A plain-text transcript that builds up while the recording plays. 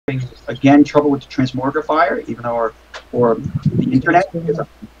again trouble with the transmogrifier, even though or the internet, because I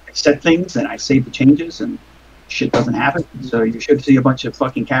set things and I save the changes and shit doesn't happen. So you should see a bunch of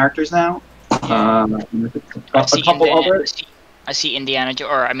fucking characters now. A couple others. I see Indiana Jones,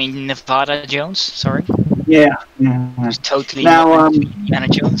 or I mean Nevada Jones. Sorry. Yeah. It's totally now. Indiana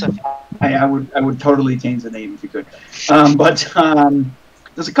Jones. I would totally change the name if you could.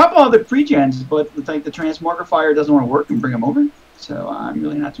 There's a couple other pre-gens, but it's like the transmogrifier doesn't want to work and bring them over. So I'm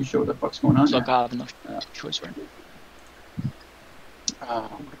really not too sure what the fuck's going on. So I have no choice, right?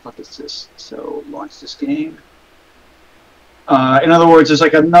 What the fuck is this? So launch this game. In other words, there's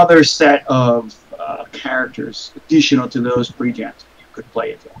like another set of characters additional to those pre-gens you could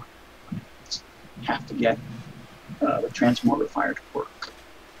play if you want. You have to get the transmogrifier to work.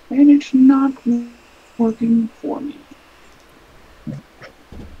 And it's not working for me.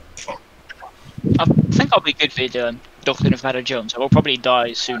 I think I'll be good with Dr. Nevada Jones. I will probably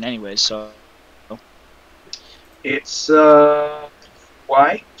die soon anyway, so... It's,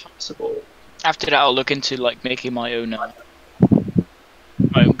 quite possible. After that, I'll look into, like, making my own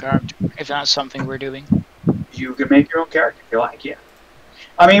character, if that's something we're doing. You can make your own character if you like, yeah.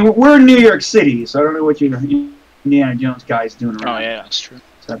 I mean, we're in New York City, so I don't know what you Indiana Jones guys doing around. Oh, yeah, that's true.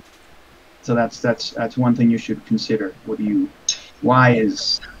 So that's one thing you should consider. Why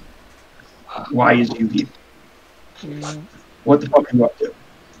is you here? What the fuck are you up to?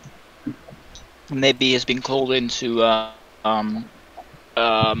 Maybe he's been called in to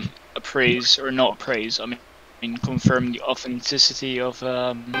appraise, or not appraise, I mean confirm the authenticity of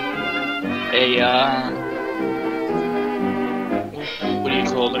what do you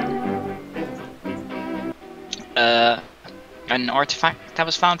call it? An artifact that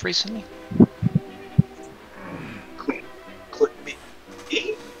was found recently. Could be.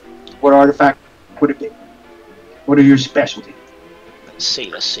 What artifact would it be? What are your specialties?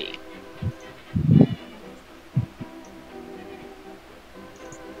 Let's see.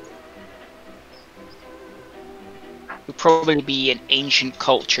 Would probably be an ancient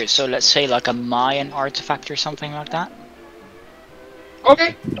culture, so let's say like a Mayan artifact or something like that.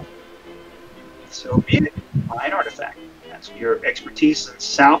 Okay. So be it. Mayan artifact. That's your expertise in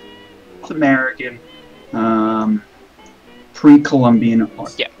South American, pre-Columbian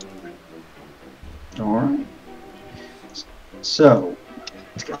art. Yeah. Alright. So,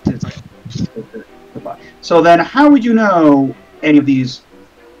 let's get to the So then, how would you know any of these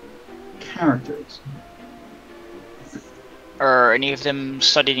characters? Are any of them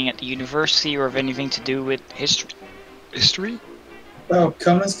studying at the university, or have anything to do with history? Well,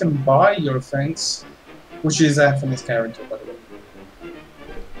 Cummins can buy your things, which is Anthony's character, by the way.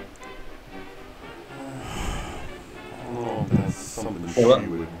 Oh, that's something she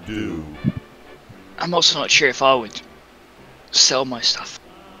would do. I'm also not sure if I would sell my stuff.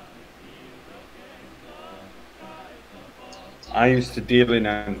 I used to deal in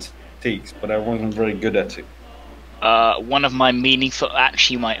antiques, but I wasn't very good at it. One of my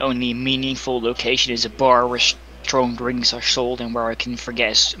my only meaningful location is a bar where strong drinks are sold and where I can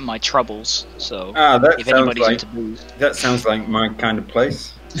forget my troubles. So, if anybody's into booze. That sounds like my kind of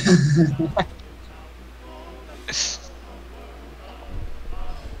place.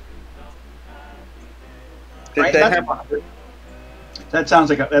 Right, that sounds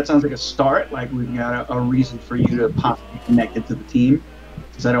like a start. Like we've got a reason for you to possibly connect it to the team.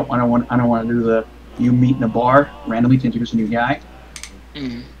 Because I don't want to do you meet in a bar randomly to introduce a new guy.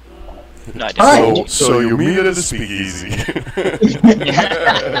 Mm. No, so you meet at a speakeasy.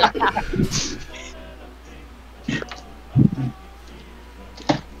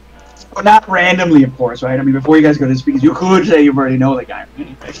 Well, not randomly, of course, right? I mean, before you guys go to the speakeasy, you could say you already know the guy.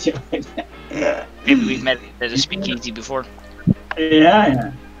 Maybe we've met at a speakeasy before.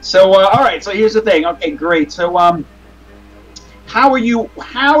 Yeah. So, all right. So here's the thing. Okay, great. So, how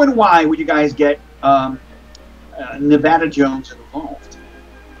and why would you guys get Nevada Jones involved?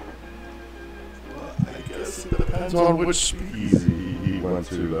 Well, I guess it depends on which speakeasy we went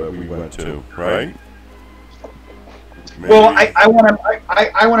to, right? Maybe. Well, I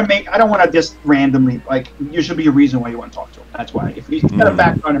don't want to just randomly, like, there should be a reason why you want to talk to him. That's why. If he's got a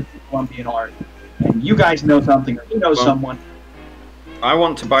background in Colombian art, and you guys know something, or you know someone. I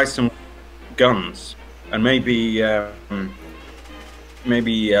want to buy some guns, and maybe he,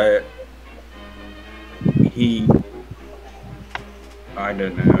 I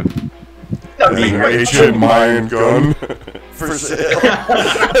don't know. An ancient Mayan gun for sale.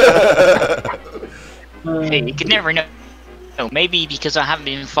 Hey, you could never know. No, maybe because I haven't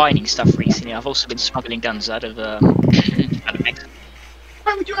been finding stuff recently, I've also been smuggling guns out of Mexico.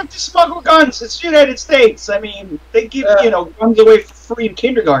 Why would you have to smuggle guns? It's the United States. I mean, they give guns away for free in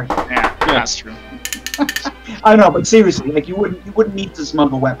kindergarten. Yeah, that's true. I know, but seriously, like you wouldn't need to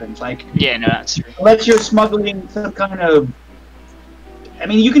smuggle weapons, like. Yeah, no, that's true. Unless you're smuggling some kind of. I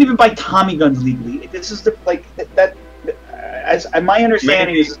mean, you can even buy Tommy guns legally. This is that. As my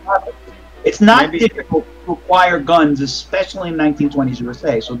understanding is, it's not difficult to acquire guns, especially in 1920s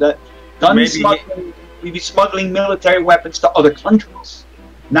USA. So that gun smuggling, we'd be smuggling military weapons to other countries.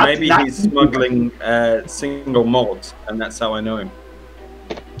 Maybe he's smuggling single malts, and that's how I know him.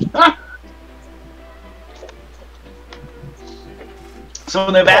 So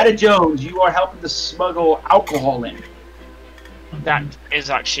Nevada Jones, you are helping to smuggle alcohol in. That is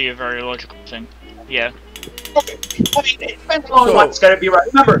actually a very logical thing. Yeah. Okay. I mean, it depends on what's got to be right.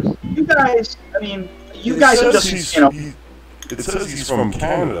 Remember, you guys. I mean, you guys are just it says he's from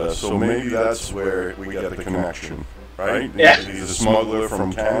Canada, so maybe that's where we get the connection, right? Yeah. He's a smuggler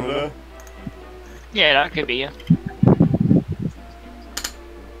from Canada. Yeah, that could be. Yeah.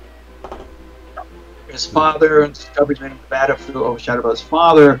 His father discovered in Nevada flew overshadowed by his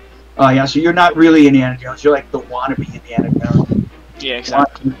father. Yeah, so you're not really Indiana Jones. You're like the wannabe Indiana Jones. Yeah,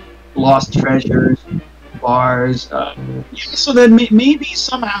 exactly. Lost treasures, bars. So then maybe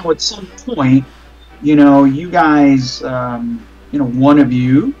somehow at some point, you guys, one of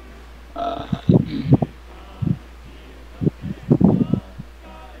you,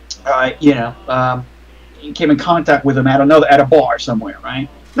 came in contact with him at a bar somewhere, right?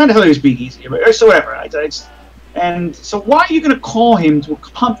 Not necessarily speakeasy, or so whatever. And so why are you going to call him to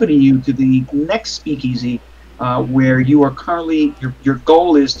accompany you to the next speakeasy where you are currently, your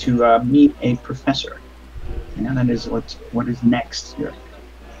goal is to meet a professor? And that is what is next here.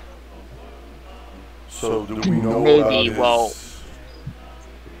 So do we know maybe, about his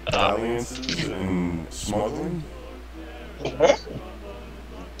alliances in smuggling? You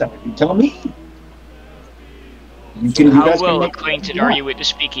tell me. How well acquainted are you with the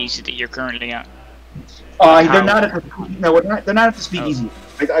speakeasy that you're currently at? They're not at the they're not at the speakeasy.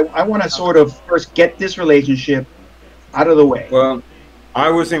 I want to sort of first get this relationship out of the way. Well, I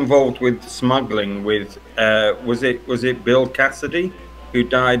was involved with smuggling with was it Bill Cassidy who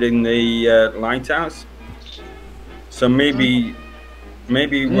died in the lighthouse? So maybe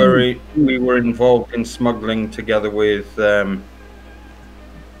we were involved in smuggling together with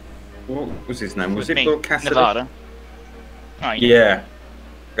what was his name? Was it Bill Cassidy? Nevada. Oh, yeah.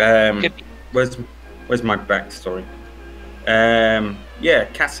 Where's my backstory? Yeah,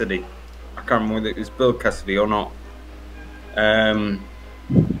 Cassidy. I can't remember whether it was Bill Cassidy or not.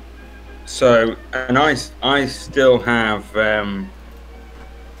 So, and I still have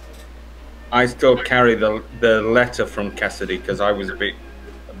I still carry the letter from Cassidy because I was a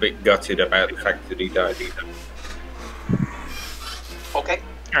bit gutted about the fact that he died. Okay.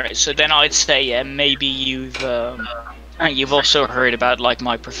 All right. So then I'd say maybe you've also heard about like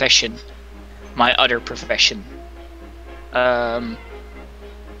my profession, my other profession, where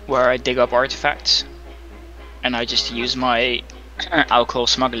I dig up artifacts, and I just use my alcohol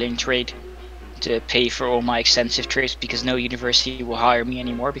smuggling trade to pay for all my extensive trips because no university will hire me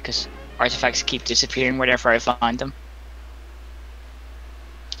anymore because artifacts keep disappearing wherever I find them.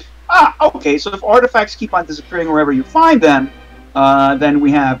 Okay. So if artifacts keep on disappearing wherever you find them, then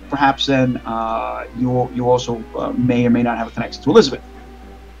we have perhaps you also may or may not have a connection to Elizabeth.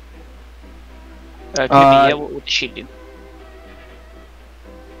 Could be. Yeah. What does she do?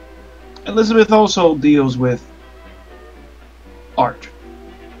 Elizabeth also deals with art.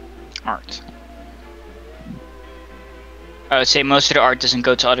 Art. I would say most of the art doesn't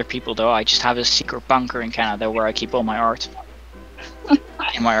go to other people, though. I just have a secret bunker in Canada where I keep all my art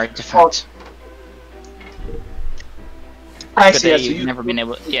and my artifacts. I see. They've never been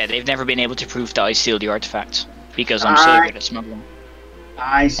able. Yeah, they've never been able to prove that I steal the artifacts because I'm so good at smuggling.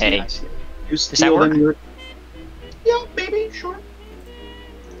 I see. Hey. I see. You steal them. Yeah, maybe, sure.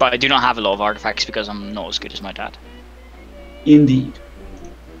 But I do not have a lot of artifacts because I'm not as good as my dad. Indeed.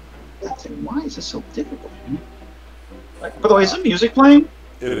 Why is this so difficult? By the way, is the music playing?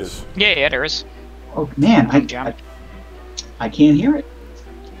 It is. Yeah, there is. Oh man, I can't hear it.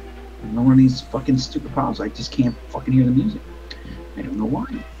 One of these fucking stupid problems. I just can't fucking hear the music. I don't know why.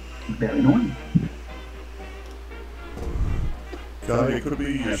 It's very annoying. Guy, it could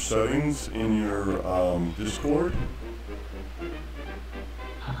be your settings in your Discord.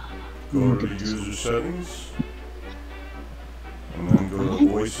 Go to user settings, and then go to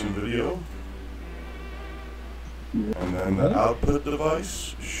voice and video. And then the output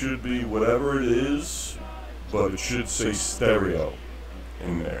device should be whatever it is, but it should say stereo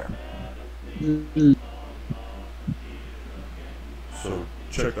in there. So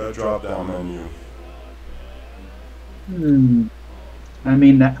check that drop down menu. I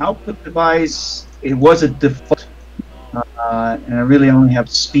mean, the output device, it was a default, and I really only have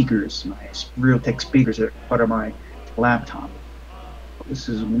speakers. My Realtek speakers are part of my laptop. This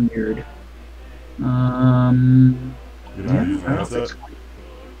is weird. You're not using a I don't think headset? so.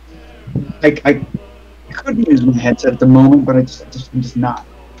 I could use my headset at the moment, but I'm just not.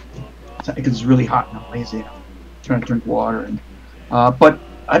 Because it's really hot and I'm lazy. I'm trying to drink water, and but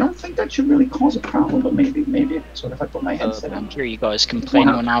I don't think that should really cause a problem. But maybe it's if I put my headset I on. hear you guys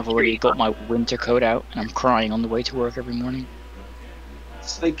complaining when I've already got my winter coat out and I'm crying on the way to work every morning.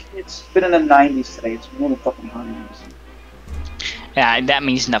 It's like it's been in the 90s today. It's really fucking hot. Yeah, that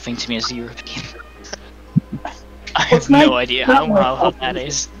means nothing to me as a European. I It's have no not- idea not my how hot fault. that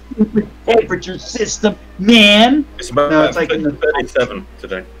is. Temperature system, man. It's about No, it's like in the 37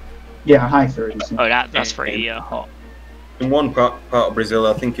 today. Yeah, high 30s. Oh, that's pretty hot. In one part of Brazil,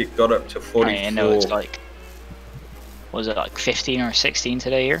 I think it got up to I 44. know it's like, was it like 15 or 16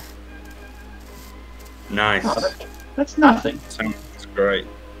 today here? Nice. Oh, that's nothing. Sounds great.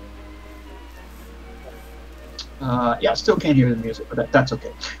 Yeah, still can't hear the music, but that's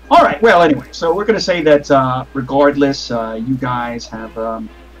okay. All right. Well, anyway, so we're going to say that regardless, you guys have, have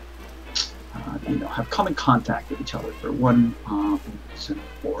come in contact with each other for one reason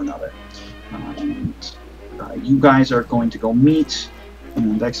or another, and you guys are going to go meet.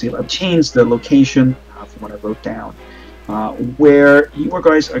 And actually, I've changed the location from what I wrote down, where you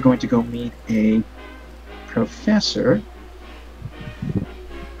guys are going to go meet a professor.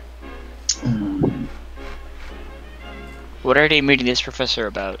 What are they meeting this professor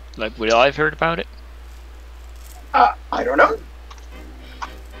about? Like, would I have heard about it? I don't know.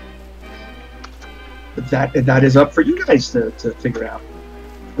 That is up for you guys to figure out.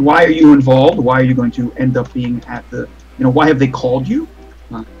 Why are you involved? Why are you going to end up being at the? Why have they called you?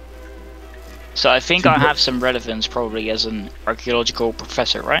 So I think I have some relevance probably as an archaeological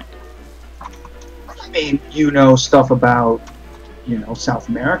professor, right? I mean, you know stuff about, South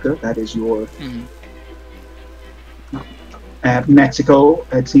America. That is your. Mm. Mexico.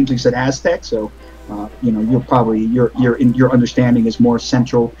 It seems like you said Aztec, so you're probably your understanding is more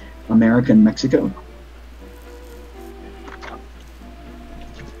Central American Mexico.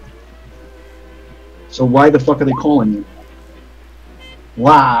 So why the fuck are they calling you?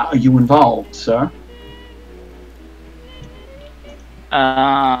 Why are you involved, sir?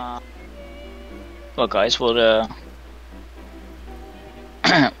 Well, guys, what are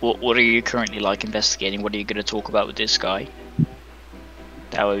you currently investigating? What are you going to talk about with this guy?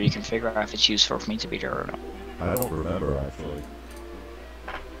 That way we can figure out if it's useful for me to be there or not. I don't remember, actually.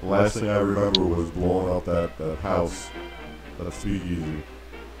 The last thing I remember was blowing up that house, that speakeasy.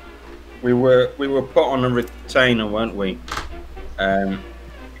 We were put on a retainer, weren't we? To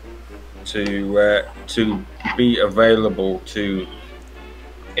be available to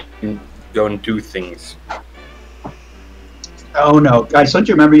go and do things. Oh no, guys! Don't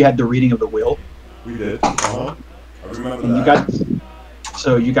you remember you had the reading of the will? We did. I remember And that.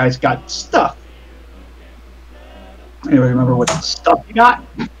 you guys got stuff. Anybody remember what stuff you got?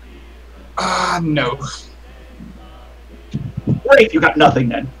 No. Great, you got nothing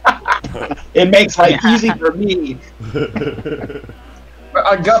then. It makes life easy for me. But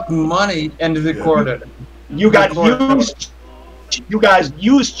I got money and recorded. You guys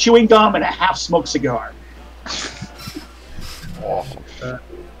used chewing gum and a half-smoked cigar.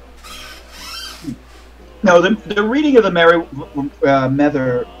 No, the reading of the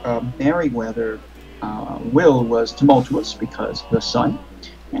Merryweather will was tumultuous because the son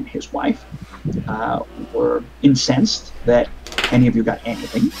and his wife were incensed that any of you got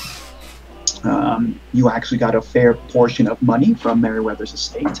anything. You actually got a fair portion of money from Merryweather's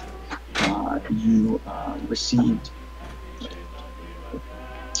estate. You received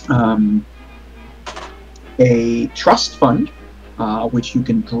a trust fund, which you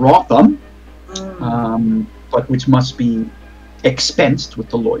can draw from, but which must be expensed with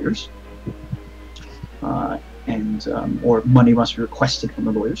the lawyers, or money must be requested from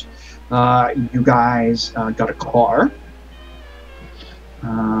the lawyers. You guys got a car.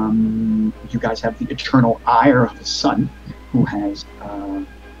 You guys have the eternal ire of his son, who has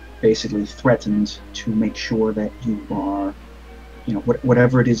basically threatened to make sure that you are,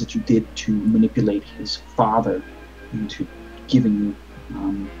 whatever it is that you did to manipulate his father into giving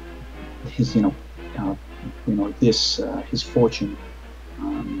you his, his fortune.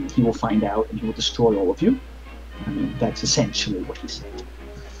 He will find out and he will destroy all of you. I mean, that's essentially what he said.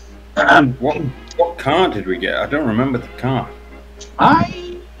 What car did we get? I don't remember the car.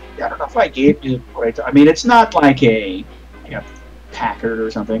 I don't know if I gave you the right. I mean, it's not like a Packard or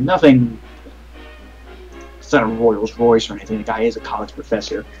something. Nothing It's not a Rolls Royce or anything. The guy is a college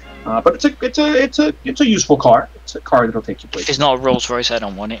professor, but it's a useful car. It's a car that'll take you If places. it's not a Rolls Royce, I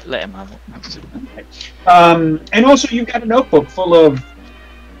don't want it. Let him have it. And also, you've got a notebook full of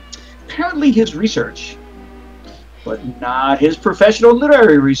apparently his research, but not his professional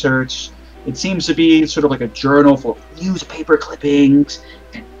literary research. It seems to be sort of like a journal full of newspaper clippings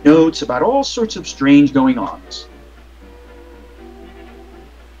and notes about all sorts of strange going-ons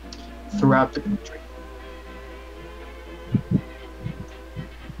throughout the country.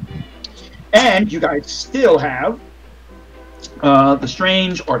 And you guys still have the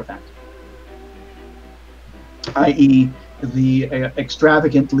strange artifact, i.e. the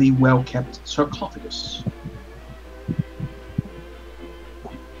extravagantly well-kept sarcophagus.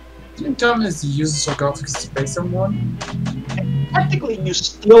 Didn't Thomas use the sarcophagus to pay someone? Technically, you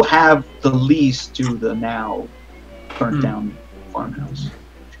still have the lease to the now burnt-down farmhouse.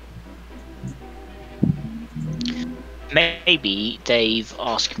 Maybe they've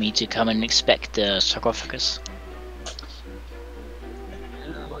asked me to come and inspect the sarcophagus.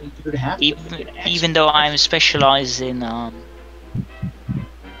 You'd have to Even though I'm specialized in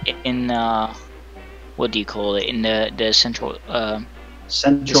what do you call it, in the central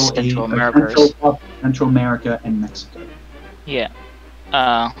Central America. Central America and Mexico. Yeah.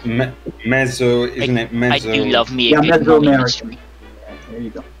 Meso, isn't it? Meso. I do love me a Yeah, good money Mesoamerican. mystery. Yeah, there you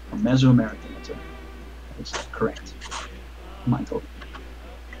go. Mesoamerican. That's correct. Michael.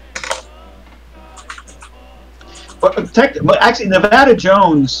 But actually, Nevada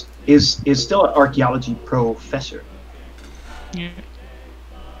Jones is still an archaeology professor. Yeah.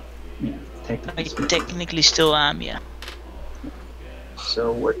 Yeah, I technically. technically still am, yeah.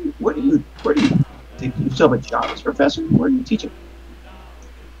 So where do you think you still have a job as professor? Where are you teaching?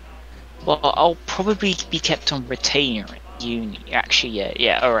 Well, I'll probably be kept on retainer at uni. Actually,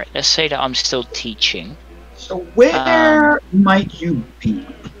 yeah. All right. Let's say that I'm still teaching. So where might you be?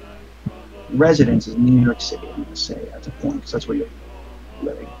 Residence is New York City, I'm going to say at the point, because that's where you're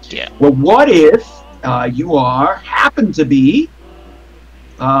living. Yeah. Well, what if you happen to be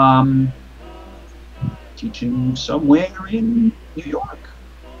teaching somewhere in New York?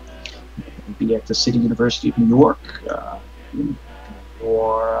 Be at the City University of New York,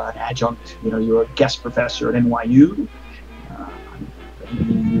 or an adjunct, you're a guest professor at NYU,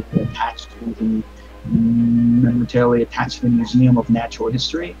 maybe attached to the momentarily attached to the Museum of Natural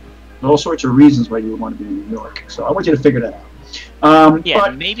History. There's all sorts of reasons why you would want to be in New York. So I want you to figure that out. Yeah,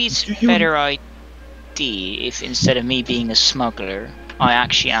 but maybe it's a better idea if instead of me being a smuggler, I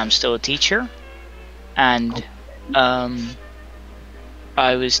actually am still a teacher. And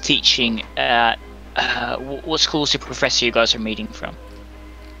I was teaching at what school's the professor you guys are meeting from?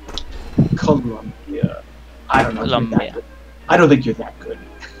 Columbia. I don't know. Columbia. I don't think you're that good.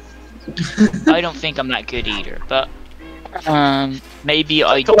 I don't think I'm that good either, but maybe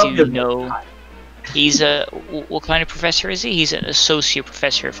I Columbia. do know. He's a what kind of professor is he? He's an associate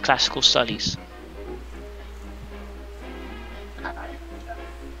professor of classical studies.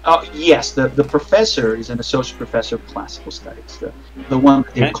 Yes, the professor is an associate professor of classical studies. The one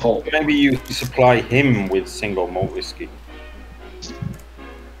that they call. Maybe you supply him with single malt whiskey.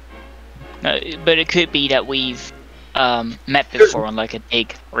 But it could be that we've met before on like a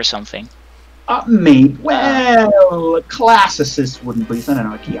dig or something. Maybe. Well, a classicist wouldn't be. He's not an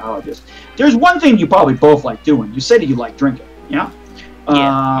archaeologist. There's one thing you probably both like doing. You said that you like drinking, yeah?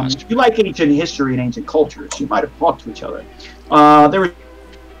 Yeah. You like ancient history and ancient cultures. You might have talked to each other. There was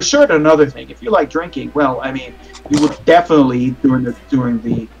sure another thing. If you like drinking, well, I mean, you would definitely during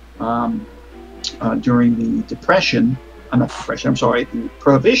the Depression. Not Depression. I'm sorry, the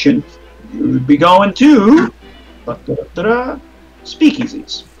Prohibition. You would be going to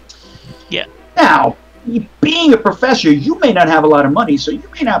speakeasies. Yeah. Now, being a professor, you may not have a lot of money, so you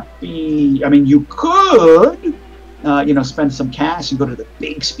may not be. I mean, you could, spend some cash and go to the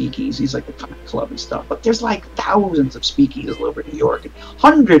big speakeasies like the Country Club and stuff. But there's like thousands of speakeasies all over New York and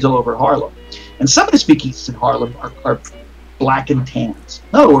hundreds all over Harlem. And some of the speakeasies in Harlem are black and tans.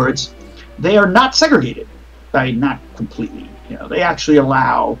 In other words, they are not segregated. Not completely. They actually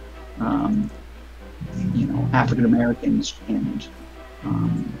allow, African Americans and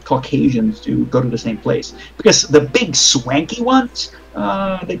Caucasians to go to the same place, because the big swanky ones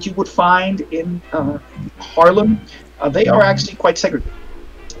that you would find in Harlem, they are actually quite segregated.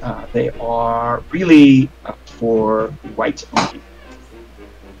 They are really for whites only,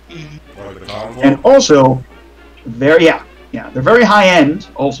 and also they're very high end.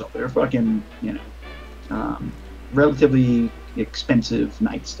 Also, they're fucking relatively expensive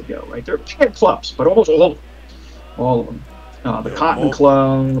nights to go. Right, they're clubs, but almost all of them. The Cotton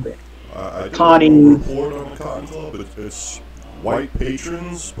Club, I did a Connie. little report on the Cotton Club. It's white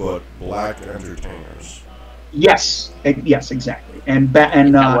patrons, but black entertainers. Yes, yes, exactly. And Is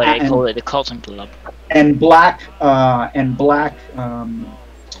that why they call it the Cotton Club? and black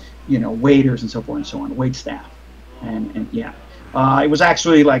you know, waiters and so forth and so on, wait staff, and yeah, it was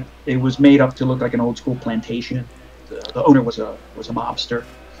actually like it was made up to look like an old school plantation. The owner was a mobster.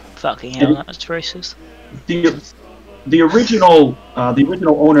 Fucking hell, that's racist. The original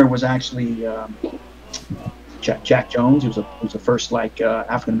owner was actually Jack Jones. He was the first like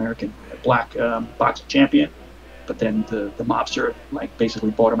African American black boxing champion, but then the mobster like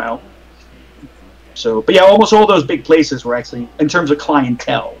basically bought him out. So, but yeah, almost all those big places were actually, in terms of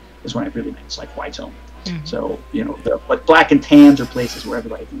clientele, is what I really meant. It's like white zone. Mm-hmm. So, you know, but black and tans are places where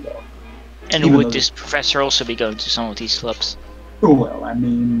everybody can go. And even would this professor also be going to some of these clubs? Well, I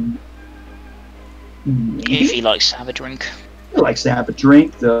mean, maybe. If he likes to have a drink. He likes to have a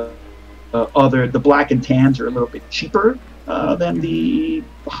drink. The black and tans are a little bit cheaper than the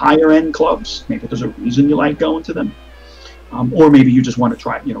higher end clubs. Maybe there's a reason you like going to them, or maybe you just want to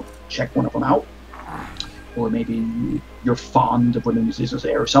try, you know, check one of them out. Or maybe you're fond of when the musicians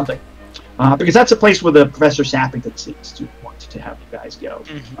there or something. Because that's a place where the Professor Sappington seems to want to have you guys go.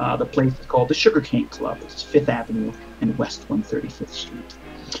 Mm-hmm. The place is called the Sugarcane Club. It's 5th Avenue and West 135th Street.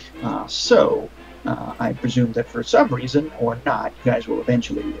 So I presume that for some reason or not, you guys will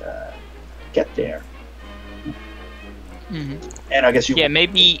eventually get there. Mm-hmm. And I guess you... Yeah,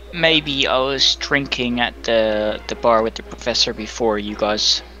 maybe I was drinking at the bar with the professor before you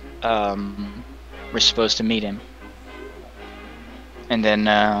guys... we're supposed to meet him, and then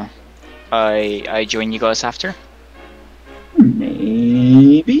I join you guys after.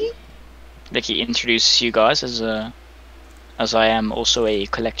 Maybe. Like he introduces you guys as I am also a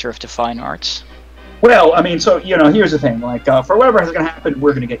collector of the fine arts. Well, I mean, so you know, here's the thing. Like for whatever is going to happen,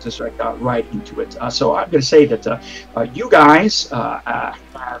 we're going to get this right into it. So I'm going to say that you guys have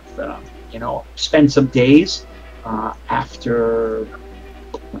you know, spent some days after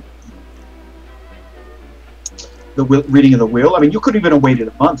the reading of the will. I mean, you could even have waited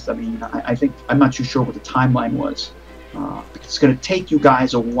a month. I mean, I think, I'm not too sure what the timeline was. Because it's going to take you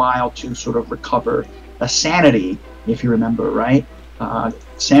guys a while to sort of recover a sanity, if you remember, right?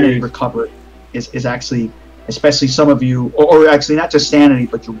 Sanity recovery is actually, especially some of you, or actually not just sanity,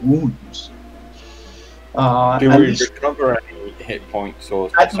 but your wounds. Do we recover any hit points or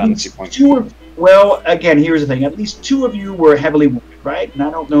sanity points? Well, again, here's the thing. At least 2 of you were heavily wounded, right? And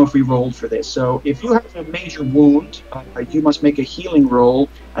I don't know if we rolled for this. So if you have a major wound, you must make a healing roll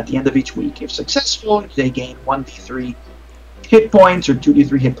at the end of each week. If successful, they gain 1d3 hit points or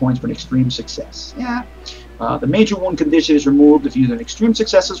 2d3 hit points for an extreme success. Yeah. The major wound condition is removed if either an extreme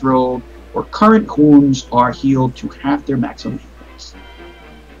success is rolled or current wounds are healed to half their maximum hit points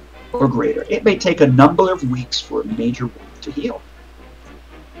or greater. It may take a number of weeks for a major wound to heal.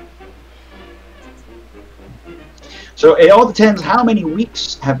 So it all depends how many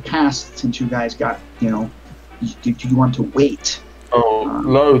weeks have passed since you guys got, you know, do you want to wait? Oh,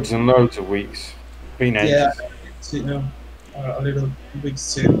 loads and loads of weeks. Been ages. Yeah, it's, you know, a little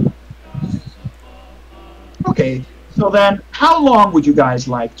weeks too. Okay, so then how long would you guys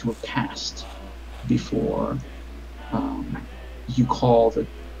like to have passed before you call that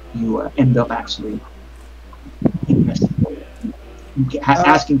you end up actually investigating,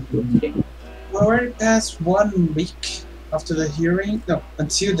 asking for a meeting? We already passed 1 week after the hearing. No,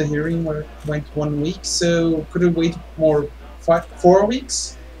 until the hearing went 1 week. So could we wait more 4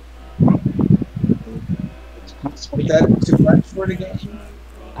 weeks? Is that too much for the game?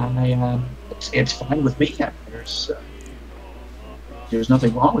 It's fine with me. There's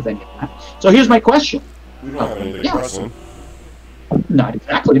nothing wrong with any of that. So here's my question. We don't have anything pressing. Not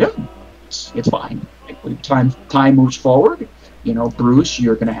exactly. No, it's fine. Time moves forward. You know, Bruce,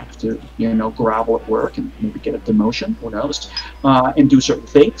 you're going to have to, you know, grovel at work and maybe get a demotion, who knows, and do certain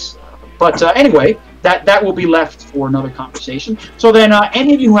things. But anyway, that will be left for another conversation. So then,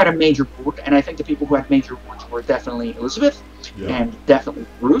 any of you who had a major wound, and I think the people who had major wounds were definitely Elizabeth and definitely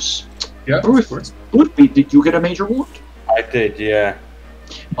Bruce. Yeah, Bruce, did you get a major wound? I did, yeah.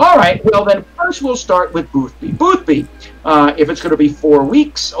 All right, well then, first we'll start with Boothby. Boothby, if it's going to be 4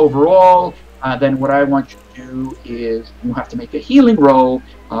 weeks overall, then what I want you to do is you have to make a healing roll,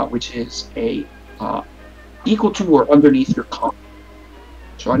 which is a equal to or underneath your con.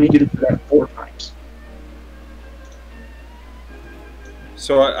 So I need you to do that 4 times.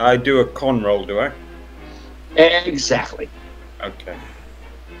 So I do a con roll, do I? Exactly. Okay.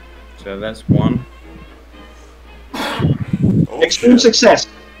 So that's 1. Extreme success.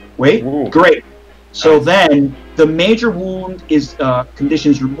 Wait, Ooh. great. So then the major wound is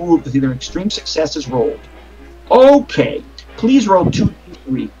condition is removed with either extreme success is rolled. Okay, please roll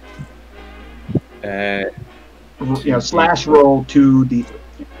 2d3. Slash roll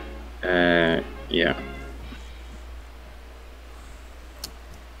 2d3. Yeah.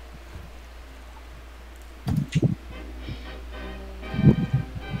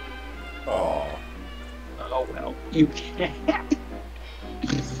 Oh. Oh well, you can't.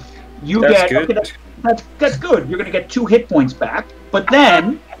 You That's get good. okay, that's good. You're gonna get 2 hit points back, but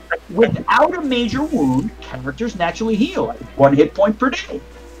then without a major wound, characters naturally heal at 1 hit point per day.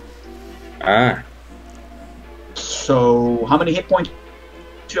 Ah. So how many hit points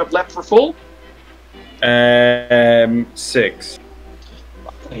do you have left for full? 6.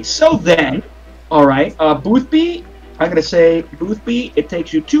 Okay, so then, all right, Boothby, I'm gonna say Boothby, it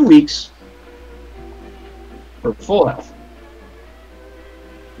takes you 2 weeks for full health.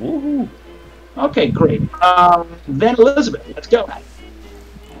 Woohoo. Okay, great. Then Elizabeth, let's go.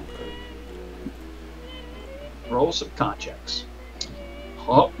 Roll some con checks.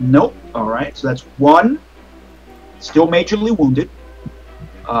 Oh, nope. All right, so that's 1, still majorly wounded.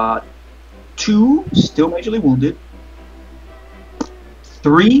 2, still majorly wounded.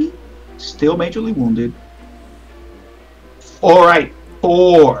 3, still majorly wounded. All right,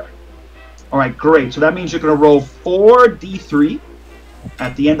 4. All right, great. So that means you're going to roll 4d3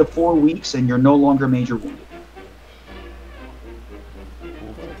 at the end of 4 weeks, and you're no longer major wounded.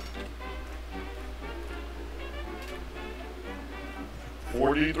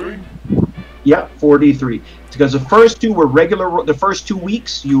 4d3? Yep, 4d3. Because the first 2 were regular. The first 2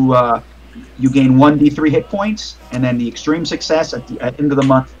 weeks, you gain 1d3 hit points, and then the extreme success at the end of the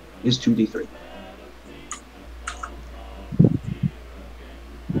month is 2d3.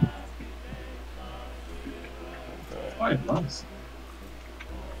 Five months.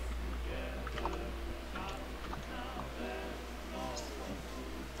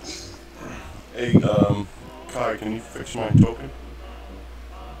 Hey, Kai, can you fix my token?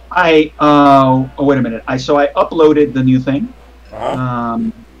 Oh, wait a minute. I uploaded the new thing. Uh-huh.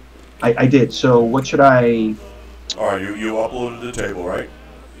 I did. So what should I? Alright, you uploaded the table, right?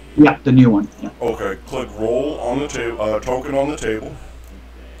 Yeah, the new one. Yeah. Okay, click roll on the table, token on the table.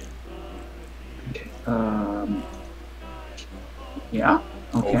 Okay. Yeah.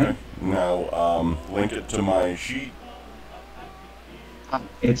 Okay. Now, link it to my sheet.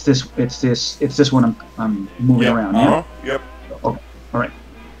 It's this one I'm moving Yep. around. Yeah. Yep. Okay. All right.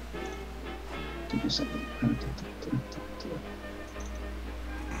 Give me a second.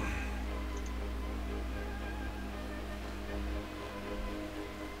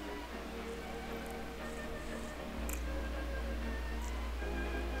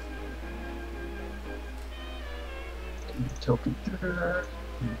 Token.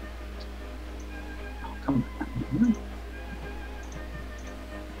 Oh, come on.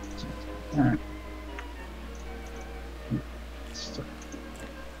 All right.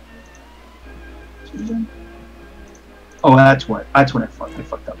 Oh, that's what I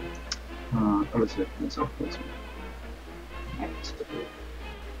fucked up. Elizabeth, that's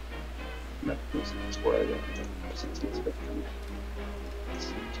where I Elizabeth.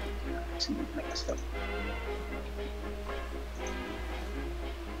 I messed up.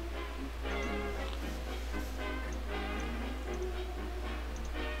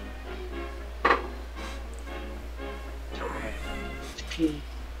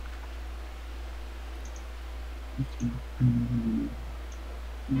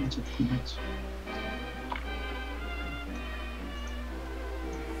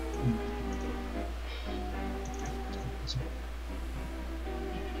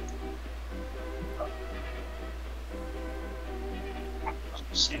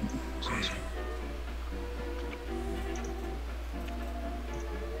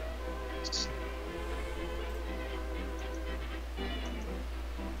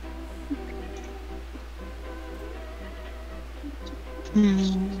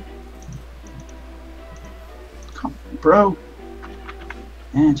 Come on, bro.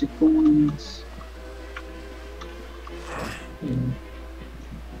 Magic points.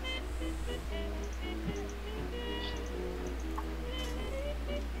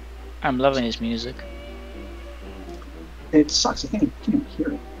 I'm loving his music. It sucks. I can't even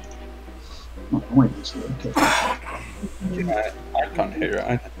hear it. Oh, wait, it's okay. Yeah, I can't hear it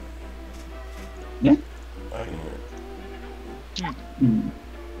either. Yeah. I can hear it.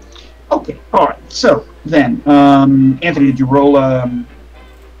 Okay. All right. So then, Anthony, did you roll your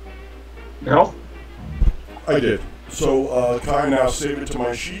health? I did. So, Kai, now save it to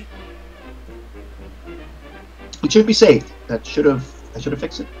my sheet. It should be saved. That should have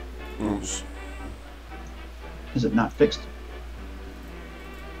fixed it. Oops. Is it not fixed?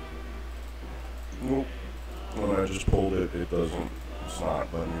 Nope. When I just pulled it, it doesn't. It's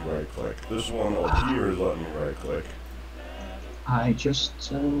not letting me right click. This one up here is letting me right click. I just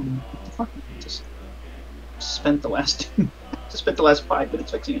what the fuck? Just spent the last 5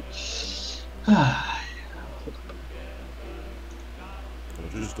 minutes fixing it. So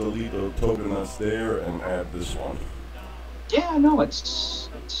just delete the token that's there and add this one. Yeah, no, it's.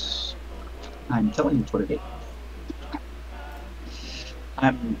 I'm telling you what it is.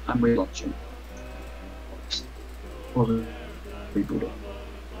 I'm relaunching. Or reboot it.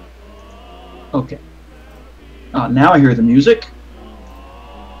 Okay. Now I hear the music.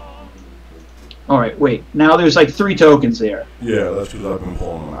 All right, wait. Now there's like 3 tokens there. Yeah, that's because I've been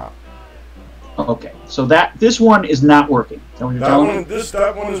pulling them out. Okay, so this one is not working. Is that what you're telling me?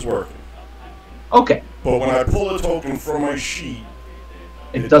 That one is working. Okay. But when I pull a token from my sheet,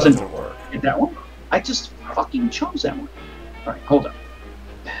 It doesn't work. That one? I just fucking chose that one. All right, hold on.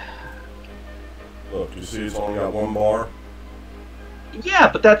 Look, you see, it's only got 1 bar.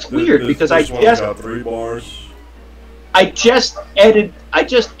 Yeah, but that's weird because this one's got 3 bars. I just edited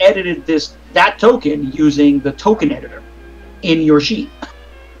that token using the token editor in your sheet,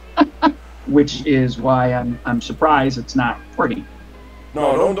 which is why I'm surprised it's not working.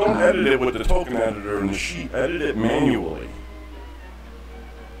 No, don't edit it with the token editor in the sheet. Edit it manually.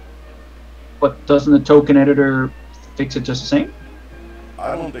 But doesn't the token editor fix it just the same?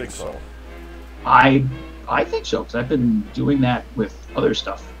 I don't think so. I think so because I've been doing that with other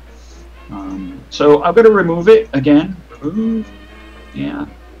stuff. So I'm going to remove it again. Remove. Yeah.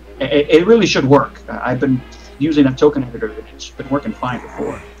 It really should work. I've been using a token editor and it's been working fine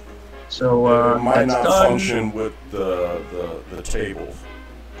before. So it might not done. function with the table.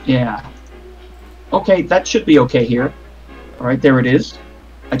 Yeah. Okay, that should be okay here. All right, there it is.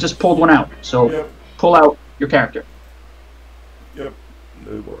 I just pulled one out. So Yep. pull out your character. Yep.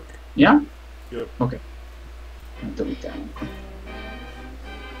 It'll work. Yeah? Yep. Okay. I'll delete that one.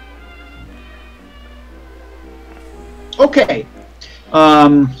 Okay.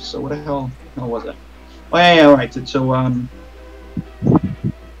 So what the hell was that? Oh yeah, all right. So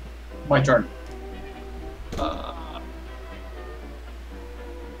My turn.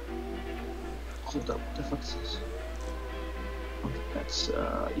 hold up. What the fuck is this? Okay, that's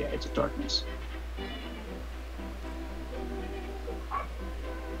yeah, it's a darkness.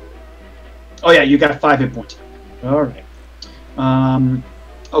 Oh yeah, you got 5 hit points. All right.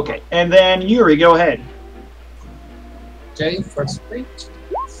 Okay, and then Yuri, go ahead. Okay, first week.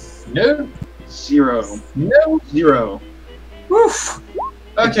 No. 0. No. 0. Woof.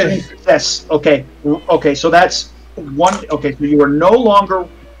 Okay. Yes. Okay. Okay. So that's 1. Okay. So you are no longer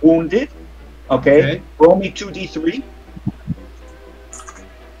wounded. Okay. Roll me 2d3.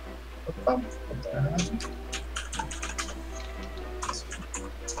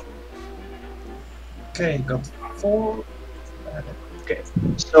 Okay, got 4. Okay.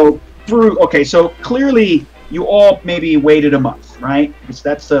 So through. Okay. So clearly you all maybe waited a month, right? Because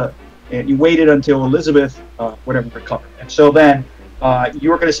that's the. You waited until Elizabeth, whatever, recovered. And so then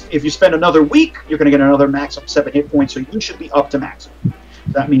you're gonna. If you spend another week, you're gonna get another maximum 7 hit points. So you should be up to maximum.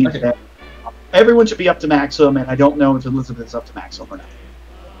 That means that everyone should be up to maximum, and I don't know if Elizabeth is up to maximum or not.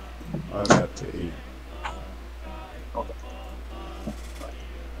 I'm at the 8. Okay.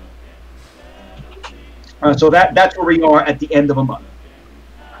 So that's where we are at the end of a month.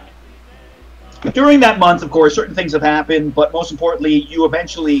 During that month, of course, certain things have happened, but most importantly, you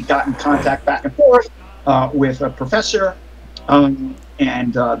eventually got in contact back and forth with a professor, and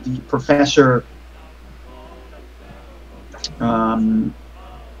the professor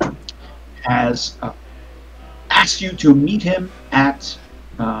has asked you to meet him at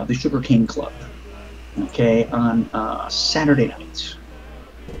the Sugarcane Club, okay, on Saturday night.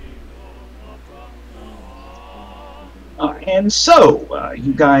 And so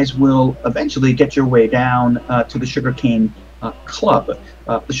you guys will eventually get your way down to the Sugarcane Club.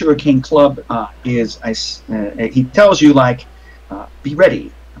 The Sugarcane Club is, he tells you, like, be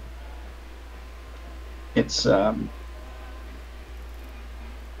ready. It's, I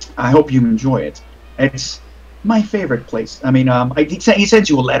hope you enjoy it. It's my favorite place. I mean, he sends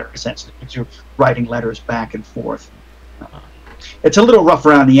you a letter, essentially. You're writing letters back and forth. It's a little rough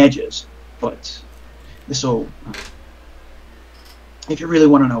around the edges, but this will... if you really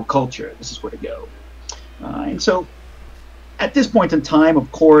want to know culture, this is where to go. And so, at this point in time, of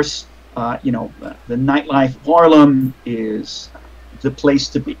course, the nightlife of Harlem is the place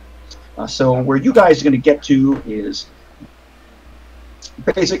to be. So where you guys are going to get to is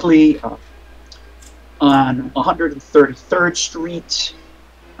basically on 133rd Street,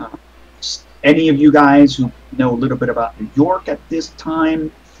 any of you guys who know a little bit about New York at this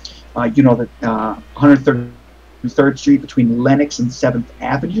time, you know that 133rd Street between Lenox and 7th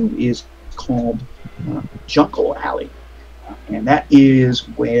Avenue is called Jungle Alley. And that is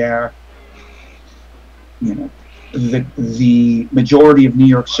where, you know, the majority of New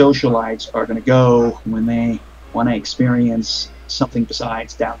York socialites are going to go when they want to experience something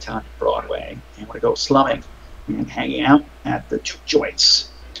besides downtown Broadway and want to go slumming and hanging out at the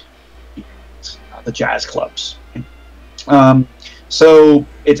joints, the jazz clubs. So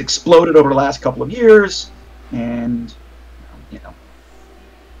it's exploded over the last couple of years, and you know,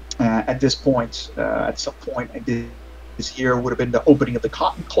 at this point, at some point, this year would have been the opening of the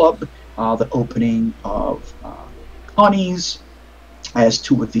Cotton Club, the opening of Connie's, as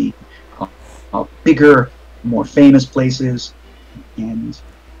two of the bigger, more famous places, and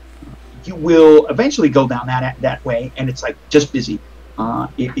you will eventually go down that way, and it's like just busy.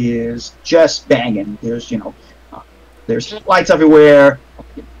 It is just banging. There's there's lights everywhere,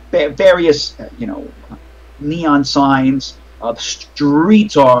 various neon signs. The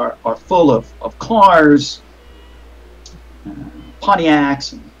streets are full of cars,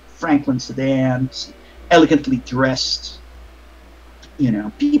 Pontiacs and Franklin sedans, elegantly dressed,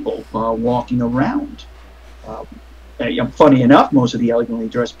 people walking around. Funny enough, most of the elegantly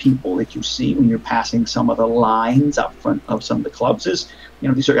dressed people that you see when you're passing some of the lines up front of some of the clubs is,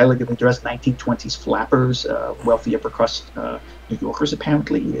 these are elegantly dressed 1920s flappers, wealthy upper crust New Yorkers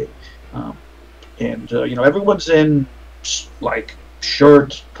apparently, and everyone's in like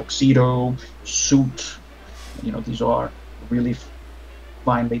shirt, tuxedo, suit. These are really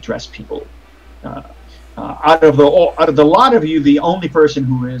finely dressed people. Out of the lot of you, the only person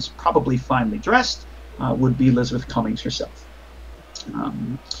who is probably finely dressed would be Elizabeth Cummings herself.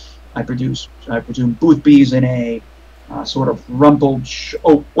 I presume Boothby's in a sort of rumpled.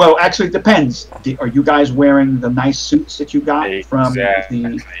 Oh, well, actually, it depends. Are you guys wearing the nice suits that you got from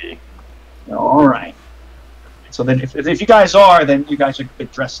the? All right. So then, if you guys are, then you guys are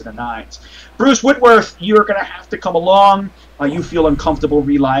dressed to the nines. Bruce Whitworth, you're going to have to come along. You feel uncomfortable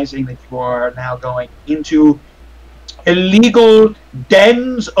realizing that you are now going into illegal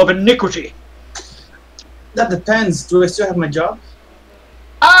dens of iniquity. That depends. Do I still have my job?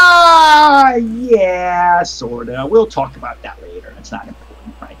 Yeah, sort of. We'll talk about that later. It's not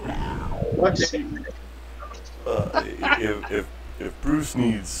important right now. If Bruce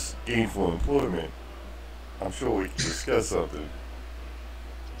needs gainful employment, I'm sure we can discuss something.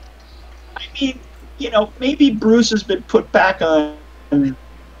 I mean, maybe Bruce has been put back on the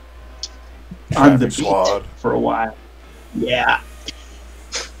beat squad for a while. Yeah.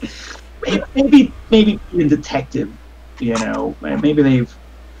 Maybe being a detective, maybe they've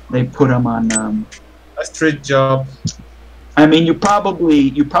put him on a street job. I mean, you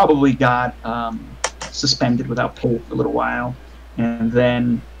probably got suspended without pay for a little while, and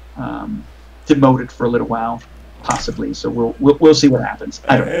then demoted for a little while, possibly. So we'll see what happens.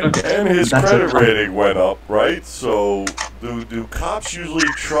 I don't know. And his credit rating went up, right? So do cops usually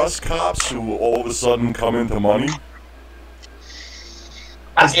trust cops who all of a sudden come into money?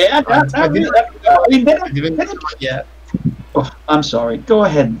 Yeah, I didn't. Yeah. Oh, I'm sorry. Go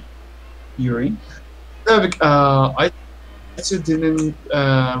ahead, Yuri. No, I still didn't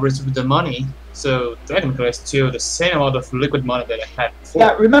receive the money, so technically I still the same amount of liquid money that I had before.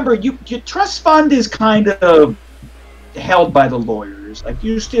 Yeah, remember, your trust fund is kind of held by the lawyers. Like,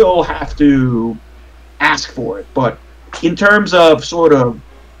 you still have to ask for it, but in terms of sort of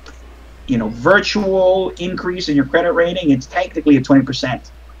virtual increase in your credit rating, it's technically a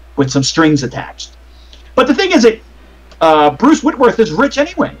 20% with some strings attached. But the thing is that Bruce Whitworth is rich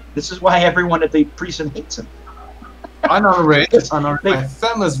anyway. This is why everyone at the precinct hates him. I'm not rich. My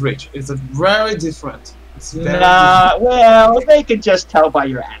family's rich. It's very different. Well, they can just tell by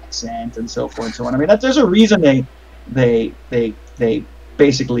your accent and so forth and so on. I mean, there's a reason they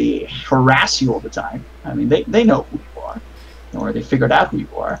basically harass you all the time. I mean, they know who you are, or they figured out who you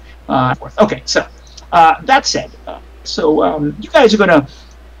are. Okay, so that said, you guys are gonna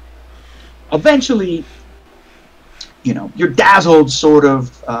eventually, you're dazzled sort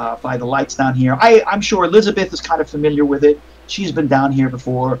of by the lights down here. I'm sure Elizabeth is kind of familiar with it. She's been down here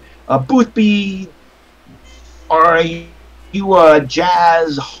before. Boothby, are you a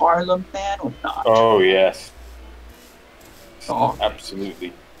jazz Harlem man or not? Oh, yes. Oh.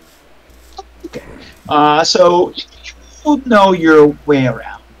 Absolutely. Okay. So you know your way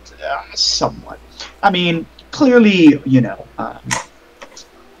around somewhat. I mean, clearly,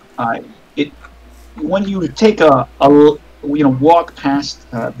 when you take a walk past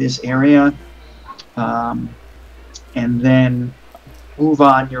this area, and then move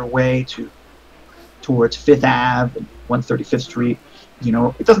on your way to towards Fifth Ave and 135th Street. You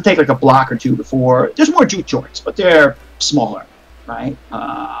know, it doesn't take like a block or two before there's more juke joints, but they're smaller, right?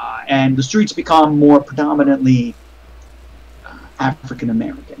 And the streets become more predominantly African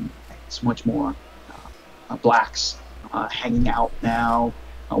American. It's much more blacks hanging out now,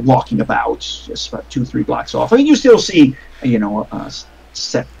 walking about just about 2-3 blocks off. I mean, you still see, you know,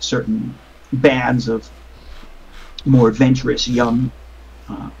 certain bands of more adventurous young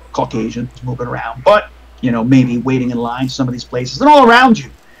Caucasians moving around, but you know, maybe waiting in line some of these places. And all around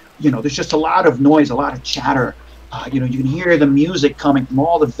you, you know, there's just a lot of noise, a lot of chatter. You know, you can hear the music coming from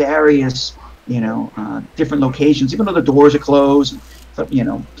all the various, you know, different locations, even though the doors are closed. But, you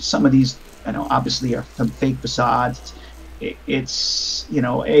know, some of these, you know, obviously are some fake facades. It's, you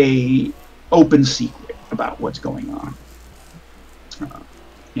know, a open secret about what's going on.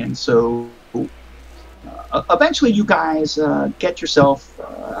 And so eventually you guys get yourself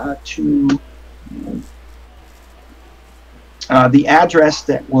to the address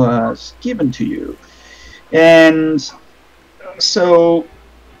that was given to you. And so,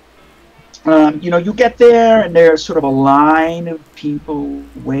 you know, you get there and there's sort of a line of people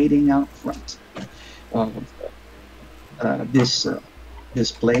waiting out front of this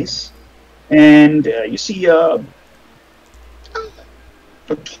place. And you see a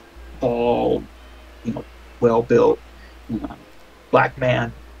tall, you know, well-built black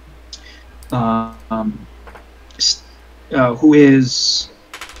man who is,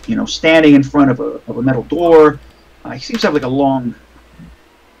 you know, standing in front of a metal door. He seems to have like a long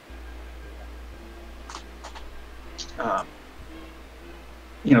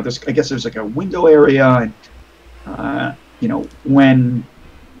you know, I guess there's like a window area, and you know, when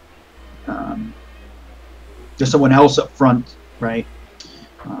there's someone else up front, right?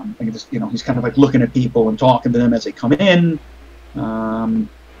 I guess, you know, he's kind of like looking at people and talking to them as they come in, and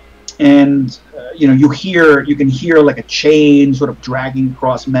you know, you can hear like a chain sort of dragging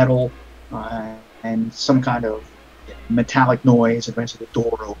across metal, and some kind of metallic noise. Eventually, the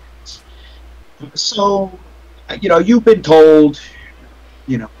door opens. So, you know, you've been told,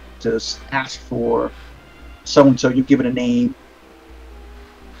 you know, to ask for so and so. You've given a name,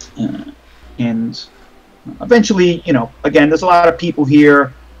 and eventually, you know, again, there's a lot of people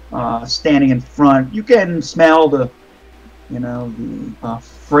here standing in front. You can smell the, you know, the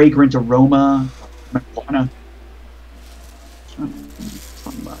fragrant aroma of marijuana from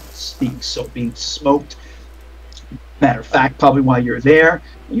being smoked. Matter of fact, probably while you're there,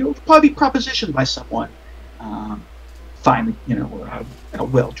 you'll probably be propositioned by someone. Finally, you know,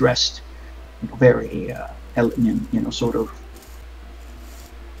 well dressed, you know, very elegant, you know, sort of.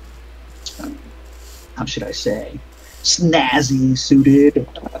 How should I say, snazzy suited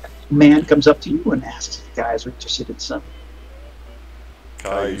man comes up to you and asks if you guys are interested in some.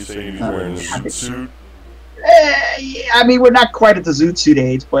 Kai, you saying he's wearing a zoot suit? Yeah, I mean, we're not quite at the zoot suit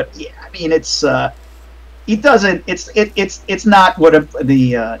age, but yeah, I mean, it's he doesn't. It's not what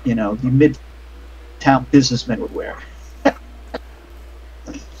the you know, the midtown businessman would wear.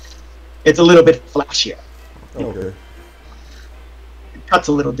 It's a little bit flashier. Okay. It cuts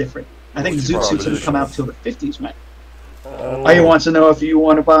a little different. I think the zoot suits didn't come out till the 50s, man. Oh, He wants to know if you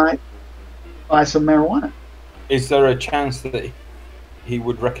want to buy some marijuana. Is there a chance that he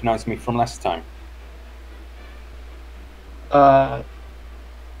would recognize me from last time?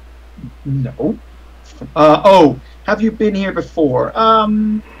 No. Oh, have you been here before?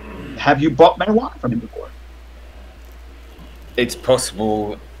 Have you bought marijuana from him before? It's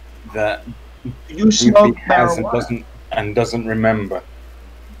possible that You smoke he has marijuana? and doesn't remember.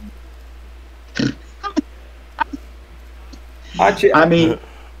 Actually, I mean,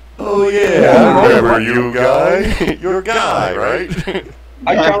 oh yeah, I remember you, guy. You're a guy, right?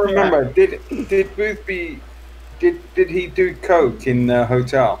 I can't remember. Did Boothby did he do coke in the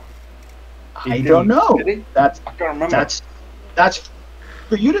hotel? He I didn't, don't know. did he? That's I can't remember. that's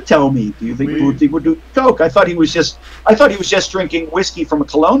for you to tell me. Do you think Boothby would do coke? I thought he was just drinking whiskey from a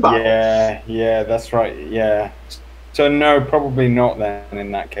cologne bottle. Yeah, that's right. Yeah. So no, probably not then.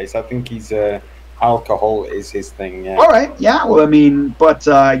 In that case, I think he's alcohol is his thing. Yeah. All right. Yeah. Well, I mean, but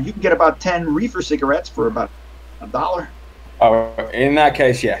you can get about 10 reefer cigarettes for about $1. Oh, in that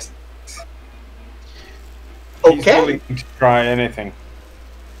case, yes. He's Okay. willing to try anything.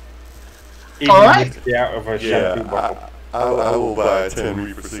 Even All right. whiskey out of a shampoo bottle. I will buy 10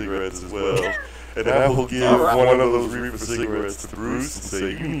 reefer cigarettes as well. And I will give one of those reefer cigarettes to Bruce and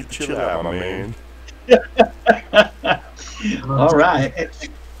say, you need to chill out, my man. All right.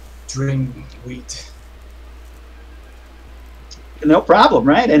 Drink wheat. No problem,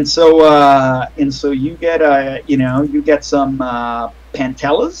 right? And so you get you get some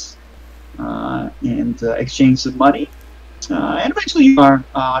Pantellas, and exchange some money. And eventually you are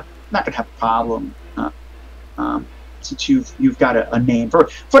not going to have a problem since you've got a name. For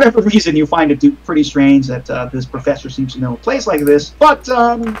whatever reason, you find it pretty strange that this professor seems to know a place like this. But,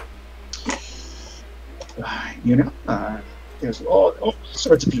 there's all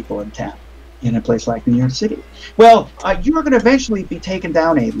sorts of people in town in a place like New York City. Well, you are going to eventually be taken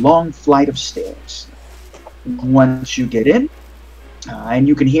down a long flight of stairs. Once you get in, and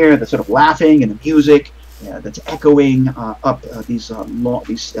you can hear the sort of laughing and the music that's echoing up these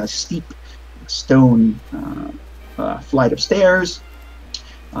steep stone flight of stairs,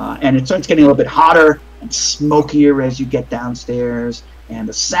 and it starts getting a little bit hotter and smokier as you get downstairs, and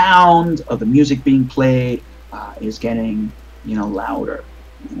the sound of the music being played is getting louder,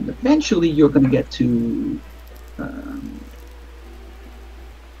 and eventually you're going to get to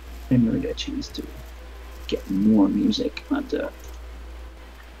didn't really get a chance to get more music, but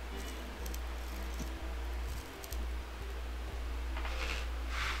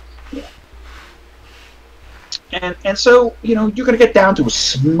yeah. And so you're going to get down to a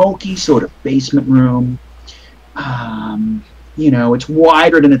smoky sort of basement room. It's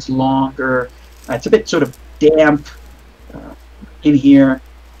wider than it's longer. It's a bit sort of damp in here.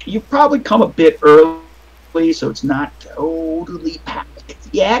 You've probably come a bit early, so it's not totally packed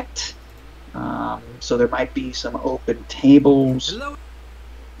yet. So there might be some open tables.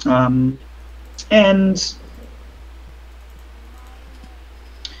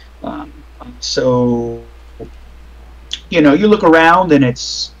 So you look around and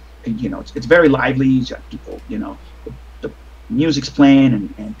it's very lively. You got people, the music's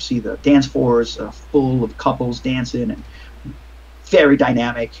playing, and see the dance floors full of couples dancing, and very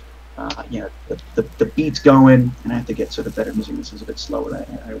dynamic. The beat's going, and I have to get sort of better music. This is a bit slower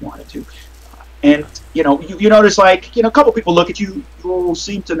than I wanted to. And you notice, like, a couple people look at you who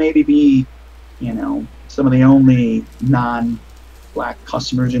seem to maybe be some of the only non-black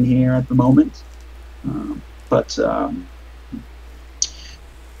customers in here at the moment. But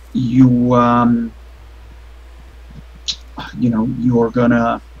you're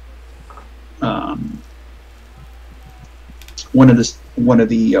gonna one of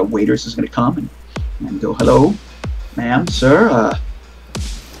the waiters is gonna come and go, "Hello, ma'am, sir.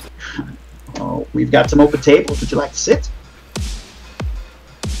 We've got some open tables. Would you like to sit?"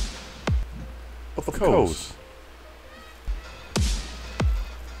 Of course.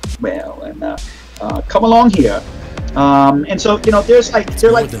 Well, and come along here. And so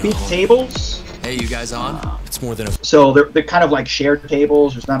they're like big tables. Hey, you guys on? It's more than a. So they're kind of like shared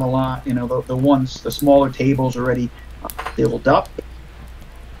tables. There's not a lot. The smaller tables already filled up,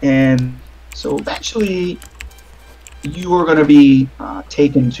 and so eventually you are going to be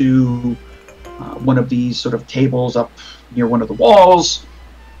taken to one of these sort of tables up near one of the walls,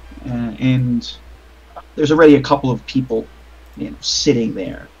 and there's already a couple of people sitting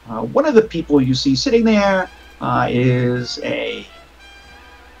there. One of the people you see sitting there is a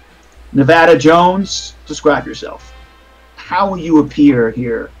Nevada Jones. Describe yourself. How will you appear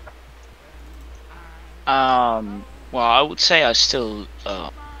here? Well, I would say I still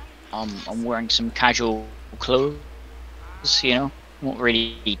I'm wearing some casual clothes, not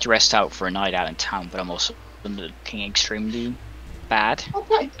really dressed out for a night out in town, but I'm also looking extremely bad.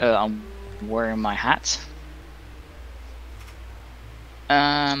 Okay. I'm wearing my hat.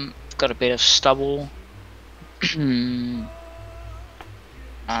 Got a bit of stubble.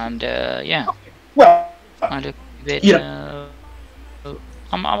 And yeah. Well, I look a bit.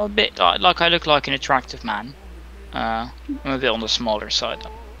 I'm a bit like I look like an attractive man. I'm a bit on the smaller side.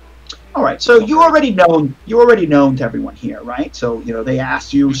 All right. So you're already known to everyone here, right? So they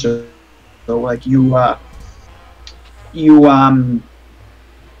asked you. So like you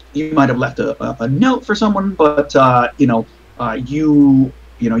might have left a note for someone, but you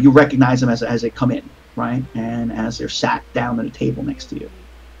recognize them as they come in, right? And as they're sat down at a table next to you.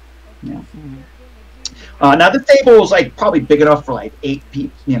 Yeah. Now the table is like probably big enough for like 8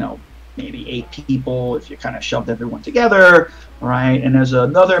 people, maybe 8 people if you kind of shoved everyone together, right? And there's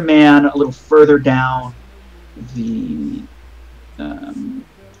another man a little further down the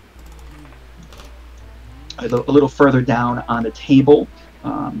a little further down on the table.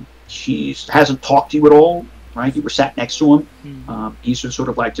 She hasn't talked to you at all, right? You were sat next to him. He's sort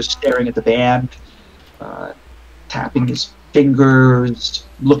of like just staring at the band, tapping his fingers,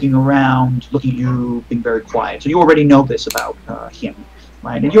 looking around, looking at you, being very quiet. So you already know this about him,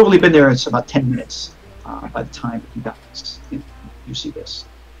 right? And you've only been there, it's about 10 minutes by the time he dies. You see this.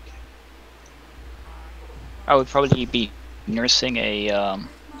 I would probably be nursing a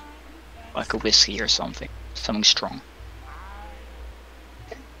like a whiskey or something strong.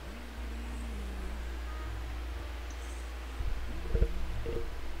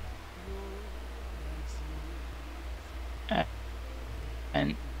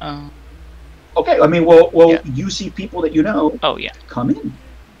 Okay, I mean, well, Yeah. you see people that you know Oh yeah. come in.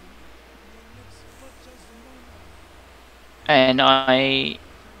 And I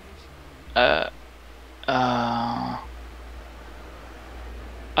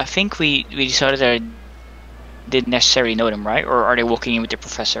think we decided that I didn't necessarily know them, right? Or are they walking in with the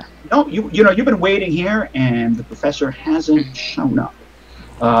professor? No, you know, you've been waiting here, and the professor hasn't shown up.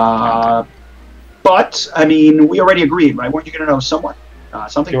 Okay. But I mean, we already agreed, right? Weren't you going to know someone,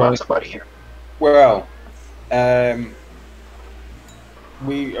 something Do about I- somebody here? Well,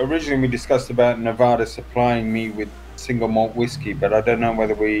 we originally discussed about Nevada supplying me with single malt whiskey, but I don't know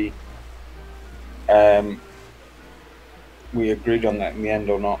whether we agreed on that in the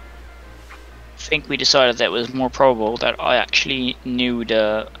end or not. I think we decided that it was more probable that I actually knew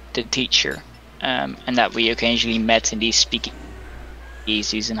the teacher, and that we occasionally met in these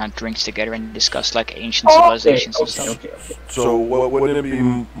speakeasies and had drinks together and discussed like ancient civilizations and stuff. Okay. So what wouldn't it be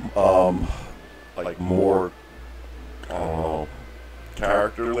like more, I don't know,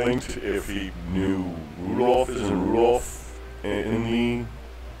 character linked if he knew Rudolph? Isn't Rudolph in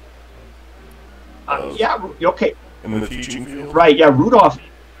Yeah, okay, the teaching field? right. Yeah, Rudolph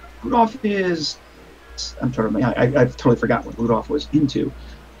is. I'm trying to. I totally forgot what Rudolph was into.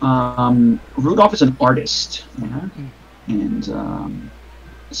 Rudolph is an artist, yeah? And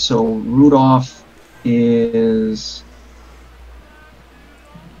so Rudolph is,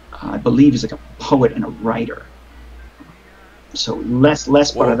 I believe, is like a poet and a writer. So less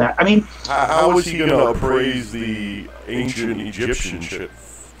part of that. I mean, How was he gonna appraise the ancient Egyptian shit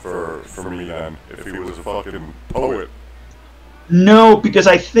for me then if he was a fucking poet? no, because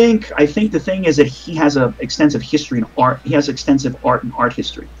I think the thing is that he has an extensive history in art. He has extensive art and art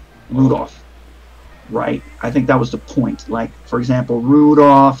history. Rudolph, right? I think that was the point. Like, for example,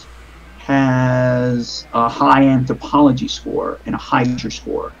 Rudolph has a high anthropology score and a high literature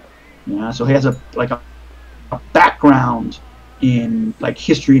score. Yeah, so he has a background in like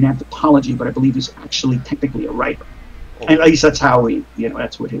history and anthropology, but I believe he's actually technically a writer. And at least that's how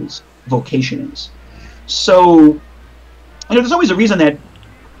that's what his vocation is. So, there's always a reason that,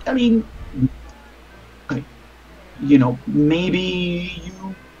 I mean, maybe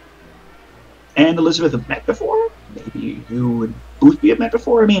you and Elizabeth have met before. Maybe you and Boothby have met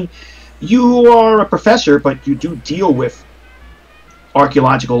before. I mean, you are a professor, but you do deal with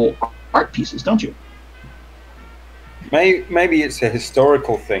archaeological art pieces, don't you? Maybe it's a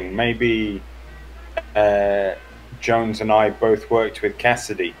historical thing. Maybe Jones and I both worked with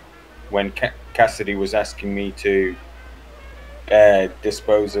Cassidy when Cassidy was asking me to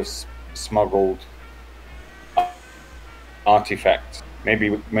dispose of smuggled artifacts.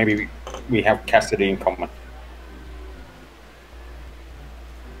 Maybe we have Cassidy in common.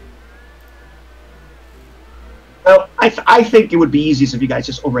 Well, I think it would be easiest if you guys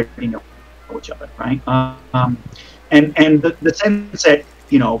just already know each other, right? And the sense that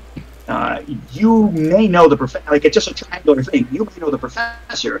you may know the professor, like it's just a triangular thing. You may know the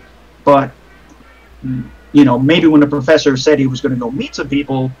professor, but maybe when the professor said he was going to go meet some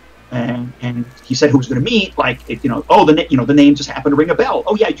people, and he said who was going to meet, like the name just happened to ring a bell.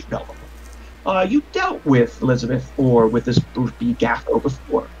 Oh yeah, you know them. You dealt with Elizabeth or with this Boothby Gaffo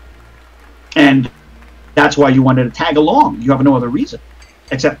before, and that's why you wanted to tag along. You have no other reason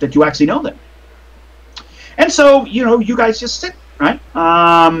except that you actually know them. And so, you guys just sit, right?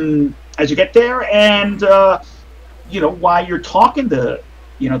 As you get there, and while you're talking, the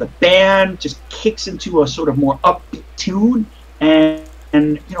band just kicks into a sort of more upbeat tune, and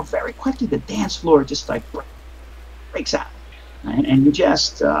very quickly the dance floor just like breaks out, right? And you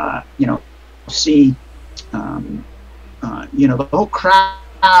just see the whole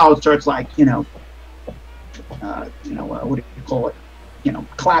crowd starts like what do you call it?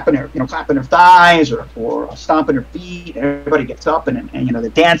 Clapping their thighs or stomping their feet. Everybody gets up and the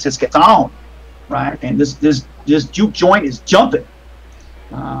dance just gets on, right? And this juke joint is jumping.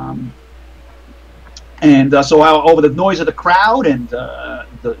 So over the noise of the crowd and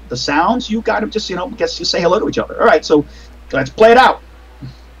the sounds, you got to just guess you say hello to each other. All right, so let's play it out.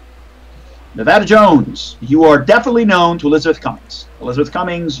 Nevada Jones, you are definitely known to Elizabeth Cummings. Elizabeth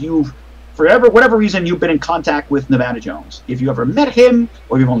Cummings, for whatever reason, you've been in contact with Nevada Jones. If you ever met him,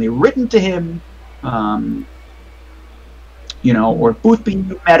 or you've only written to him, or Boothby,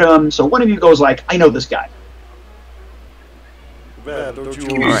 you met him. So one of you goes like, I know this guy. Man, don't you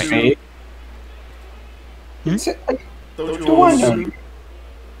Excuse always me. Don't you Do I always know you?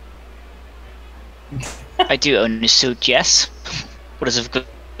 I do own a suit, yes. What is of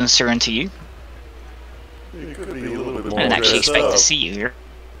concern to you? It could be a little bit more I didn't actually dressed expect up. to see you here.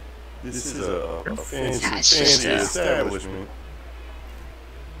 This is a fancy, Yeah, it's just, fancy establishment.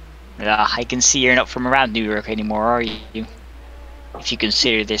 I can see you're not from around New York anymore, are you? If you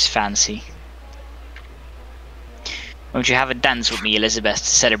consider this fancy. Won't you have a dance with me, Elizabeth, to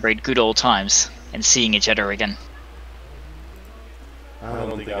celebrate good old times and seeing each other again? I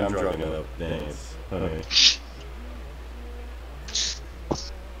don't think I'm drunk enough to dance. Okay.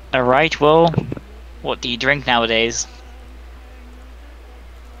 Alright, well, what do you drink nowadays?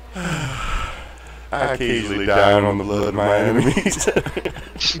 I occasionally dine on the blood of my enemies.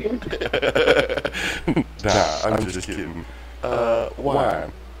 Nah, I'm just kidding.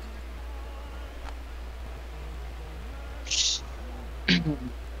 Wine.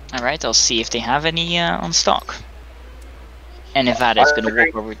 Alright, I'll see if they have any on stock. And Nevada's gonna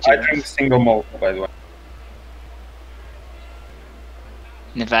walk over to... I drink single malt, by the way.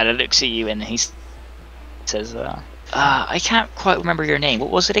 Nevada looks at you and he says, I can't quite remember your name. What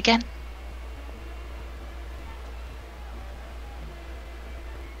was it again?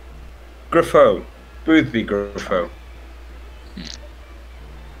 Griffo. Boothby Griffo.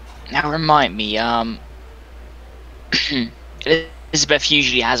 Now remind me, Elizabeth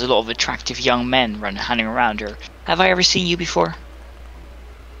usually has a lot of attractive young men hanging around her. Have I ever seen you before?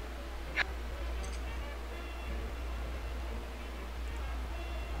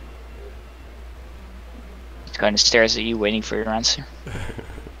 Kind of stares at you, waiting for your answer.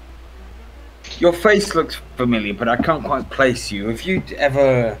 Your face looks familiar, but I can't quite place you. Have you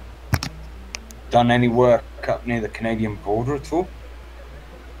ever done any work up near the Canadian border at all?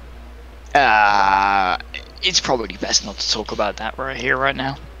 It's probably best not to talk about that right here, right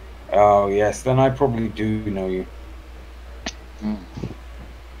now. Oh, yes, then I probably do know you.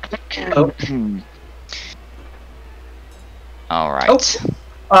 Alright.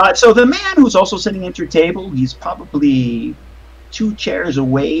 So the man who's also sitting at your table, he's probably 2 chairs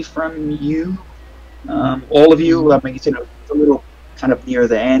away from you. All of you, he's a little kind of near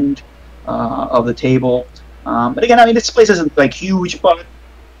the end of the table. But again, I mean, this place isn't like huge, but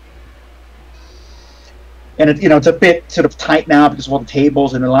and it's a bit sort of tight now because of all the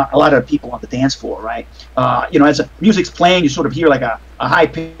tables and a lot of people on the dance floor, right? As the music's playing, you sort of hear like a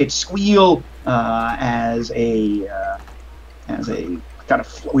high-pitched squeal as a kind of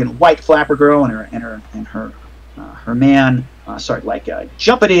white flapper girl and her man start like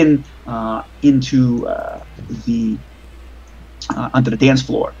jumping in into the onto the dance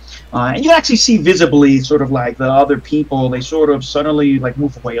floor, and you can actually see visibly sort of like the other people. They sort of suddenly like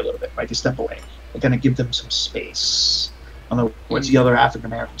move away a little bit, right? They step away. They kind of give them some space. In other words, the other African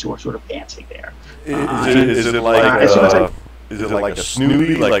Americans who are sort of dancing there. Is it like a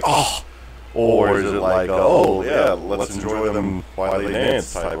snooty, like oh? Or is it like, oh, yeah, let's enjoy them while they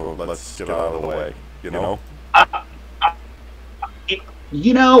dance type of, let's get out of the way, you know?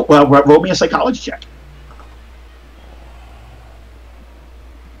 Well, roll me a psychology check.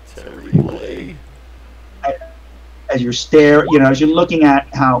 Terribly. As you're as you're looking at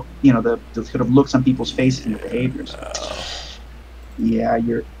how, the sort of looks on people's faces and their behaviors. Yeah,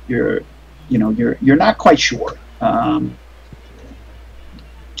 you're not quite sure.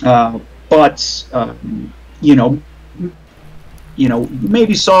 But you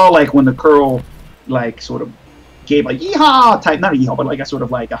maybe saw like when the girl like sort of gave a yeehaw type, not a yeehaw, but like a sort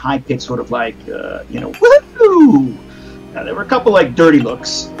of like a high pitch sort of like woohoo. There were a couple like dirty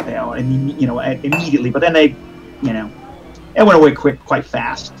looks, and immediately, but then they, it went away quite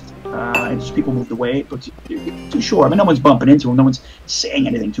fast, and just people moved away. But you're too sure. I mean, no one's bumping into him, no one's saying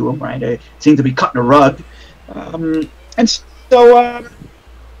anything to him, right? They seem to be cutting a rug, and so.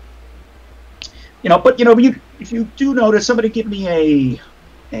 But if you do notice, somebody give me a.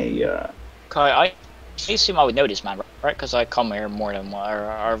 I assume I would know this man, right? Because I come here more than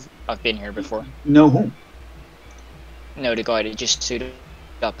I've been here before. Know whom? No, the guy that just suited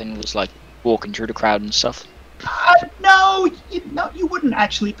up and was like walking through the crowd and stuff. No, you wouldn't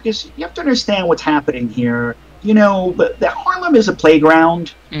actually, because you have to understand what's happening here. The Harlem is a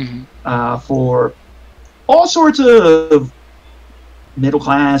playground for all sorts of middle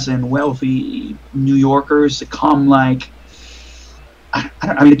class and wealthy New Yorkers to come like they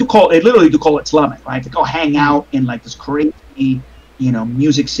literally do call it slumming, right? They go hang out in like this crazy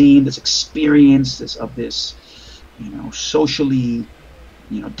music scene, this experience of this socially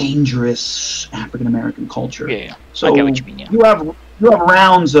dangerous African American culture. Yeah, so I get what you mean. Yeah. You have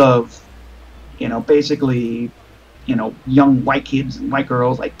rounds of basically young white kids and white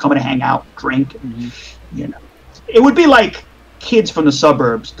girls like coming to hang out, drink. It would be like kids from the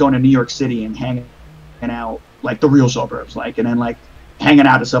suburbs going to New York City and hanging out like the real suburbs, like, and then like hanging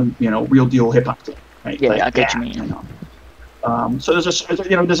out at some real deal hip hop thing, right? Yeah, like, I get you mean. So there's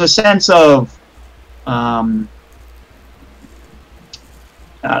a sense of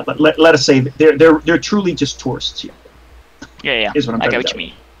let us say that they're truly just tourists here. Yeah. Is what I'm I trying get to what tell you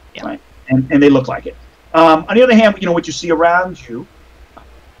mean. Yeah. Right? And they look like it. On the other hand, what you see around you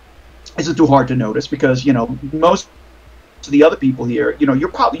isn't too hard to notice because most of the other people here, you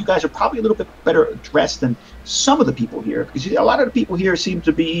guys are probably a little bit better dressed than some of the people here because a lot of the people here seem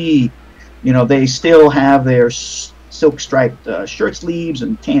to be, they still have their silk striped shirt sleeves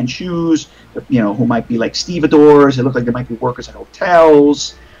and tan shoes. Who might be like stevedores. It looks like they might be workers at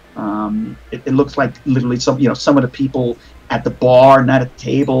hotels. It looks like literally some of the people at the bar, not at the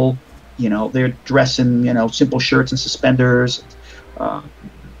table. They're dressed in simple shirts and suspenders.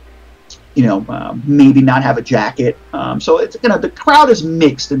 Maybe not have a jacket. So it's the crowd is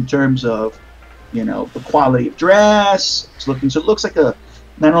mixed in terms of the quality of dress. So it looks like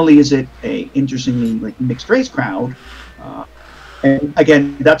not only is it a interestingly like mixed race crowd, and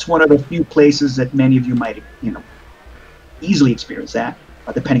again that's one of the few places that many of you might easily experience that,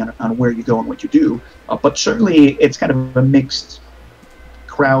 depending on where you go and what you do. But certainly it's kind of a mixed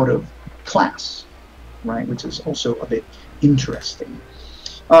crowd of class, right? Which is also a bit interesting.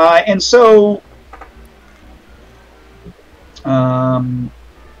 And so,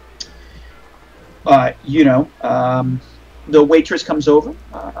 the waitress comes over.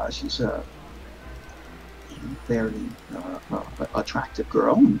 She's a very attractive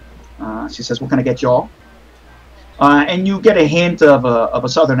girl. And, she says, "What can I get y'all?" And you get a hint of a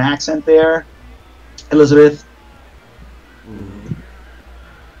southern accent there, Elizabeth.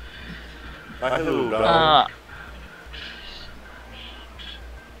 Hello,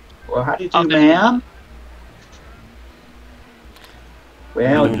 Well, how do you do, ma'am?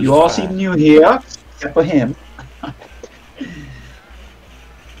 Well, you all seem new here, except for him.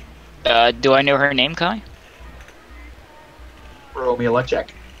 Do I know her name, Kai? Roll me a luck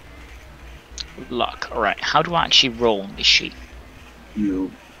check. Luck. Alright, how do I actually roll this sheet? You.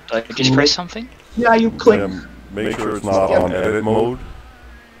 Do I just press something? Yeah, you click. Make sure it's not on edit mode.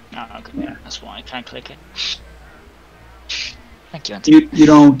 Oh, okay. Yeah. That's why I can't click it. Thank you, Anthony. You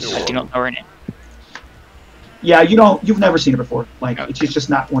don't. I do not know her name. Yeah, you don't. You've never seen her before. Like Okay. she's just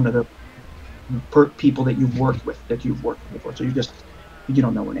not one of the people that you've worked with before. So you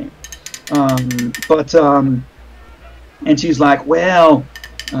don't know her name. And she's like, well,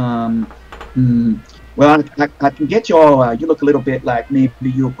 well, I can get you all. You look a little bit like maybe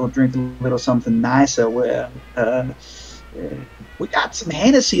you'll go drink a little something nicer. Well, we got some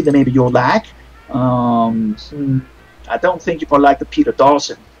Hennessy that maybe you'll like. I don't think you'll like the Peter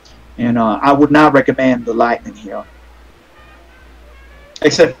Dawson, and I would not recommend the Lightning here,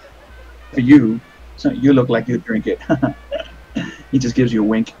 except for you. So you look like you'd drink it. He just gives you a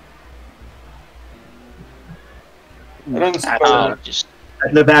wink. I don't suppose. Just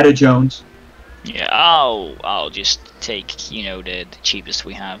Nevada Jones. yeah. I'll just take the cheapest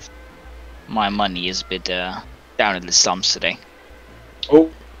we have. My money is a bit down in the slums today. Oh,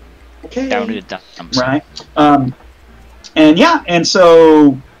 okay. Down in the dumps. Right. And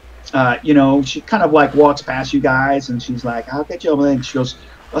so, she kind of like walks past you guys, and she's like, "I'll get you over there." And she goes,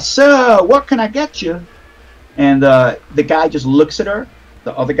 "Sir, what can I get you?" And the guy just looks at her,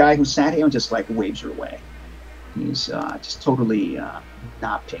 the other guy who sat here, and just like waves her away. He's just totally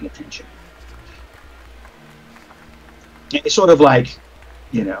not paying attention. And it's sort of like,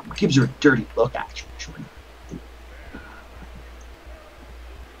 gives her a dirty look, actually.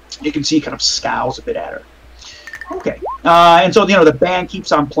 You can see he kind of scowls a bit at her. Okay. And so, the band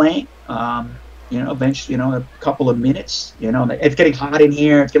keeps on playing. Eventually, a couple of minutes, it's getting hot in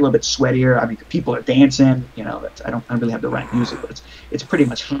here. It's getting a little bit sweatier. I mean, people are dancing, I don't really have the right music, but it's pretty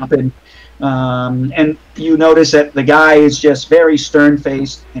much hopping. And you notice that the guy is just very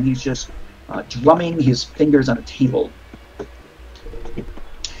stern-faced, and he's just drumming his fingers on a table.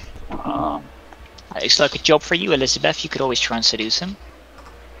 Looks like a job for you, Elizabeth. You could always try and seduce him.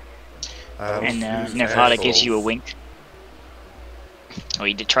 And Nevada gives you a wink. Oh,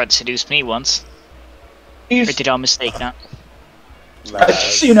 you did try to seduce me once. Or did I mistake that?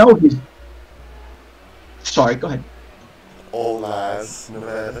 So he's... Sorry, go ahead. All lies,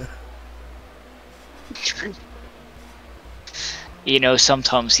 Nevada.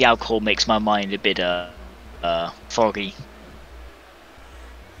 Sometimes the alcohol makes my mind a bit foggy.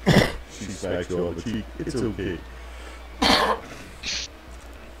 She smacks you on the cheek. It's okay.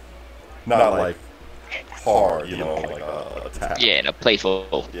 Not like hard, like a tap. Yeah, no,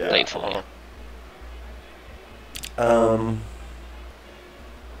 playful. Yeah. Playful.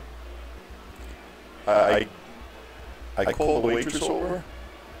 I call the waitress over.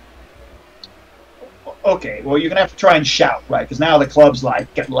 Okay, well, you're gonna have to try and shout, right? Because now the club's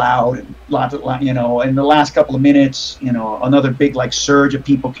like get loud and lots of, you know. In the last couple of minutes, you know, another big like surge of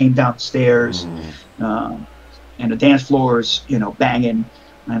people came downstairs, and the dance floor is, you know, banging,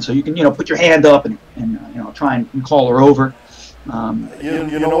 and so you can, you know, put your hand up and you know, try and call her over.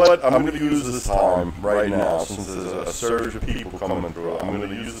 You know what? I'm going to use this time right now, since there's a surge of people coming through. I'm going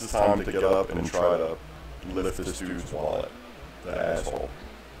to use this time to get up and try to lift this dude's wallet. The asshole.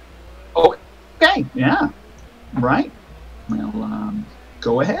 Okay, yeah, right. Well,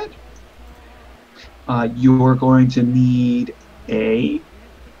 go ahead. You're going to need a.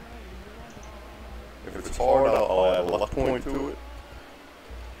 If it's hard, I'll add a luck point to it.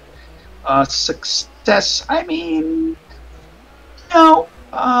 Success. I mean, no.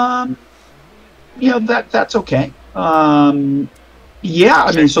 You know, that's okay. Yeah.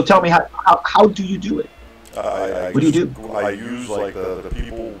 I mean, so tell me how do you do it? What do you do? I use like the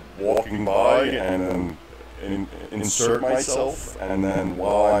people walking by and then insert myself, and then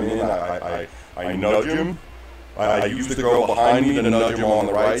while I'm in, I nudge him. I use the girl behind me to nudge him on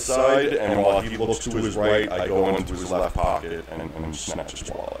the right side, and while he looks to his right, I go into his left pocket and snatch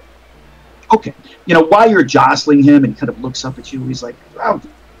his wallet. Okay. You know, while you're jostling him and he kind of looks up at you, he's like, "Oh,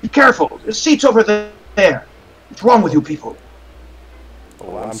 be careful. There's seats over there. What's wrong with you people?"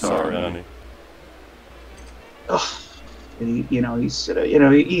 Oh, I'm sorry, honey. Ugh. You know, he's you know,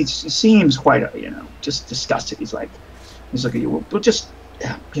 he seems quite you know, just disgusted. He's like at you. Well, just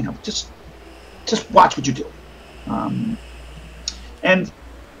you know, just watch what you do. And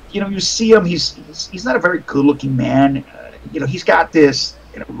you know, you see him. He's not a very good-looking man. You know, he's got this,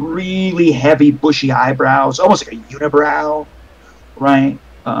 you know, really heavy, bushy eyebrows, almost like a unibrow, right?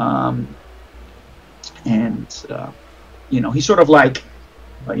 And you know, he's sort of like,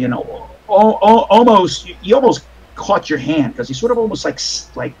 you know, almost you almost caught your hand because he sort of almost like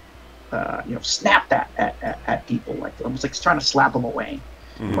you know, snapped at people, like almost like he's trying to slap them away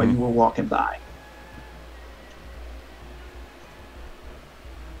while you were walking by.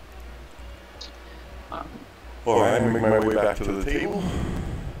 All right, I'm making my way back to the table.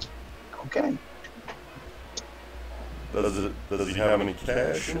 Okay. Does he have any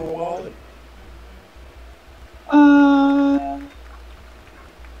cash in the wallet?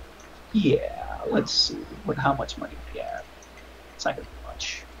 Yeah. Let's see. How much money do you have? It's not gonna be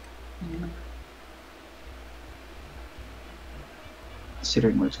much.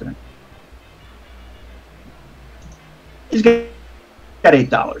 Considering what it's gonna. He's got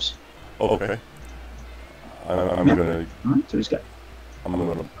 $8. Okay. I'm gonna. All right, so he's got. I'm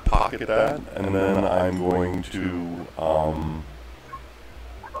gonna pocket that, and then I'm going to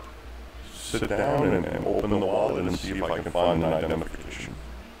sit down and open the wallet and see if I can find an identification.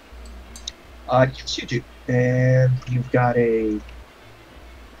 Yes, you do. And you've got I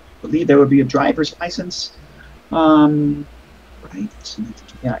believe there would be a driver's license. Right.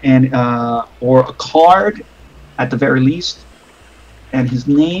 Yeah, and or a card at the very least. And his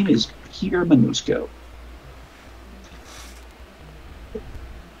name is Peter Manusco.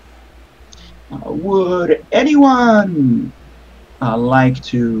 Would anyone like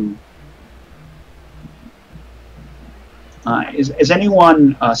to? Is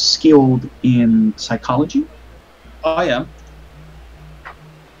anyone skilled in psychology? I am.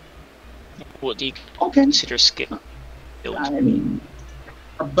 What do you consider skill? I mean,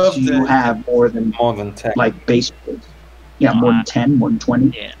 Above do you have more than 10? Like base skills? Yeah, more than 10, more than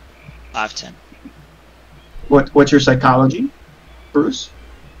 20. Yeah, I have 10. What's your psychology, Bruce?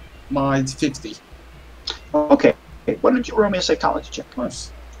 Mine's 50. Okay. Why don't you roll me a psychology check? Of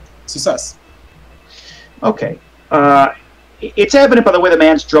course. Success. Okay. It's evident by the way the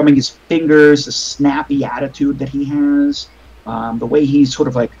man's drumming his fingers, the snappy attitude that he has, the way he's sort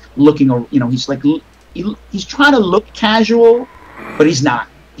of like looking, you know, he's like he's trying to look casual, but he's not.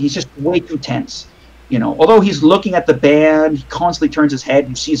 He's just way too tense. You know, although he's looking at the band, he constantly turns his head.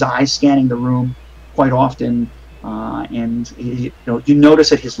 You see his eyes scanning the room quite often, and you notice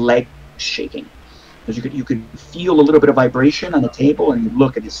that his leg is shaking. Because you could feel a little bit of vibration on the table, and you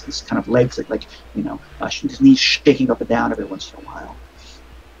look at his kind of legs, like you know, his knees shaking up and down every once in a while.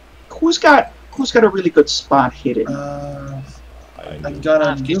 Who's got a really good spot hidden? I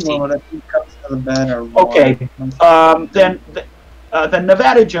got a good one, but I think comes to the bed or okay. Then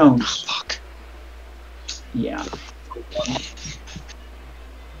Nevada Jones. Oh, fuck. Yeah.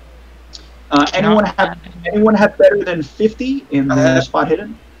 Anyone have better than 50 in the spot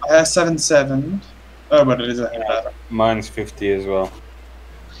hidden? I have 7-7. Oh, but it is a better. Mine's 50 as well.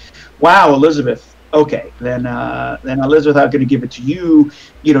 Wow, Elizabeth. Okay, then Elizabeth, I'm going to give it to you.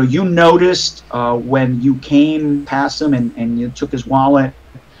 You know, you noticed when you came past him and you took his wallet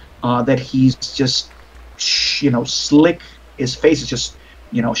that he's just slick. His face is just,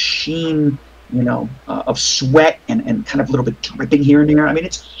 sheen, of sweat and kind of a little bit dripping here and there. I mean,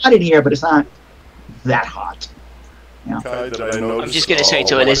 it's hot in here, but it's not that hot. Okay, did I notice, I'm just gonna say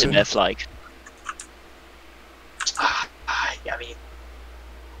to weapon? Elizabeth, like, I mean,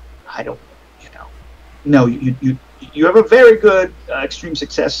 I don't, no, you have a very good extreme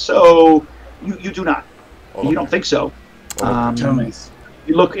success, so you do not. Oh, You don't think so. Tell me.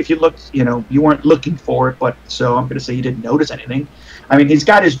 If you looked, you weren't looking for it, but so I'm going to say you didn't notice anything. I mean, he's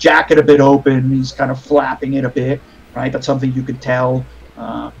got his jacket a bit open. He's kind of flapping it a bit, right? That's something you could tell,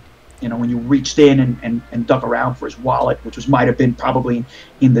 when you reached in and dug around for his wallet, which might have been probably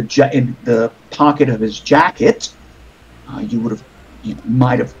in the pocket of his jacket. You would have,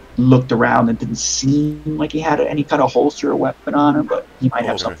 might have looked around and didn't seem like he had any kind of holster or weapon on him, but he might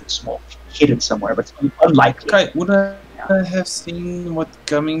have something small hidden somewhere, but it's unlikely. Okay, would I have seen what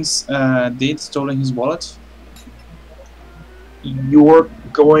Cummings did, stolen his wallet? You're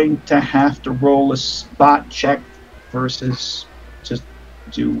going to have to roll a spot check versus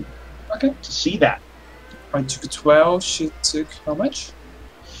to see that. I took a 12, she took how much?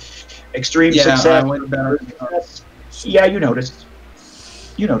 Extreme success. I went better. Yeah, you noticed.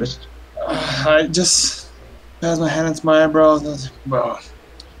 I just passed my hand into my eyebrows. Well,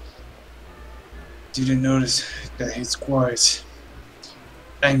 didn't notice that he's quite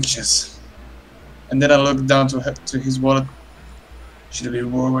anxious. And then I looked down to his wallet. Should I be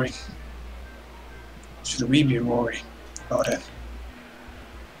worried? Should we be worried about it?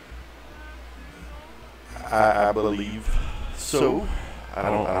 I believe so. I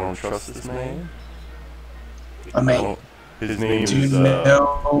don't trust this man. I mean, his name do you is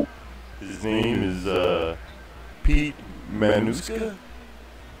know? his name is Pete Manuska.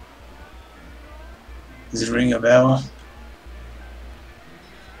 Does it ring a bell?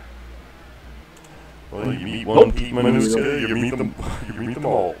 Well, you meet one Pete Manuska, you meet them. You meet them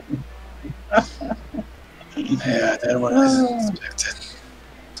all. Yeah, that's what I expected.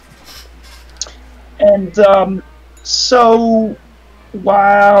 And so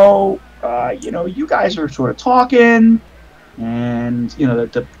while you guys are sort of talking, and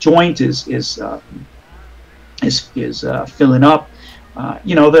the joint is filling up.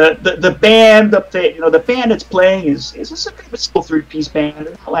 The band up there, the band that's playing is a simple 3-piece band.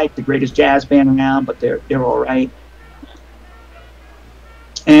 They're not like the greatest jazz band around, but they're all right.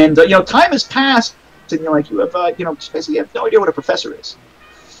 And time has passed, and you have basically you have no idea what a professor is.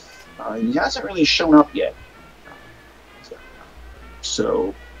 He hasn't really shown up yet,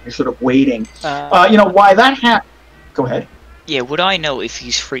 so you're sort of waiting. Why that happened? Go ahead. Yeah, would I know if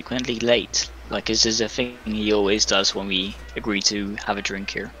he's frequently late? Like, is this a thing he always does when we agree to have a drink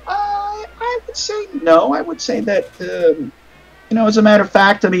here? I would say no. I would say that, as a matter of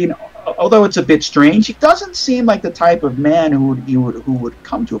fact, I mean, although it's a bit strange, he doesn't seem like the type of man who would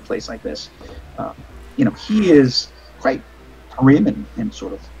come to a place like this. He is quite prim and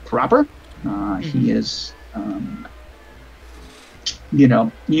sort of proper. He is,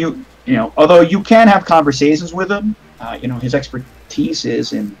 although you can have conversations with him, his expertise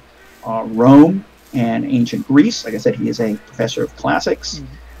is in Rome and ancient Greece. Like I said, he is a professor of classics,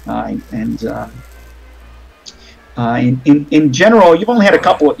 in general, you've only had a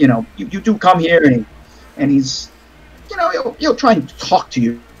couple. You do come here, and he's, he'll try and talk to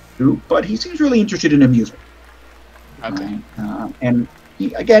you, but he seems really interested in the music. Okay. And he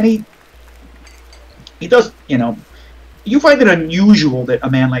does. You find it unusual that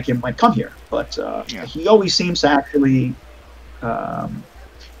a man like him might come here, but he always seems to actually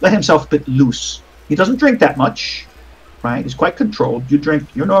let himself a bit loose. He doesn't drink that much, right? He's quite controlled. You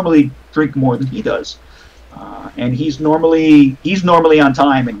normally drink more than he does, and he's normally on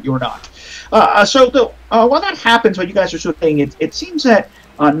time, and you're not. While that happens, while you guys are sort of saying it seems that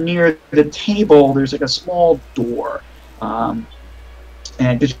near the table there's like a small door, and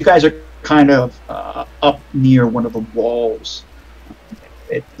because you guys are kind of up near one of the walls,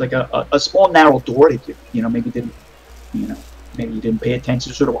 it's like a small narrow door that maybe you didn't pay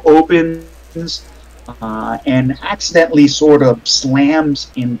attention, sort of opens and accidentally sort of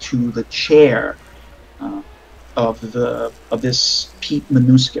slams into the chair of this Pete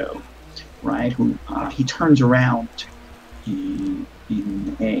Manusco, right? Who he turns around in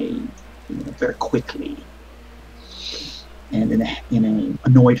very quickly and in a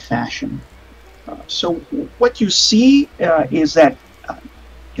annoyed fashion. So what you see is that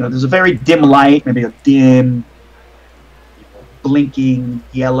there's a very dim light, maybe a dim, blinking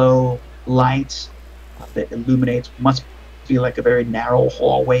yellow light that illuminates. Must be like a very narrow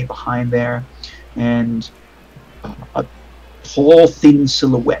hallway behind there, and a tall, thin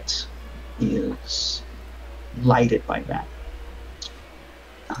silhouette is lighted by that.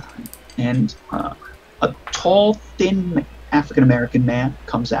 And a tall, thin African-American man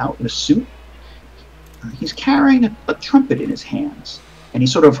comes out in a suit. He's carrying a trumpet in his hands, and he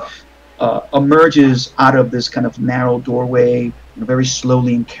sort of emerges out of this kind of narrow doorway, very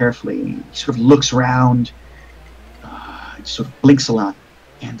slowly and carefully. He sort of looks around, he sort of blinks a lot,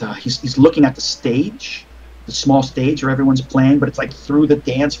 and he's looking at the stage, the small stage where everyone's playing, but it's like through the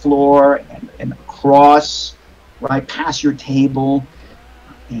dance floor and across, right past your table,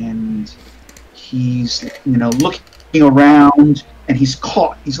 and he's looking around, and he's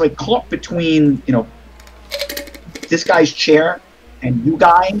like caught between this guy's chair and you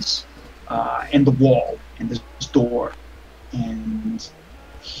guys, and the wall and this door, and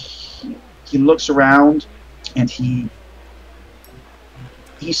he looks around, and he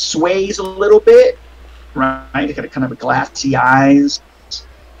sways a little bit, right? He's got kind of a glassy eyes.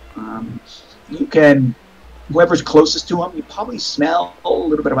 You can, whoever's closest to him, you probably smell a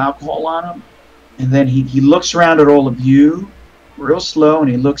little bit of alcohol on him, and then he looks around at all of you, real slow,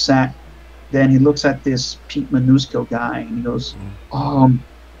 and he looks at this Pete Manusco guy, and he goes,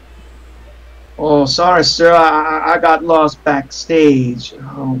 "Oh, sorry, sir, I got lost backstage.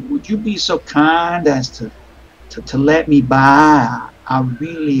 Would you be so kind as to let me by? I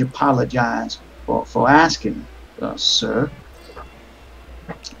really apologize for asking, sir."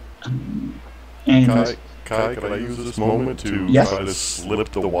 And Kai, could I use this moment to Yes. try to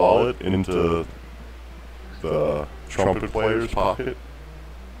slip the wallet into the trumpet player's pocket?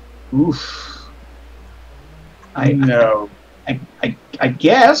 oof. No. I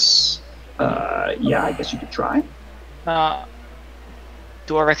guess. Yeah, I guess you could try.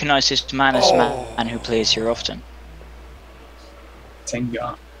 Do I recognize this man as the man who plays here often? Thank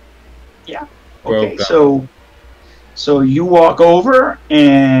God. Yeah. Well Okay. done. So you walk over,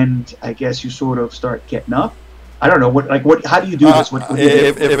 and I guess you sort of start getting up. I don't know what. How do you do this? What do you do?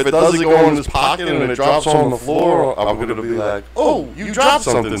 If it doesn't go in his pocket and it drops on the floor, I'm gonna be like, "Oh, you dropped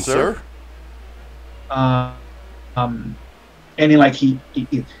something, sir." And then like he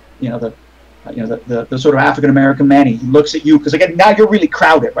the sort of African American man, he looks at you, because again now you're really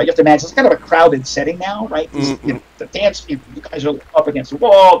crowded, right? You have to imagine it's kind of a crowded setting now, right? The dance, you guys are up against the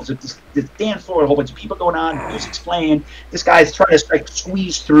wall. There's this dance floor, a whole bunch of people going on, music's playing. This guy's trying to like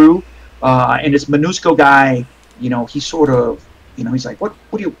squeeze through, and this Manusco guy, he sort of, he's like, what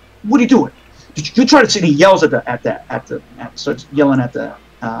are you doing? You try to see? And he yells starts yelling at the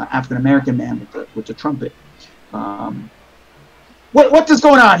African American man with the trumpet. What is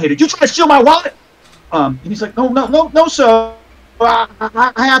going on here? Did you try to steal my wallet? And he's like, no, sir. I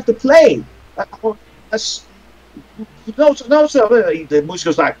have to play. No, sir. The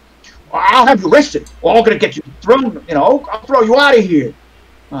musico's like, I'll have you arrested. We're all gonna get you thrown. I'll throw you out of here.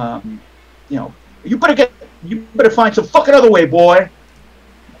 You better find some fucking other way, boy.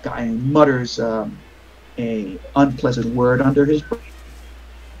 Guy mutters a unpleasant word under his breath.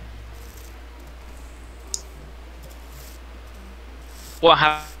 What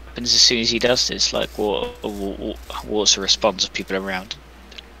happens as soon as he does this? Like, what's the response of people around?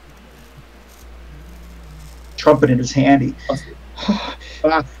 Trumpet in his hand. I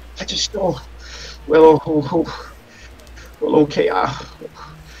just okay.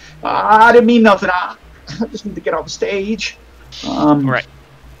 I didn't mean nothing. I just need to get off the stage. Right,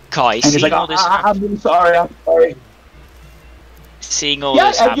 Kai. And he's like, I'm really sorry. I'm sorry. Seeing all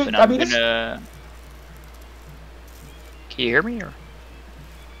this happen, I'm it's- gonna. Can you hear me? Or?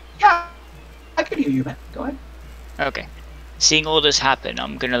 Yeah, I can hear you, man. Go ahead. Okay. Seeing all this happen,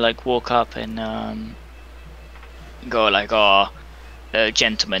 I'm gonna like walk up and go like,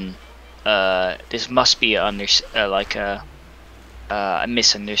 gentlemen, this must be a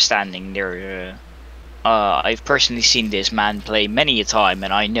misunderstanding. I've personally seen this man play many a time,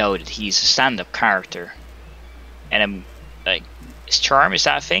 and I know that he's a stand-up character. And I'm like, his charm, is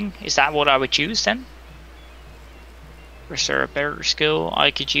that a thing? Is that what I would use then? Or is there a better skill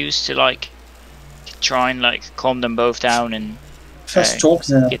I could use to like try and like calm them both down and First talk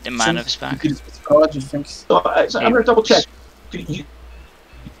there. get the man off his back? God, you think? So I'm gonna double check. Do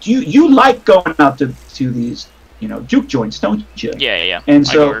you like going out to these juke joints, don't you? Yeah. And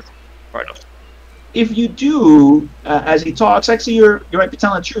I so do right off. if you do, as he talks, actually you might be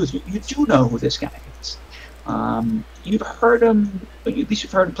telling the truth. You do know who this guy is. You've heard him. At least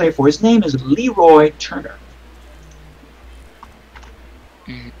you've heard him play before. His name is Leroy Turner.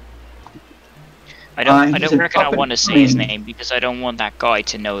 I don't he's an reckon I up and want to say his coming name because I don't want that guy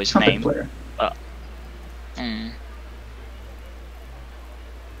to know his trumpet name. player.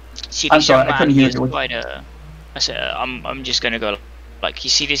 See, I'm this sorry, young I couldn't man, hear he's you. quite a. I said, I'm just gonna go like, you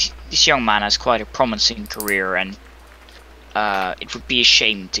see, this young man has quite a promising career, and it would be a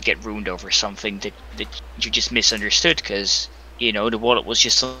shame to get ruined over something that you just misunderstood, because, you know, the wallet was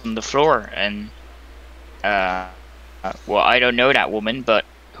just on the floor, and well, I don't know that woman, but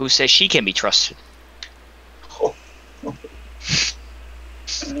who says she can be trusted?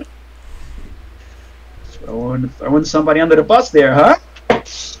 Throwing somebody under the bus there, huh?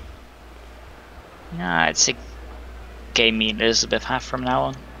 Nah, it's a game me and Elizabeth have from now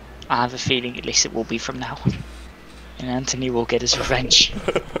on. I have a feeling at least it will be from now on. And Anthony will get his revenge.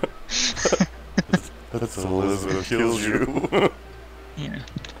 That's Elizabeth kills you. Yeah.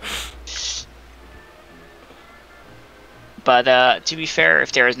 But to be fair,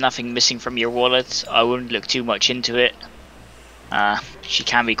 if there is nothing missing from your wallet, I wouldn't look too much into it. She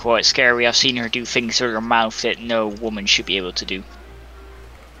can be quite scary. I've seen her do things with her mouth that no woman should be able to do.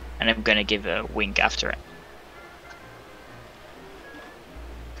 And I'm gonna give a wink after it.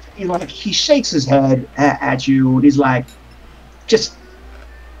 He shakes his head at you, and he's like, just.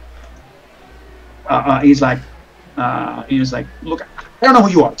 He's like, look, I don't know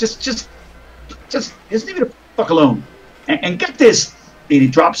who you are. Just leave me the fuck alone, and get this. And he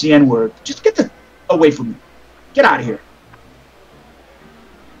drops the N-word. Just get away from me. Get out of here.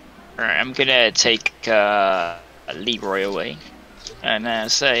 All right, I'm gonna take Leroy away,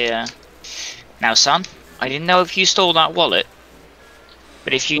 and say, now, son, I didn't know if you stole that wallet,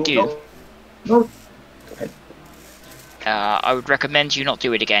 but if you do, no. Go ahead. I would recommend you not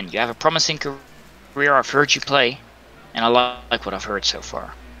do it again. You have a promising career. I've heard you play, and I like what I've heard so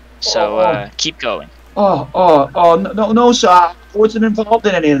far. So keep going. No, sir. I wasn't involved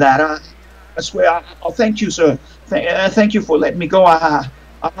in any of that. I swear. I'll thank you, sir. Thank you for letting me go.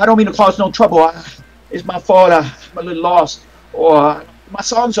 I don't mean to cause no trouble. It's my fault. I'm a little lost. My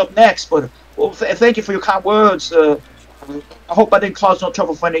song's up next, but thank you for your kind words. I hope I didn't cause no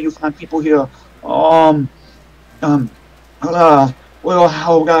trouble for any of you fine people here. Well,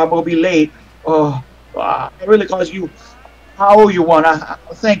 oh God, we'll be late. I really caused you. I owe you one.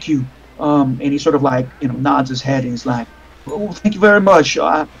 Thank you. And he sort of like, nods his head, and he's like, oh, thank you very much.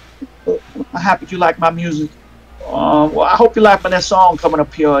 I'm happy you like my music. Well, I hope you like my next song coming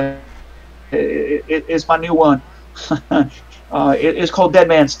up here. It's my new one. It's called Dead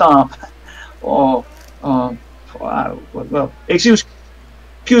Man Stomp. Well, excuse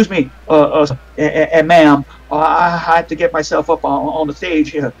me, ma'am. I had to get myself up on the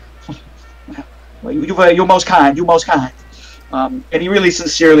stage here. You're most kind. You're most kind. And he really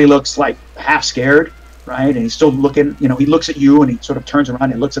sincerely looks like half scared, right? And he's still looking. He looks at you, and he sort of turns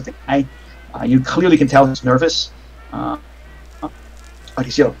around and looks at the guy. You clearly can tell he's nervous. But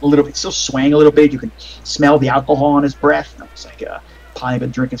he's still swaying a little bit. You can smell the alcohol on his breath. It's like probably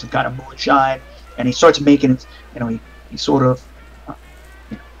been drinking some kind of moonshine. And he starts making it. He sort of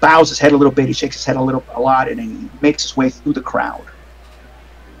bows his head a little bit. He shakes his head a lot, and then he makes his way through the crowd.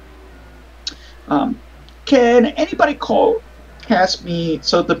 Can anybody cast me?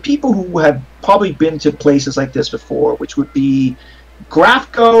 So the people who have probably been to places like this before, which would be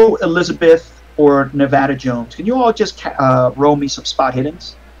Grafco, Elizabeth, or Nevada Jones. Can you all just roll me some spot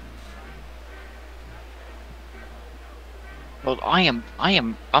hiddens? Well, I'm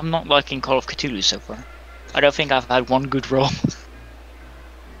not liking Call of Cthulhu so far. I don't think I've had one good roll.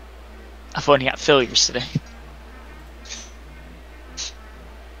 I've only had failures today.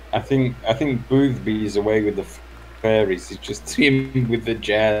 I think Boothby's away with the fairies. He's just teamed with the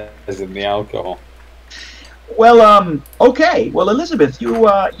jazz and the alcohol. Well, okay. Well, Elizabeth,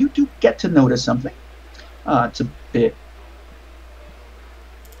 you do get to notice something. It's a bit,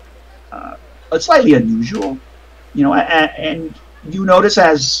 it's slightly unusual, and you notice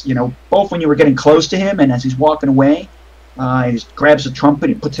as both when you were getting close to him and as he's walking away, he grabs a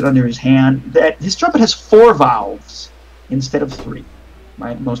trumpet and puts it under his hand. That his trumpet has 4 valves instead of 3.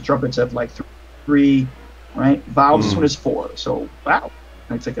 Right? Most trumpets have like 3, right? Valves. This one is 4. So wow,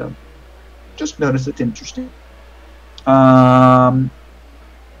 it's like just notice it's interesting. And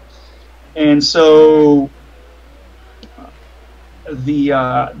so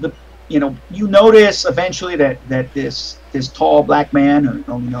you notice eventually that this tall black man,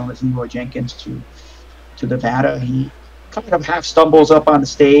 only known as Leroy Jenkins to Nevada, he kind of half stumbles up on the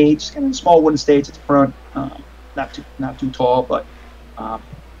stage, kind of a small wooden stage at the front, not too tall, but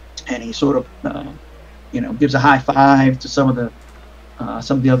and he sort of gives a high five to some of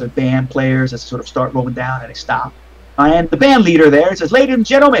the other band players that sort of start rolling down, and they stop. And the band leader there says, "Ladies and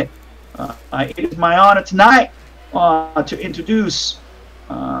gentlemen, it is my honor tonight to introduce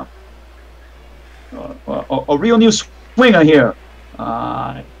a real new swinger here."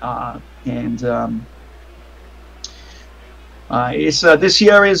 It's this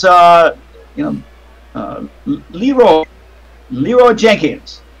here is Leroy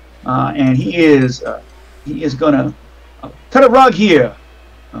Jenkins, and he is gonna cut a rug here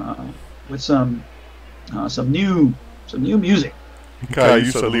with some new music. Kai, you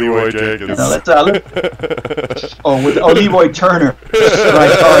said Leroy Jenkins. Leroy Turner.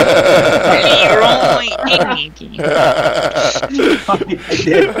 Right, sorry. I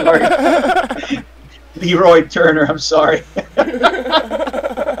did. Sorry. Leroy Turner. I'm sorry.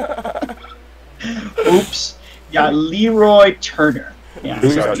 Oops. Yeah, Leroy Turner. Yeah,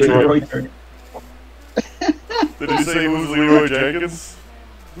 Leroy Turner. Did you say who's Leroy Jenkins,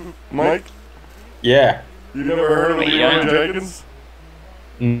 Mike? Yeah. You never heard of Leroy Jenkins?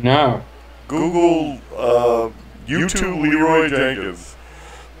 No. Google YouTube Leroy Jenkins.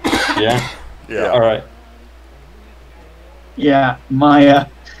 Yeah. Yeah. All right. Yeah, my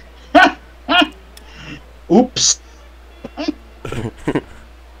oops.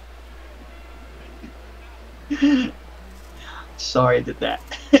 Sorry I did that.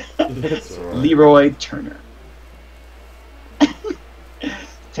 Right. Leroy Turner.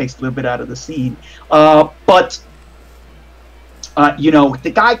 Takes a little bit out of the scene. But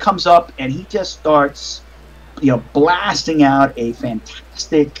the guy comes up and he just starts, blasting out a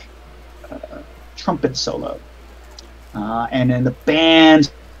fantastic trumpet solo. And then the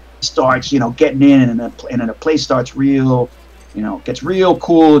band starts, getting in, and then the place starts real, gets real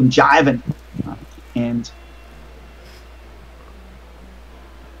cool and jiving. And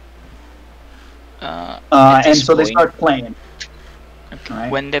so they start playing. Okay.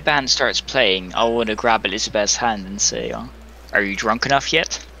 Right. When the band starts playing, I want to grab Elizabeth's hand and say, "Are you drunk enough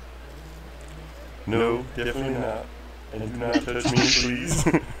yet?" No, definitely not. And do not touch me, please.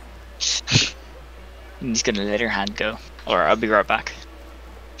 And he's gonna let her hand go. Or I'll be right back.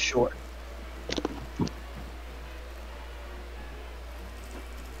 Sure.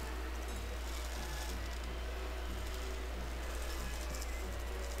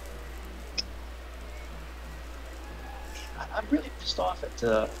 I'm really pissed off at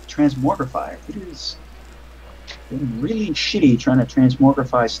Transmogrifier. It is really shitty trying to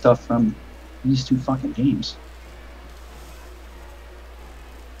transmogrify stuff from these two fucking games.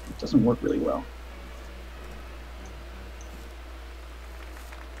 It doesn't work really well.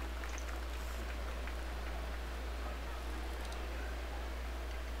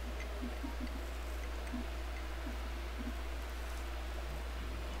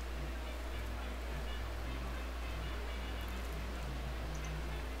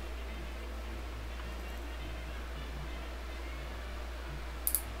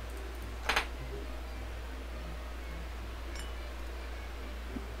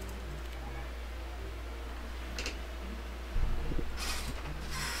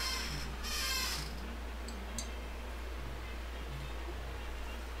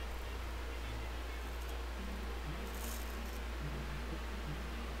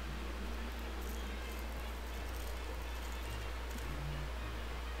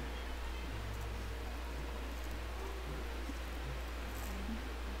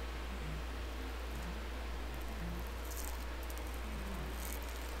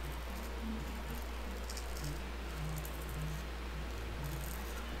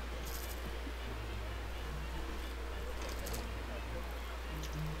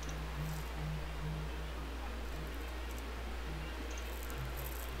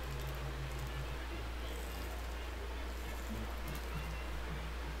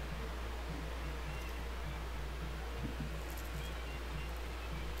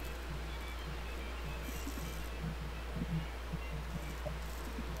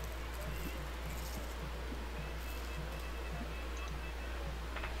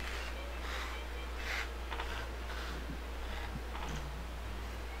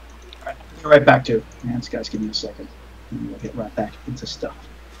 Get right back to it. Man, guys, give me a second. And we'll get right back into stuff.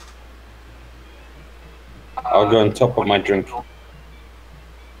 I'll go on top of my drink.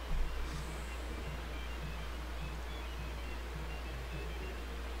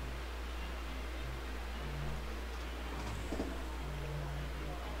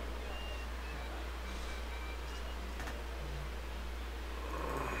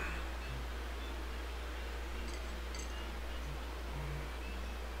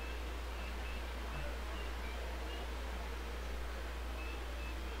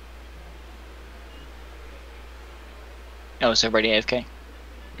 Oh, is everybody AFK?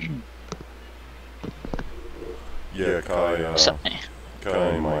 Yeah, Kai, Sup, Kai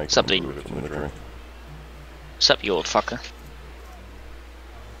and Mike. Sup, Lee? Sup, you old fucker?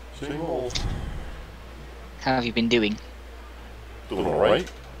 Same old. How have you been doing? Doing alright.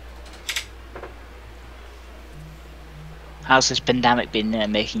 How's this pandemic been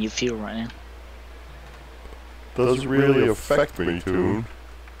making you feel right now? Doesn't really affect me, Toon.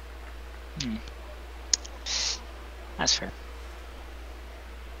 That's fair.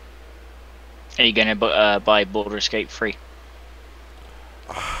 Are you gonna buy Baldur's Gate 3?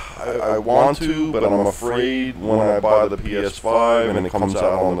 I want to, but I'm afraid when I buy the PS5 and it comes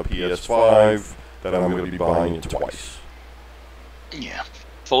out on the PS5 that I'm going to be buying it twice. Yeah.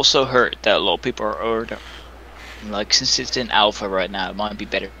 I've also heard that a lot of people are ordering. Like, since it's in alpha right now, it might be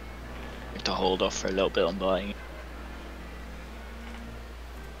better to hold off for a little bit on buying it.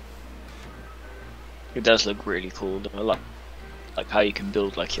 It does look really cool though. I like how you can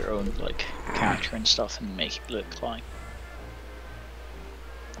build like your own like character and stuff and make it look like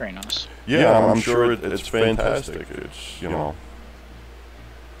very nice. Yeah, I'm sure it's fantastic. It's, you know.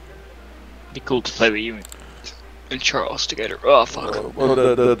 It'd be cool to play with you and Charles together. Oh fuck. Well,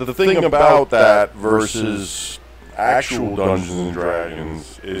 the thing about that versus actual Dungeons and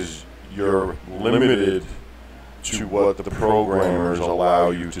Dragons is you're limited to what the programmers allow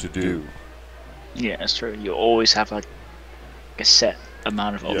you to do. Yeah, that's true. You always have like a set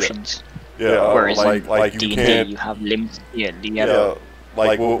amount of options. Yeah, whereas like in you D&D can't. you have limits. Yeah,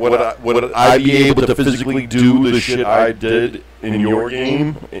 Like, would I be able to physically do the shit I did in your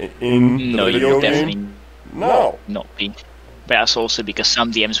game, in no, the you video would game? definitely No. not be. But that's also because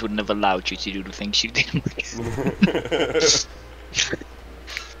some DMs wouldn't have allowed you to do the things you did.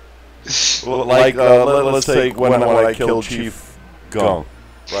 Well, like, let's take when I killed Chief Gung,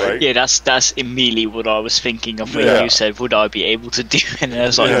 right? Yeah, that's immediately what I was thinking of when Yeah. you said, would I be able to do it? And I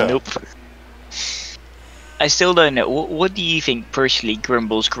was like, Yeah. nope. I still don't know. What do you think personally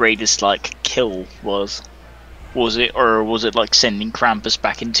Grimble's greatest like kill was? Was it like sending Krampus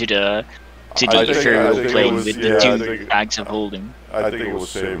back into the I think ethereal it plane was- with yeah, I the think- two bags of holding? I think it was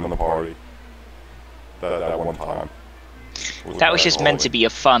saving the party. That one time. That was just meant to be a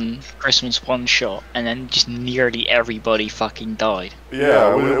fun Christmas one shot, and then just nearly everybody fucking died.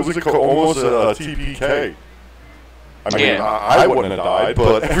 Yeah, it was almost a TPK. I mean, Yeah. I wouldn't have died,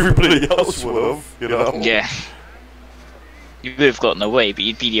 but everybody else would have, you know? Yeah. You would have gotten away, but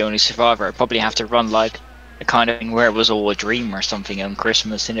you'd be the only survivor. I'd probably have to run like a kind of thing where it was all a dream or something on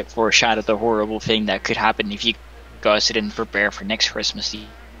Christmas, and it foreshadowed the horrible thing that could happen if you guys didn't prepare for next Christmas the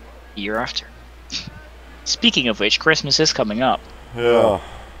year after. Speaking of which, Christmas is coming up. Yeah.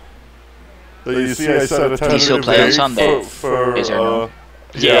 So you see, I set a Do you still tentative play on date Sunday? for Is there no?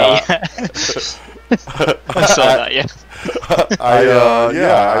 yeah. I saw that, yeah.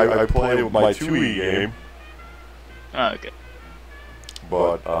 I play with my 2E game, Oh, okay.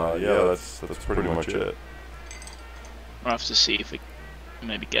 but yeah, that's pretty much it. We'll have to see if we can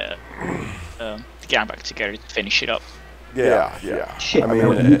maybe get the gang back together to finish it up. Yeah. Shit, I that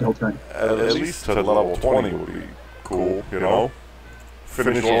was a mean, whole time. at least to level 20 would be cool, you know?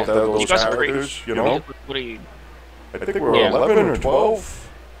 Finish off those You guys are characters, you know? What are you? I think we're Yeah. 11 or 12?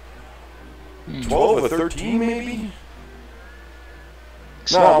 Hmm. 12 or 13 maybe?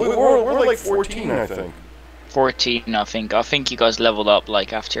 No, we're like 14, I think. 14, I think. I think you guys leveled up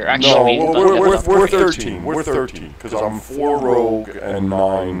like after. Actually, No, we leveled we're up. 13. We're 13 because I'm 4 rogue and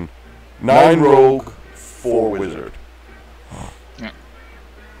 9 rogue, 4 wizard. Yeah.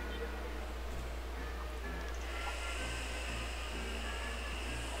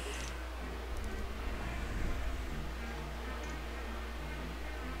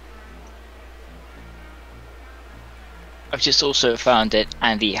 I've just also found that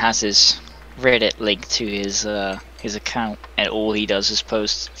Andy has his Reddit link to his account, and all he does is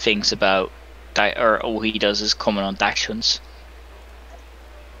post things about or all he does is comment on dash hunts.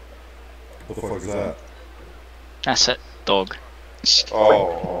 What the fuck is that? That's it, dog.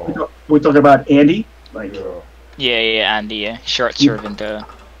 Oh. We talking about Andy? Like Yeah, Andy, yeah, short servant.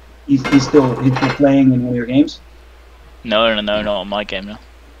 he's still playing in one of your games? No, not on my game, no.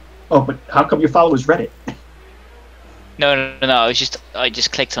 Oh, but how come your followers Reddit? No. I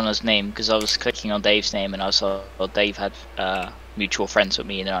just clicked on his name because I was clicking on Dave's name, and I saw Dave had mutual friends with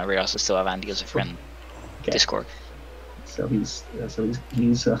me, and then I realized I still have Andy as a friend. Okay. Discord. So he's But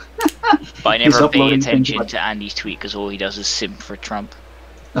I He's never pay uploading things attention about- to Andy's tweet because all he does is simp for Trump.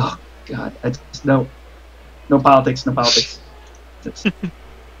 oh god, I just no politics.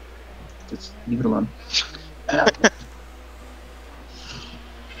 Just leave it alone.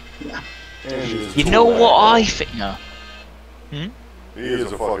 You know what I think? No. He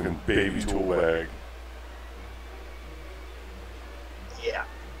is a fucking baby tool bag. Yeah,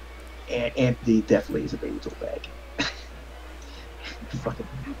 and Andy definitely is a baby tool bag. Fucking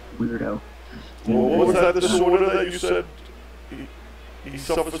weirdo. Well, what was that disorder that you said he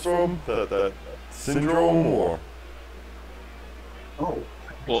suffers from? That syndrome or? Oh,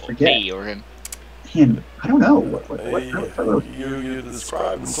 I Well, forget. me or him. Him. I don't know. You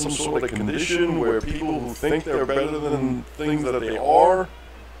described some sort of condition where people who think they're better than things that they are.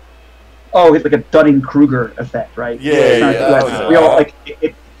 Oh, it's like a Dunning-Kruger effect, right? Yeah, It's not, yeah, that was it. we all like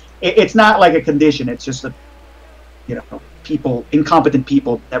it's not like a condition. It's just that incompetent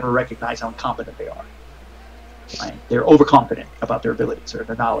people never recognize how incompetent they are. Right? They're overconfident about their abilities or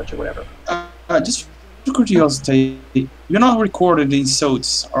their knowledge or whatever. Just for curiosity, you're not recorded in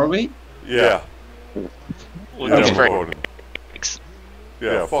Soats, are we? Yeah. Well, Yeah, it's I'm very- recording.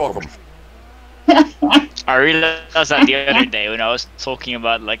 Yeah, fuck them. I realized that the other day when I was talking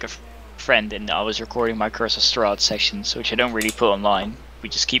about like a friend and I was recording my Curse of Strahd sessions, which I don't really put online. We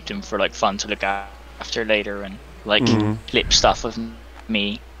just keep them for like fun to look after later and like clip stuff of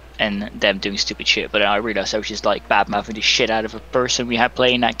me and them doing stupid shit. But I realized I was just like bad-mouthing the shit out of a person we had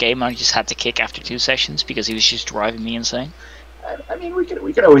playing that game, and I just had to kick after 2 sessions because he was just driving me insane. I mean, we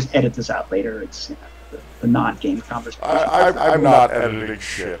could always edit this out later. It's the non-game conversation. I'm not editing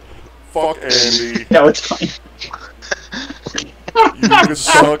shit. Fuck Andy. No, it's fine. You can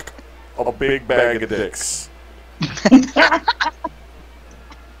suck a big bag of dicks.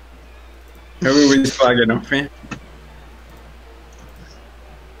 Who are we flagging off here?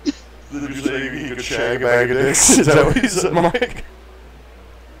 Did you say you could shag a bag of dicks? Is that what you said, Mike?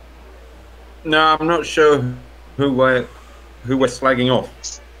 No, I'm not sure who we're slagging off.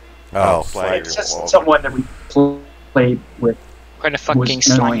 Oh, It's just someone that we played with. What a Was fucking an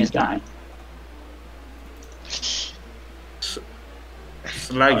slang annoying is that? guy.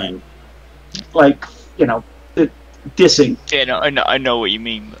 Slagging. Like, dissing. Yeah, no, I know what you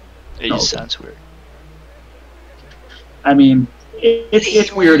mean, but it just Okay. sounds weird. I mean,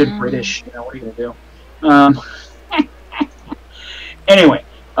 it's weird and British. What are you gonna do? Anyway,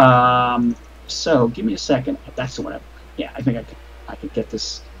 so give me a second. That's the one. Yeah, I think I could get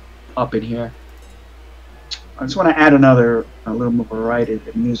this up in here. I just want to add a little more variety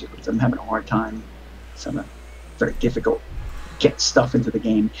to the music because I'm having a hard time. It's very difficult to get stuff into the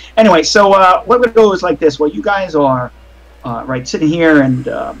game. Anyway, so what would go is like this. Well, you guys are right sitting here, and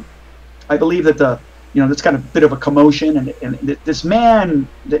I believe that that's got a bit of a commotion, and this man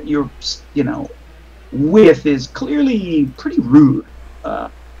that you're with is clearly pretty rude,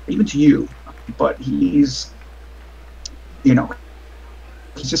 even to you. But he's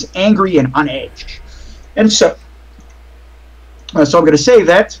just angry and on edge. And so I'm going to say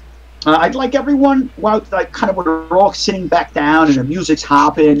that I'd like everyone, while we're all sitting back down and the music's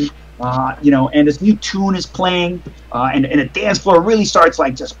hopping, and this new tune is playing, and the dance floor really starts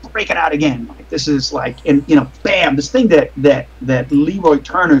like just breaking out again. Like this is like, and bam, this thing that Leroy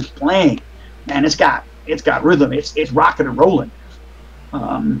Turner's playing, man, it's got rhythm. It's rocking and rolling.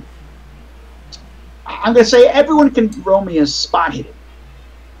 I'm going to say everyone can roll me a spot hidden.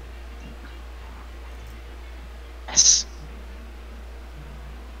 Yes.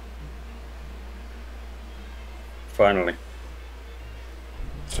 Finally.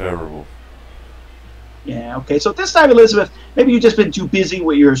 Terrible. Yeah, okay. So this time, Elizabeth, maybe you've just been too busy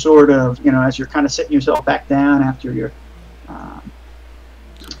with your sort of, as you're kind of sitting yourself back down after your,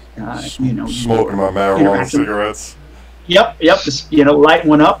 Smoking my marijuana interaction. cigarettes. Yep. Just, light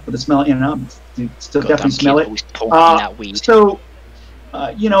one up with the smell, you still definitely smell it. Always poking that weed. So,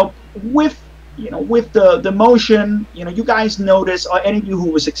 with the motion, you guys notice, any of you who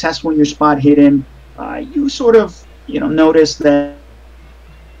was successful in your spot hidden, you sort of, notice that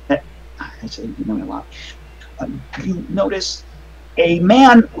I say you know a lot. You notice a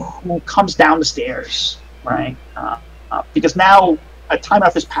man who comes down the stairs, right? Because now a time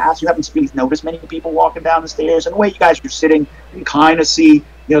out has passed. You haven't really noticed many people walking down the stairs, and the way you guys are sitting, you can kind of see,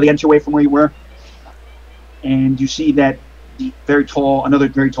 the entryway from where you were, and you see that another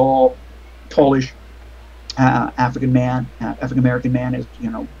very tallish African American man is,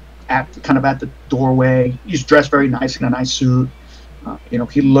 at the doorway. He's dressed very nice in a nice suit.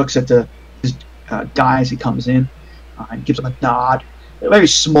 He looks at his guy as he comes in, and gives him a nod. A very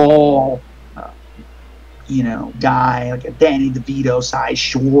small, guy, like a Danny DeVito size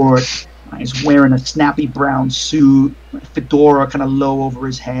short. He's wearing a snappy brown suit, fedora kind of low over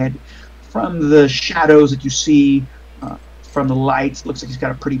his head. From the shadows that you see, from the lights, looks like he's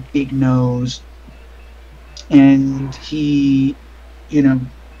got a pretty big nose. And he,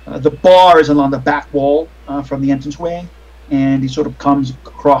 the bar is along the back wall from the entranceway, and he sort of comes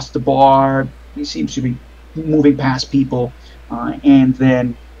across the bar. He seems to be moving past people, and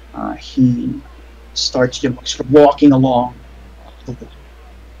then he starts sort of walking along the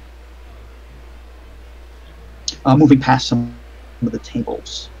wall, moving past some of the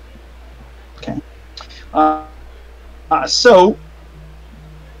tables. Okay. So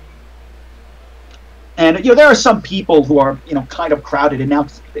And there are some people who are kind of crowded, and now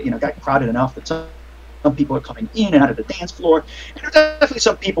got crowded enough that some people are coming in and out of the dance floor, and there's definitely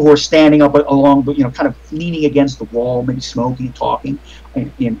some people who are standing up along, kind of leaning against the wall, maybe smoking and talking,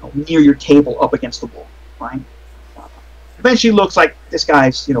 and, near your table, up against the wall, right? Eventually, looks like this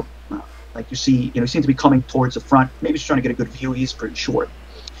guy's, like you see, he seems to be coming towards the front. Maybe he's trying to get a good view. He's pretty short,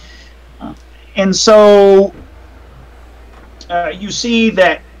 and so you see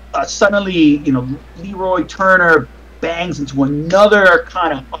that suddenly, Leroy Turner bangs into another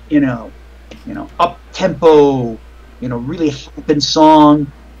kind of, up tempo, really hopping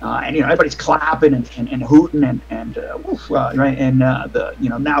song, and everybody's clapping and hooting and woof, right, and now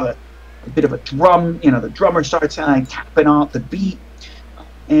a bit of a drum, the drummer starts tapping off the beat,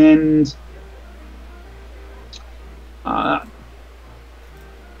 and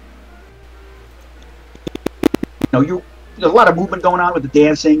there's a lot of movement going on with the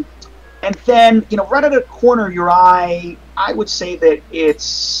dancing, and then right at the corner of your eye, I would say that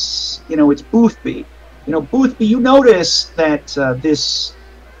it's Boothby. Boothby, you notice that this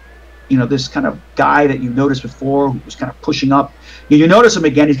kind of guy that you noticed before, who was kind of pushing up, you notice him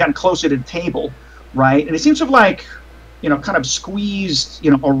again. He's gotten closer to the table, right, and he seems to have kind of squeezed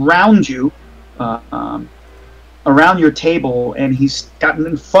around you, around your table, and he's gotten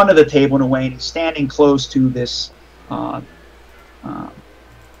in front of the table in a way, and he's standing close to this.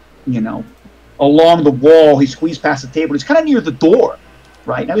 Along the wall, he squeezed past the table. He's kind of near the door,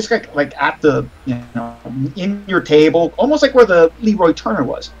 right? Now he's like at the, in your table, almost like where the Leroy Turner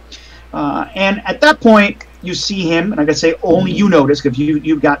was. And at that point, you see him, and I gotta say, only you notice, because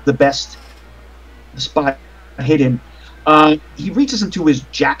you've got the best spot hidden. He reaches into his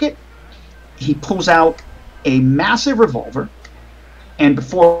jacket. He pulls out a massive revolver, and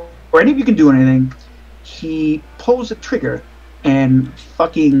before any of you can do anything, he pulls the trigger and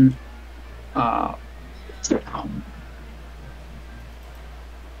fucking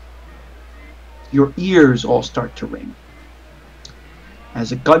your ears all start to ring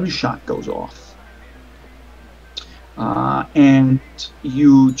as a gunshot goes off, and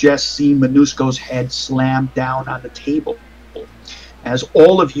you just see Minusko's head slam down on the table as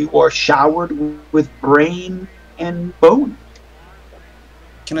all of you are showered with brain and bone.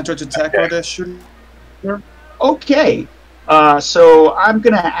 Can I try to tackle the shooter? Okay, so I'm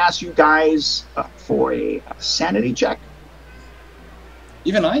going to ask you guys for a sanity check.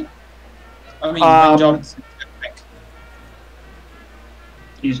 Even I? I mean, my job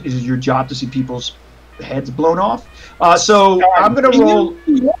is it your job to see people's heads blown off? So I'm going to roll...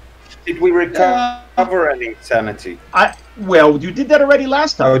 Did we recover any sanity? Well, you did that already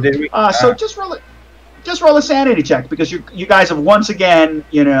last time. Oh, did we? So just roll a sanity check, because you guys have once again,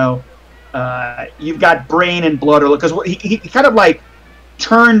 you've got brain and blood, because he kind of like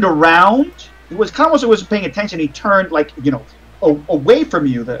turned around. He was kind of wasn't paying attention. He turned away from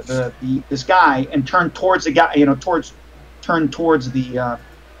you, this guy, and turned towards the guy, turned towards the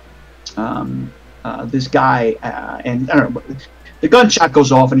this guy, and I don't know. The gunshot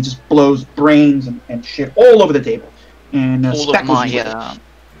goes off, and he just blows brains and shit all over the table. And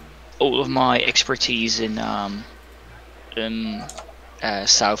all of my expertise in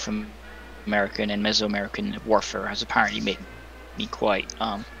South American and Mesoamerican warfare has apparently made me quite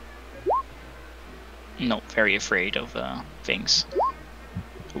not very afraid of things.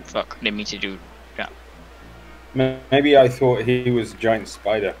 Oh fuck! I didn't mean to do that. Maybe I thought he was a giant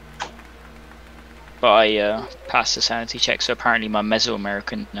spider. But I passed the sanity check, so apparently my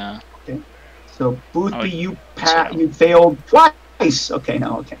Mesoamerican. Okay. So Boothby, you failed twice. Okay,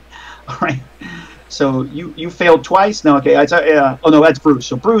 no, okay, all right. So you failed twice. No, okay. Oh no, that's Bruce.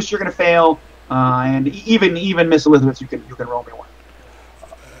 So Bruce, you're gonna fail, and even Miss Elizabeth, you can roll me one.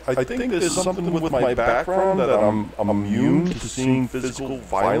 I think there's something with my background that I'm immune to seeing physical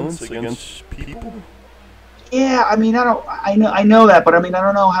violence against people. Yeah, I mean, I know that, but I mean, I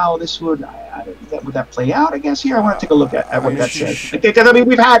don't know how this would that play out. I guess here I want to take a look at what that says. Because I mean,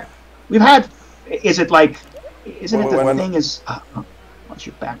 we've had. Isn't it the thing is? What's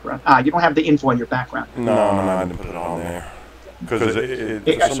your background? You don't have the info on your background. No, I didn't put it on there because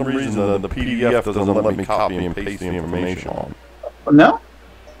for some reason the PDF doesn't let me copy and paste the information on. No.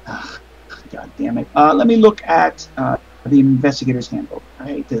 God damn it. Let me look at the investigator's handbook. I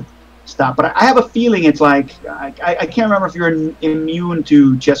hate to stop, but I have a feeling it's like I can't remember if you're immune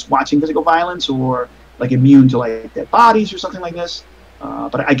to just watching physical violence or like immune to like dead bodies or something like this.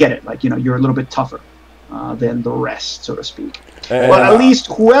 But I get it. Like you're a little bit tougher than the rest, so to speak. Well, at least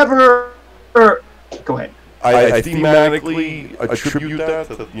whoever. Go ahead. I thematically attribute that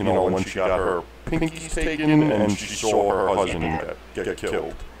to when she got her pinkies taken and she saw her husband get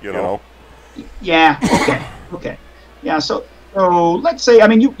killed. Yeah. Okay. Okay. Yeah. So let's say, I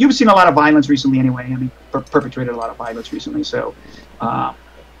mean, you've seen a lot of violence recently, anyway. I mean, perpetrated a lot of violence recently. So, uh,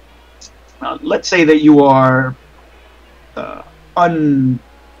 let's say that you are uh, un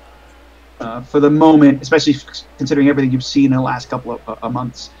for the moment, especially considering everything you've seen in the last couple of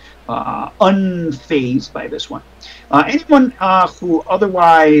months, unfazed by this one. Anyone who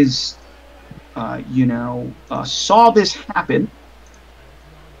otherwise, saw this happen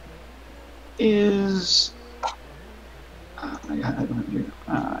is I don't have here,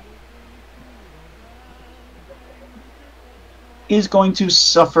 is going to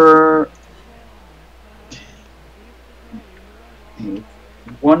suffer a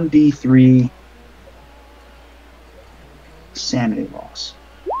 1d3 sanity loss.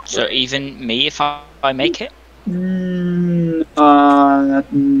 So even me, if I make it,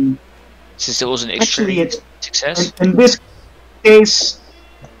 since it was an Actually, extreme it's success. in this case.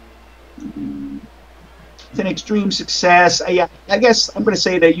 It's an extreme success. Yeah, I guess I'm going to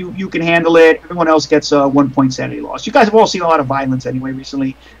say that you can handle it. Everyone else gets a 1 point sanity loss. You guys have all seen a lot of violence anyway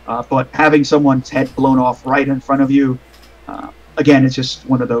recently, but having someone's head blown off right in front of you, again, it's just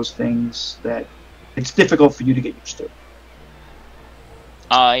one of those things that it's difficult for you to get used to.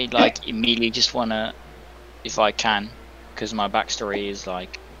 I immediately just wanna, if I can, because my backstory is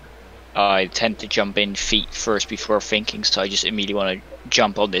I tend to jump in feet first before thinking, so I just immediately want to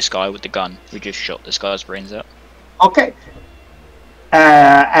jump on this guy with the gun who just shot this guy's brains out. Okay.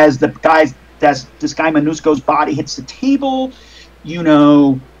 As this guy Manusco's body hits the table,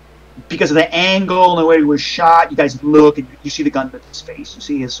 because of the angle and the way he was shot, you guys look and you see the gun in his face. You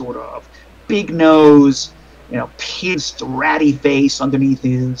see his sort of big nose, pierced, ratty face underneath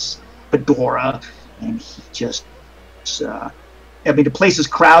his fedora, and he just, the place is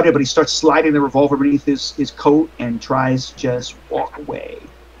crowded, but he starts sliding the revolver beneath his coat and tries to just walk away.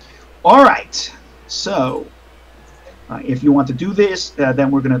 All right, so if you want to do this,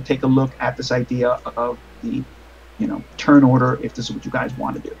 then we're going to take a look at this idea of the, turn order, if this is what you guys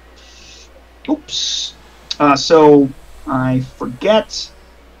want to do. Oops. So I forget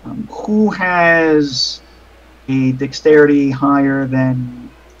who has a dexterity higher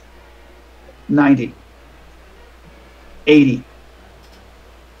than 90, 80,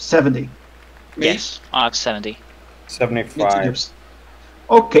 70. Yes, I have 70. 75.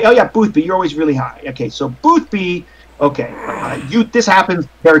 Okay. Oh yeah, Boothby, you're always really high. Okay, so Boothby. Okay, this happens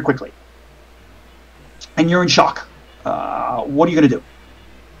very quickly, and you're in shock. What are you gonna do?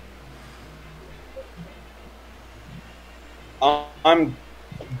 I've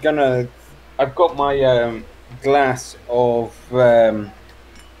got my glass of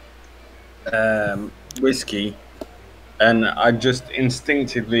whiskey, and I just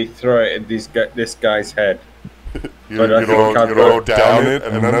instinctively throw it at this guy's head. You don't down it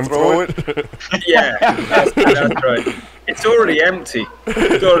and then throw it? Yeah, that's right. It's already empty.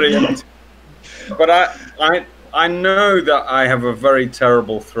 But I know that I have a very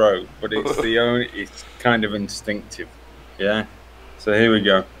terrible throw, but it's kind of instinctive. Yeah. So here we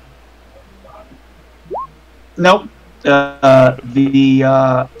go. Nope.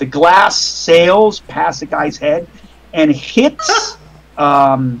 The glass sails past the guy's head and hits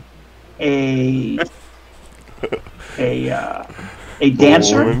a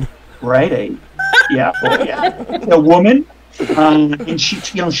dancer, right? A woman, and she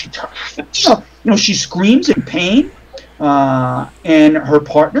screams in pain, and her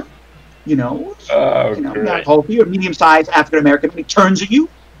partner, not healthy, a medium-sized African American, he turns at you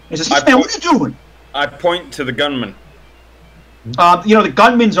and says, "Man, what are you doing?" I point to the gunman. The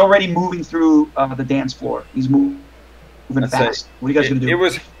gunman's already moving through the dance floor. He's moving fast. What are you guys gonna do? It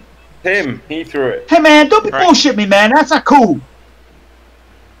was him. He threw it. Hey man, don't be bullshit me, man. That's not cool.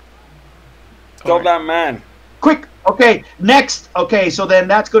 Stop that man. Quick. Okay. Next. Okay. So then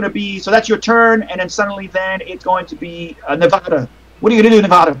that's going to be. So that's your turn, and then suddenly then it's going to be Nevada. What are you gonna do,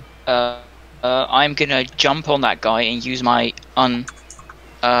 Nevada? I'm gonna jump on that guy and use my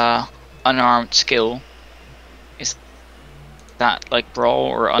unarmed skill. Is that brawl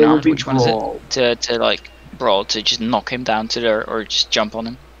or unarmed? Which one is it? To brawl, to just knock him down to there, or just jump on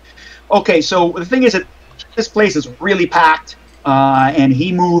him. Okay, so the thing is that this place is really packed, and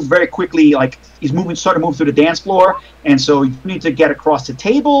he moved very quickly. He's starting to move through the dance floor, and so you need to get across the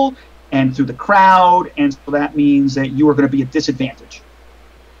table and through the crowd, and so that means that you are going to be at disadvantage.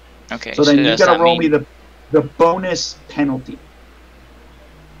 Okay. So then you got to roll me the bonus penalty.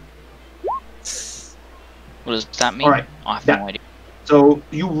 What does that mean? All right. I have no idea. So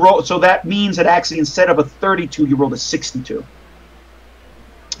you roll. So that means that actually instead of a 32, you rolled a 62.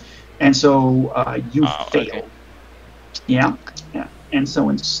 And so you failed. Okay. Yeah. And so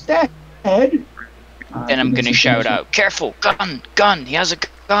instead, head. Then I'm gonna shout out, "Careful! Gun! Gun! He has a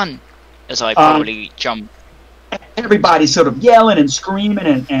gun!" As I probably jump. Everybody's sort of yelling and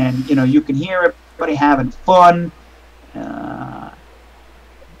screaming, and you know, you can hear everybody having fun.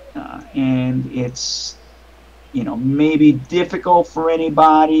 And it's, you know, maybe difficult for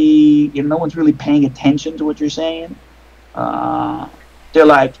anybody. You know, no one's really paying attention to what you're saying. They're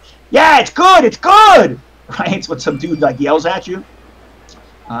like, "Yeah, it's good, it's good," right? It's what some dude like yells at you.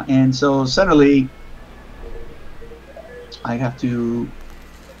 And so suddenly, I have to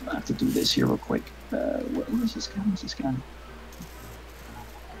do this here real quick. What is this guy? What's this guy?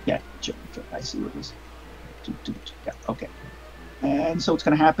 Yeah, I see what it is. Yeah, okay. And so what's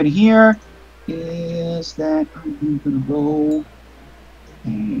going to happen here is that I'm going to go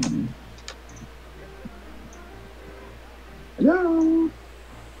and hello.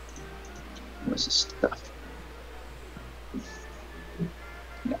 Where's the stuff?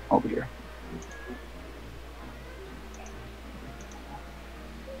 Yeah, over here.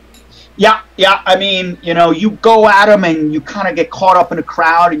 Yeah. I mean, you know, you go at him and you kind of get caught up in the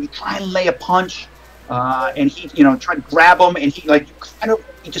crowd and you try and lay a punch. And he, you know, try to grab him, and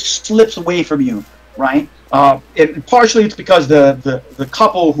he just slips away from you, right? And partially it's because the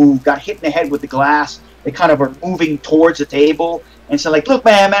couple who got hit in the head with the glass, they kind of are moving towards the table, and so like, "Look,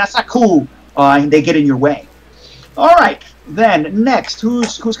 man, that's not cool," and they get in your way. All right, then next,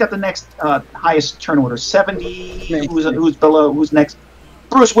 who's got the next highest turn order? 70. Who's below? Who's next?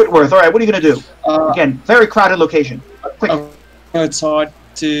 Bruce Whitworth. All right, what are you gonna do? Again, very crowded location. Quick. It's hard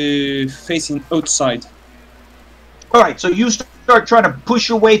to facing outside. All right, so you start trying to push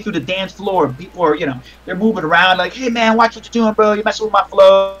your way through the dance floor. People are, you know, they're moving around like, "Hey, man, watch what you're doing, bro. You're messing with my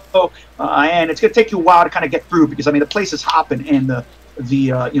flow." And it's gonna take you a while to kind of get through because I mean the place is hopping, and the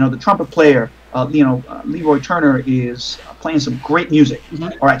you know, the trumpet player, Leroy Turner is playing some great music.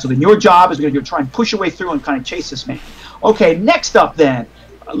 Mm-hmm. All right, so then your job is going to try and push your way through and kind of chase this man. Okay, next up then,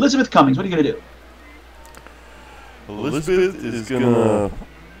 Elizabeth Cummings. What are you gonna do? Elizabeth is gonna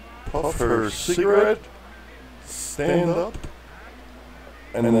puff her cigarette, stand up,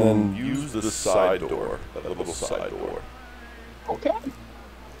 and then use the side door, that little side door. Okay.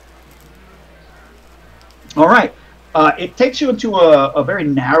 All right. It takes you into a very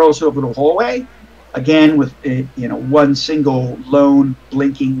narrow sort of little hallway, again with one single lone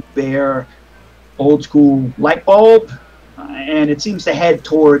blinking bare old school light bulb, and it seems to head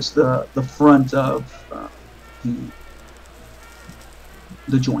towards the front of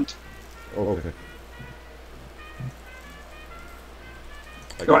the joint. Oh, okay.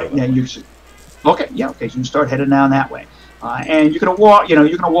 All right. Yeah. Okay. Yeah. Okay. So you start heading down that way, and you're gonna walk. You're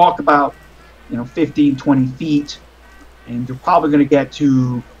gonna walk about 15, 20 feet, and you're probably gonna get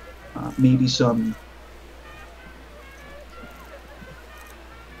to maybe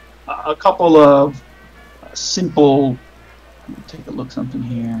a couple of simple. Let me take a look something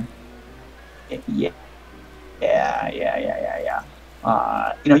here. Yeah.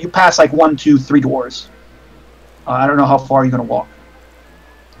 You pass like 1, 2, 3 doors. I don't know how far you're gonna walk.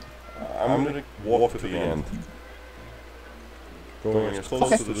 I'm going to walk to the end. Going as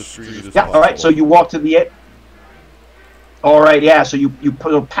close to the street as possible. Yeah, all right, so you walk to the end. All right, yeah, so you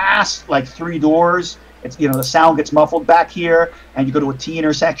pass like 3 doors. It's, the sound gets muffled back here, and you go to a T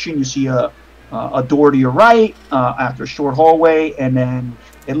intersection. You see a door to your right after a short hallway, and then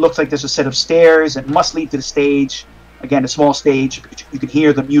it looks like there's a set of stairs. It must lead to the stage. Again, a small stage. You can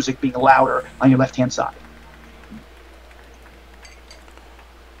hear the music being louder on your left-hand side.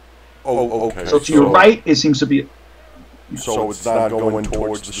 Oh, okay. So to your right, it seems to be... So it's not going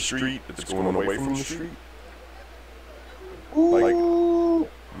towards the street, it's going away from the street? Like,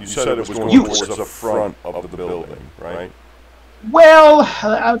 you said it was going towards the front of the building, right? Well,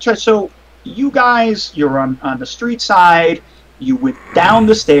 I'll try. So you guys, you're on the street side. You went down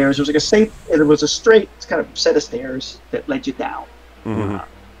the stairs. There was a straight kind of set of stairs that led you down. Mm-hmm.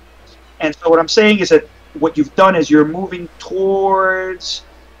 And so what I'm saying is that what you've done is you're moving towards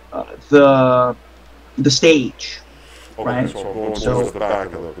the stage. Okay, right? so I'm going towards the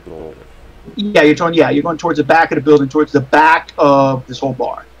back of the building. Yeah, you're going towards the back of the building, towards the back of this whole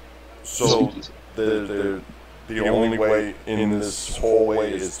bar. So the only way in this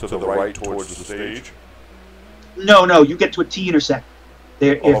hallway is to the right towards the stage? No, you get to a T intersection.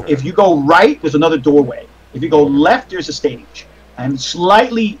 If you go right, there's another doorway. If you go left, there's a stage. And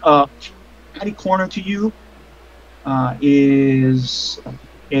slightly catty corner to you is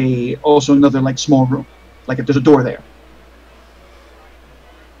also another like small room. Like if there's a door there.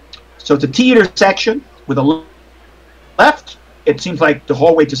 So it's a T intersection with a left. It seems like the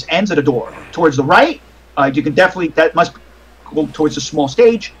hallway just ends at a door. Towards the right, you can that must go towards a small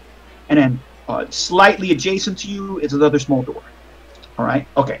stage. and then slightly adjacent to you is another small door. All right.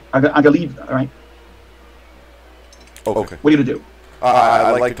 Okay. I'm gonna leave. All right. Okay. What are you gonna do?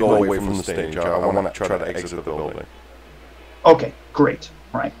 I'd like to go away from the stage. I want to try to exit the building. Okay. Great.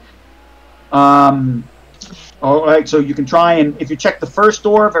 All right. All right. So you can try and if you check the first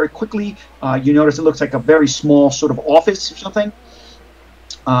door very quickly, you notice it looks like a very small sort of office or something.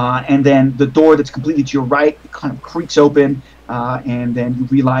 And then the door that's completely to your right it kind of creaks open, and then you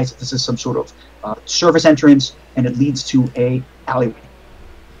realize that this is some sort of service entrance, and it leads to a alleyway.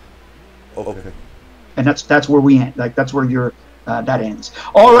 Okay. And that's where we end. Like that's where your that ends.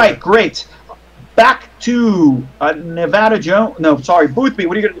 All right, great. Back to Nevada Joe. No, sorry, Boothby.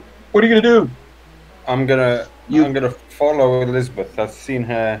 What are you gonna do? I'm gonna follow Elizabeth. I've seen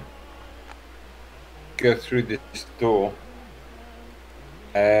her go through this door.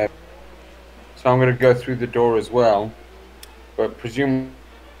 So I'm going to go through the door as well, but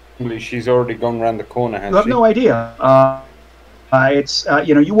presumably she's already gone around the corner, has she? You have no idea. It's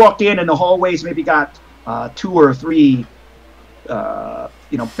you walked in and the hallways maybe got 2 or 3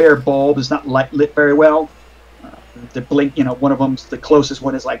 bare bulbs. It's not lit very well. The blink, one of them's the closest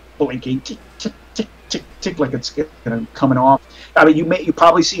one is like blinking, tick tick tick tick tick, like it's coming off. I mean, you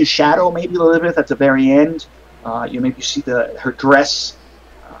probably see a shadow maybe Elizabeth at the very end. You see her dress.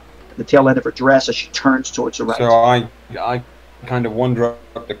 The tail end of her dress as she turns towards the right. So I kind of wander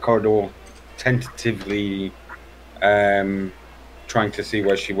up the corridor, tentatively trying to see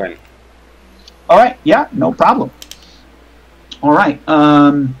where she went. All right, yeah, no problem. All right,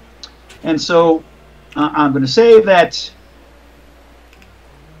 and so I'm going to say that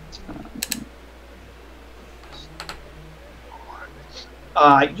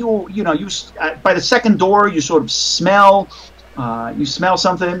by the second door you sort of smell. You smell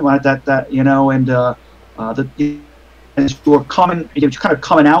something like that, and as you're coming, you're kind of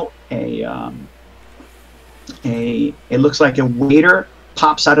coming out. It looks like a waiter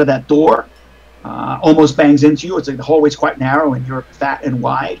pops out of that door, almost bangs into you. It's like the hallway's quite narrow, and you're fat and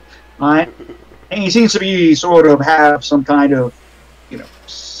wide. And he seems to be sort of have some kind of,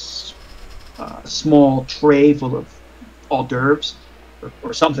 small tray full of hors d'oeuvres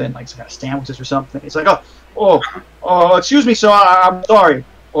or something like some kind of sandwiches or something. It's like, oh, excuse me, sir. I'm sorry.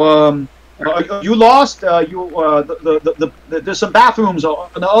 You lost. There's some bathrooms on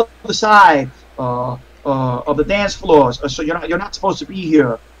the other side of the dance floors. So you're not supposed to be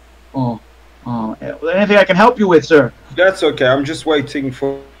here. Anything I can help you with, sir? That's okay. I'm just waiting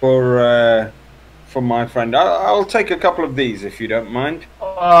for my friend. I'll take a couple of these if you don't mind.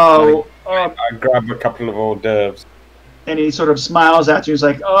 I grab a couple of hors d'oeuvres. And he sort of smiles at you. He's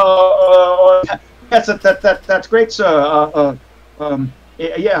like, that's great, sir. Well,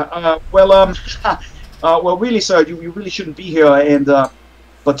 really, sir, you really shouldn't be here. And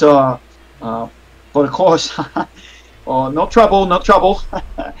but of course, no trouble. But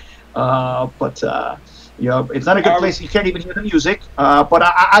it's not a good place. You can't even hear the music. But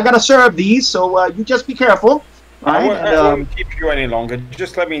I gotta serve these, so you just be careful. Right? I won't keep you any longer.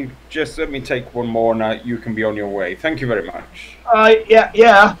 Just let me take one more, and you can be on your way. Thank you very much.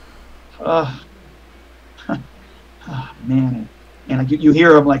 Yeah. Man, and you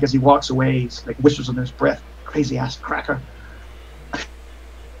hear him like as he walks away, he's like whispers under his breath, "Crazy ass cracker."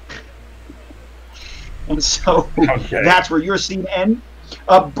 And so that's where your scene ends.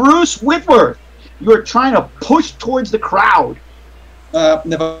 Bruce Whitworth, you're trying to push towards the crowd.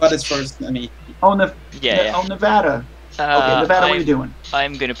 Nevada's first. I mean. Nevada. Okay, Nevada, what are you doing?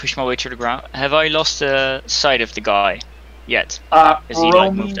 I'm going to push my way to the ground. Have I lost the sight of the guy yet? Has he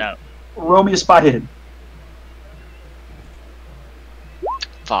moved out? Romy is spot hidden.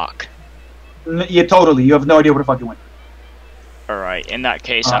 Fuck. Yeah, totally. You have no idea where the fuck you went. Alright, in that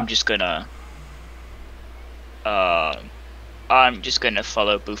case, I'm just gonna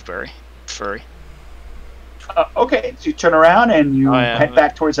follow Boothberry. Furry. Okay, so you turn around and you head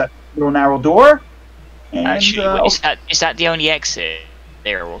back towards that little narrow door. And, actually, is that the only exit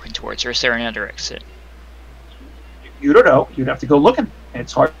they're walking towards, or is there another exit? You don't know. You'd have to go looking.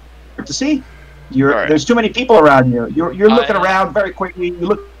 It's hard to see. Right. There's too many people around you. You're looking around very quickly. You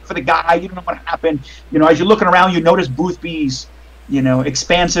look for the guy. You don't know what happened. As you're looking around, you notice Boothby's,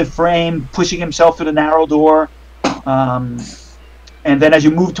 expansive frame pushing himself through the narrow door. And then as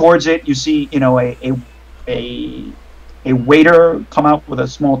you move towards it, you see, a waiter come out with a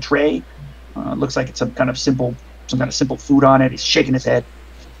small tray. Looks like it's some kind of simple food on it. He's shaking his head.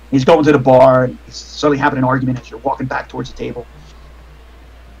 He's going to the bar. He's suddenly having an argument as you're walking back towards the table.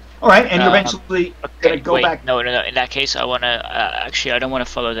 All right, and you're eventually gonna go back. No. In that case, I want to. Actually, I don't want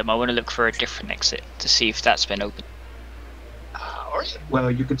to follow them. I want to look for a different exit to see if that's been open. All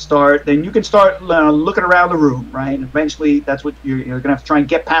Well, you can start. Then you can start looking around the room, right? And eventually, that's what you're going to have to try and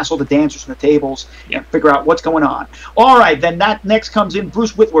get past all the dancers and the tables and figure out what's going on. All right, then that next comes in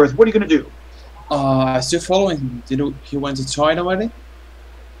Bruce Whitworth. What are you going to do? Still following him. Did he went to China already?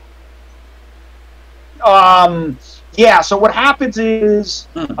 Yeah. So what happens is,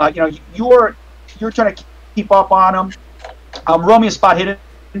 you're trying to keep up on him. Roll me a spot hidden.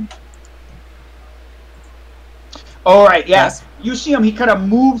 All right, yeah. Yes. You see him. He kind of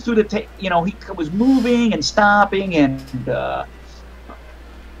moved through the. He was moving and stopping, and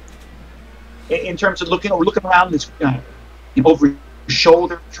in terms of looking around this over his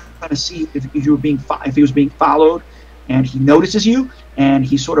shoulder, trying to see if he was being followed, and he notices you, and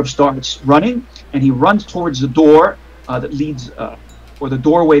he sort of starts running, and he runs towards the door that leads, or the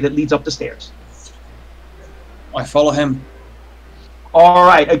doorway that leads up the stairs. I follow him. All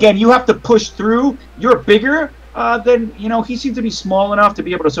right. Again, you have to push through. You're bigger. Then he seems to be small enough to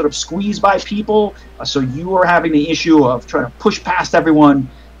be able to sort of squeeze by people. So you are having the issue of trying to push past everyone,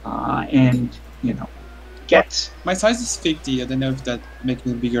 and get. My size is 50. I don't know if that makes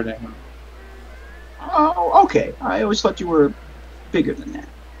me bigger than him. Oh, okay. I always thought you were bigger than that.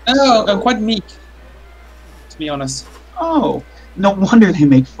 No, I'm quite meek, to be honest. Oh, no wonder they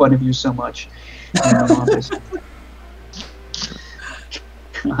make fun of you so much in the office.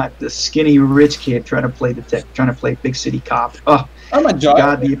 God, the skinny rich kid trying to play big city cop. Oh, I'm a job.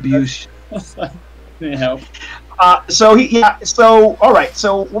 God, the abuse. Yeah. So all right.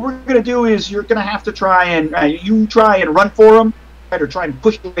 So what we're gonna do is you're gonna have to try and run for him, right, or try and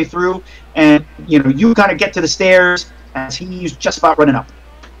push your way through, and you kind of get to the stairs as he's just about running up.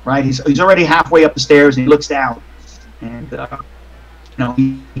 Right, he's already halfway up the stairs, and he looks down, and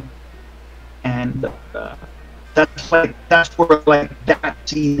that's where that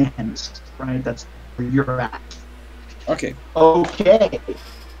scene ends, right? That's where you're at. Okay. Okay.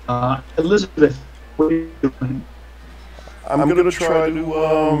 Elizabeth, what are you doing? I'm going to try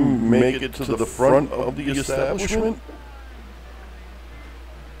to make it to the front of the establishment.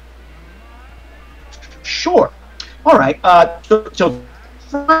 Sure. All right. So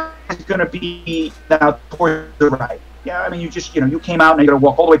front is going to be now towards the right. Yeah, I mean, you came out and you're going to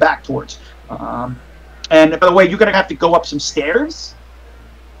walk all the way back towards. And by the way, you're going to have to go up some stairs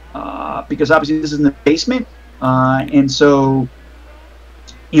because obviously this is in the basement, and so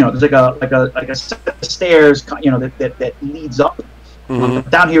there's like a set of stairs that leads up. Mm-hmm.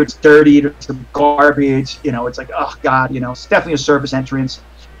 Down here it's dirty. There's some garbage. It's like, oh God, it's definitely a service entrance.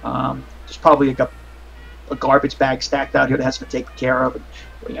 There's probably like a garbage bag stacked out here that has to be taken care of.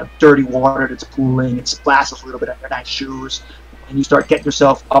 And, dirty water that's pooling. It splashes a little bit on your nice shoes, and you start getting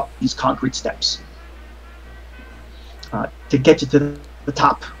yourself up these concrete steps. To get you to the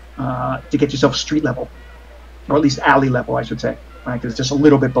top, to get yourself street level, or at least alley level, I should say, right? Because it's just a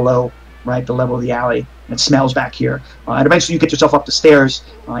little bit below, right, the level of the alley, and it smells back here. And eventually you get yourself up the stairs,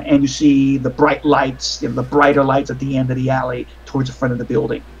 and you see the bright lights, the brighter lights at the end of the alley towards the front of the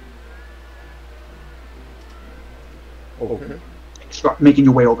building. Okay. You start making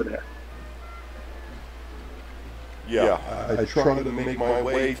your way over there. Yeah, I try to make my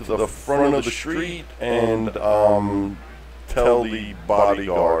way to the front of the street and tell the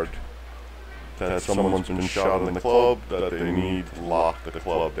bodyguard that someone's been shot in the club, that they need to lock the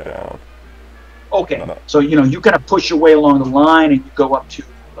club down. Okay, so you kind of push your way along the line, and you go up to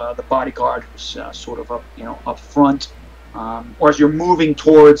the bodyguard, who's sort of up, up front, or as you're moving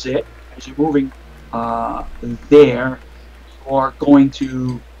towards it, as you're moving there, you are going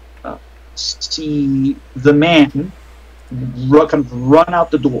to see the man kind of run out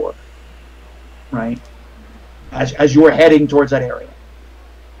the door, right? As you're heading towards that area.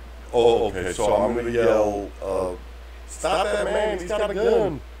 Oh, okay. So I'm gonna yell, "Stop that man! He's got a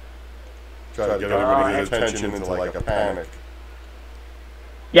gun!" Try to get everybody's attention into like a panic.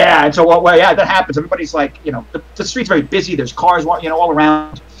 Yeah, and so that happens. Everybody's like, the street's very busy. There's cars, all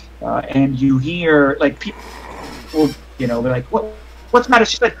around, and you hear like people, they're like, What's the matter?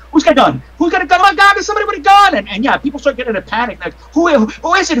 She's like, who's got a gun? Who's got a gun? Oh my God, there's somebody with a gun! And yeah, people start getting in a panic. Like, who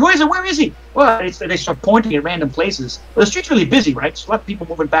is it? Who is it? Where is he? Well, they start pointing at random places. But the street's really busy, right? So a lot of people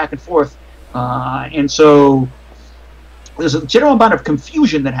moving back and forth. And so there's a general amount of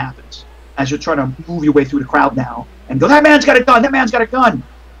confusion that happens as you're trying to move your way through the crowd now. And go, that man's got a gun! That man's got a gun!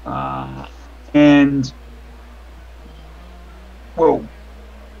 And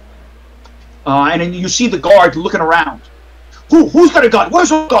then you see the guard looking around. Who's got a gun? Where's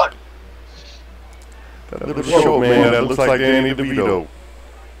the gun? That little short man that looks like Danny DeVito.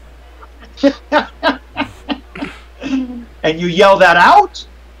 And you yell that out,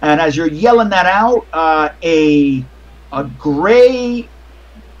 and as you're yelling that out, a gray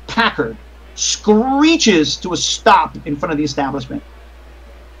Packard screeches to a stop in front of the establishment.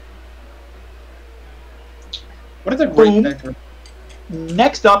 What is a Boom. great packer?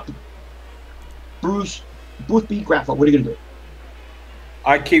 Next up, Bruce Boothby Graffle. What are you gonna do?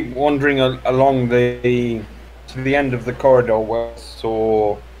 I keep wandering along to the end of the corridor where I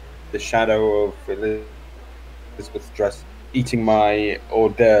saw the shadow of Elizabeth's dress eating my hors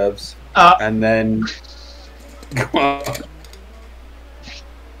d'oeuvres, and then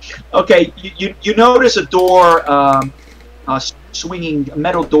Okay, you notice a door swinging, a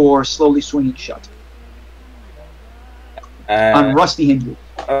metal door slowly swinging shut on rusty hinges.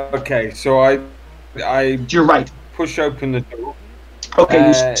 Okay, so I To your right. push open the door. Okay,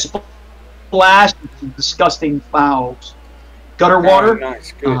 you splash with disgusting fouls. Gutter water.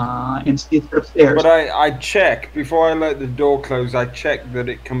 Nice, good. And it's upstairs. But I check before I let the door close. I check that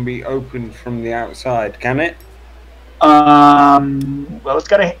it can be opened from the outside. Can it? Well, it's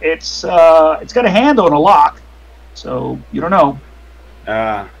got a handle and a lock, so you don't know.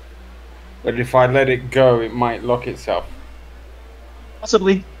 But if I let it go, it might lock itself.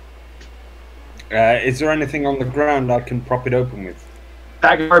 Possibly. Is there anything on the ground I can prop it open with?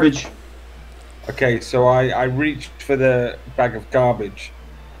 Bag of garbage. Okay, so I reached for the bag of garbage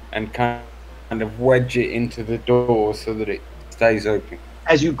and kind of wedge it into the door so that it stays open.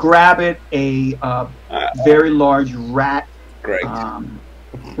 As you grab it, a very large rat Great.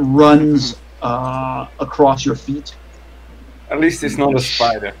 runs across your feet At least it's not a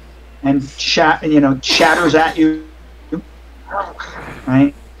spider. and chatters at you.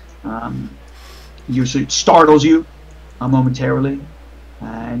 Right? Usually it startles you momentarily,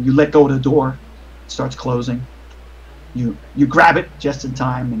 and you let go of the door. It starts closing. You grab it just in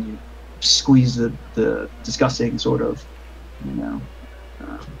time, and you squeeze the disgusting sort of,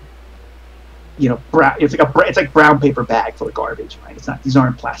 brown. It's like brown paper bag full of garbage, right? It's not. These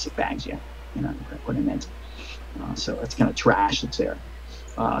aren't plastic bags yet. What I meant. So it's kind of trash that's there.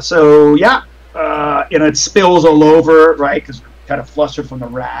 It spills all over, right? Because kind of flustered from the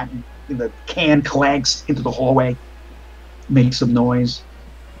rat, and the can clanks into the hallway, makes some noise,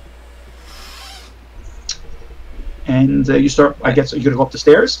 and you start. I guess you're gonna go up the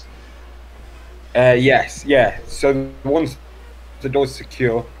stairs. Yes, yeah. So once the door's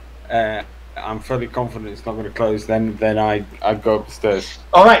secure, I'm fairly confident it's not going to close. Then I go up the stairs.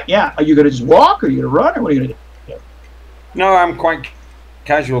 All right, yeah. Are you gonna just walk, or are you gonna run, or what are you gonna do? No, I'm quite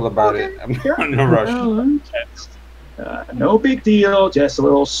casual about it. I'm not in a rush. No big deal. Just a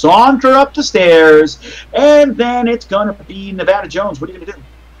little saunter up the stairs, and then it's gonna be Nevada Jones. What are you gonna do?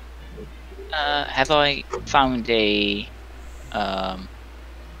 Have I found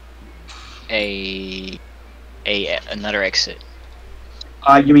another exit?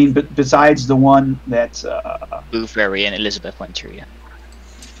 You mean besides the one that Blueberry and Elizabeth went through, yeah.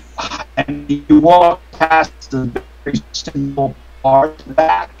 and you walk past the very simple bar to the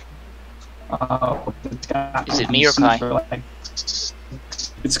back. Is it me or Kai?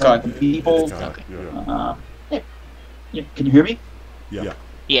 It's Kai. People. It's Kai, Okay. Can you hear me? Yeah.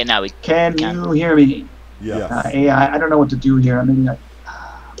 Yeah, now we Can you hear me? Yeah. I don't know what to do here. Maybe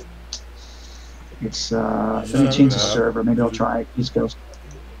it's let me change the server. Maybe I'll try East Coast.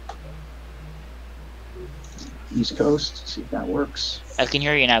 East Coast. See if that works. I can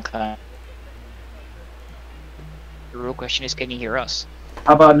hear you now, Kai. The real question is, can you hear us?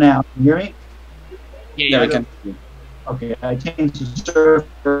 How about now? Can you hear me? Yeah, I can. Okay, I changed the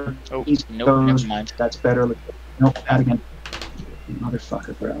server. Oh, East nope, Coast. never mind. That's better. Nope, add again.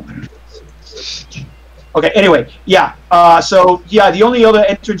 Motherfucker, bro. Okay, anyway, yeah. The only other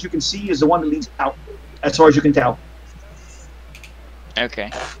entrance you can see is the one that leads out, as far as you can tell.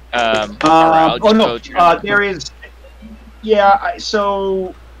 Okay. There is. Yeah.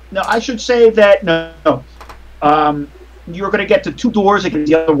 No, I should say that no. You're going to get to two doors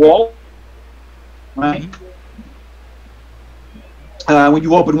against the other wall, right? When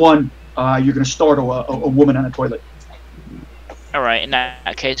you open one, you're going to startle a woman on a toilet. Alright, in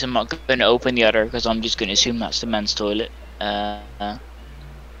that case, I'm not going to open the other because I'm just going to assume that's the men's toilet. And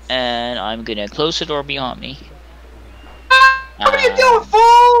I'm going to close the door behind me. What are you doing,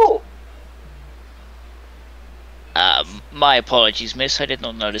 fool? My apologies, miss. I did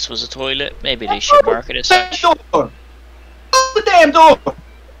not know this was a toilet. Maybe they should mark it as such. Door. Open the damn door!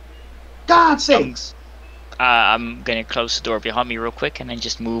 God sakes! I'm going to close the door behind me real quick and then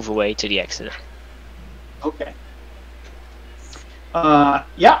just move away to the exit. Okay. All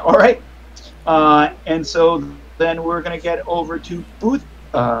right. And so then we're gonna get over to Boothby.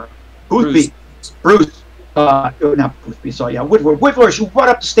 Bruce. Not Boothby. So yeah, Whitworth. You run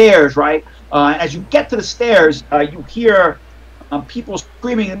up the stairs, right? As you get to the stairs, you hear people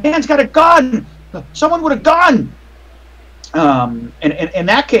screaming, "The man's got a gun! Someone with a gun!" And in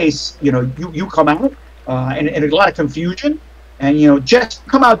that case, you come out, and a lot of confusion, and just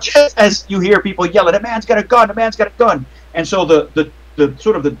come out just as you hear people yelling, "The man's got a gun! The man's got a gun!" And so the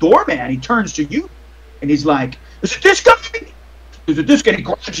sort of the doorman, he turns to you, and he's like, "Is it this guy? Is it this guy?" He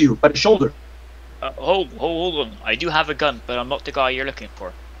grabs you by the shoulder. Hold on. I do have a gun, but I'm not the guy you're looking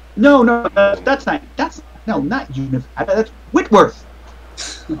for. No, that's not. Not you. That's Whitworth.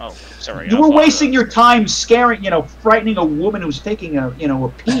 Oh, sorry. You were wasting your time scaring, frightening a woman who's taking a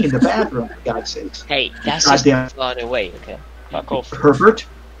pee in the bathroom. For God's sakes. Hey, that's just far away. Okay, fuck off, Herbert.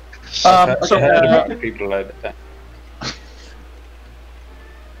 People like that.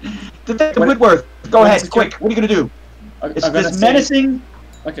 Detective Whitworth, go ahead, quick. What are you gonna do? Is this menacing?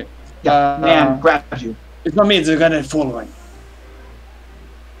 Okay. Yeah, man grabs you. It's not me. It's the guy that's following.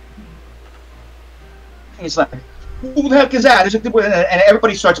 He's like, "Who the heck is that?" And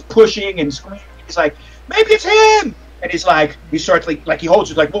everybody starts pushing and screaming. He's like, "Maybe it's him!" And he's like, he starts like he holds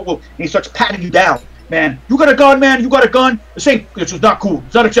you like, "Whoa, whoa!" And he starts patting you down. "Man, you got a gun, man. You got a gun. This is not cool.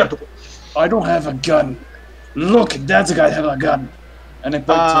 It's not acceptable." I don't have a gun. Look, that's a guy that has a gun. And I point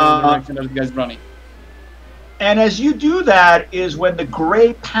to the direction that the guy's running. And as you do that is when the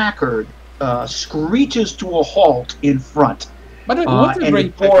gray Packard screeches to a halt in front. By the way, what's a gray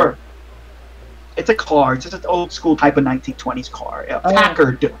Packard? Packard? It's a car. It's just an old school type of 1920s car.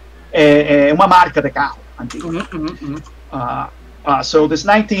 Packard. Uma marca de carro. So this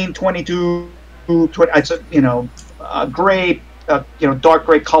 1922, it's a gray, dark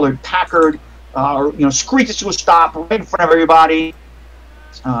gray colored Packard, screeches to a stop right in front of everybody,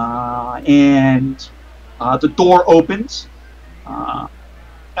 and the door opens.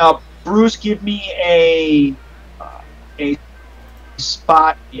 Bruce, give me a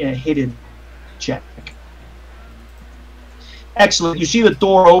spot hidden check. Excellent. You see the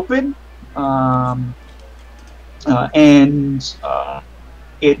door open, and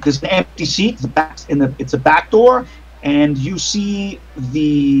there's an empty seat. It's a back door, and you see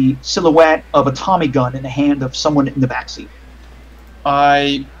the silhouette of a Tommy gun in the hand of someone in the back seat.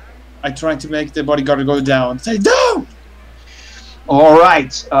 I try to make the bodyguard go down. Say down. All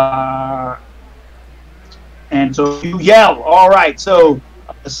right. And so you yell. All right. So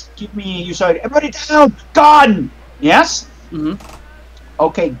give me. You said everybody down. Gun. Yes. Mm-hmm.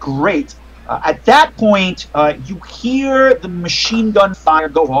 Okay. Great. At that point, you hear the machine gun fire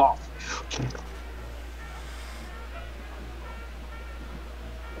go off.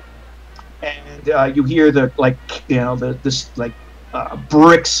 And you hear the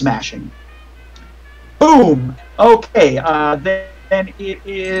brick smashing. Boom. Okay. Then it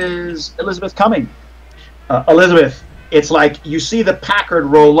is Elizabeth coming. Elizabeth, it's like you see the Packard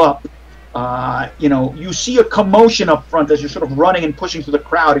roll up. You see a commotion up front as you're sort of running and pushing through the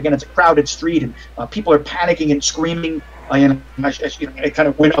crowd. Again, it's a crowded street, and people are panicking and screaming. It kind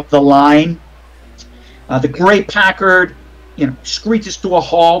of went up the line. The gray Packard, screeches to a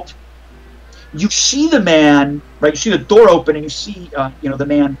halt. You see the man, right? You see the door open, and you see, the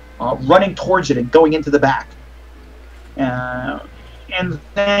man running towards it and going into the back. And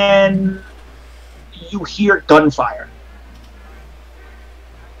then you hear gunfire.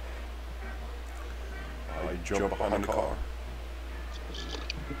 I jump behind the car.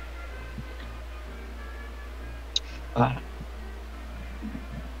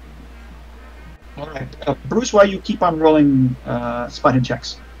 All right, Bruce, why you keep on rolling spotted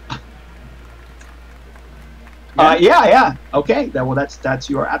checks? Yeah. Okay. That's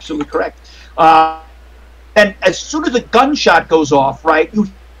you're absolutely correct. And as soon as the gunshot goes off, right,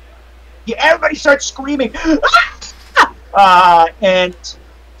 everybody starts screaming, and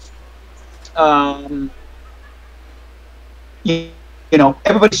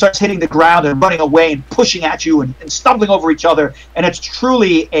everybody starts hitting the ground and running away and pushing at you and stumbling over each other, and it's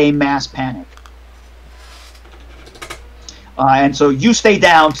truly a mass panic. And so you stay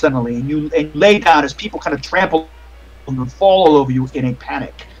down suddenly, and you lay down as people kind of trample and fall all over you in a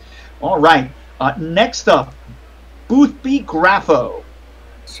panic. All right. Next up, Boothby Graffo.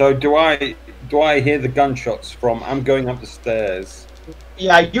 So do I hear the gunshots from? I'm going up the stairs.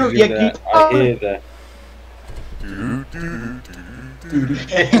 Yeah, I hear the. Oh,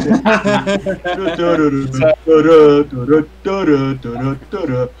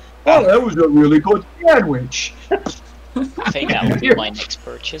 that was a really good sandwich. I think that would be my next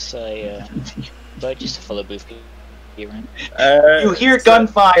purchase. But just to follow Boothby around. You hear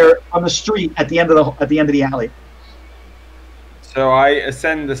gunfire on the street at the end of the alley. So I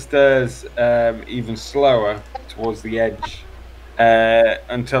ascend the stairs even slower towards the edge,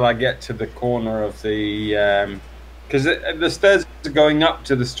 until I get to the corner of the. Because the stairs are going up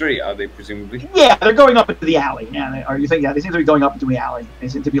to the street, are they, presumably? Yeah, they're going up into the alley. Yeah, or you think? Yeah, they seem to be going up into the alley. They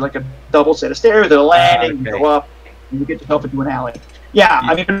seem to be like a double set of stairs. They're landing, you okay. go up, and you get yourself into an alley. Yeah,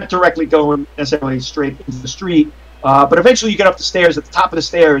 I mean, you're not directly going necessarily straight into the street, but eventually you get up the stairs. At the top of the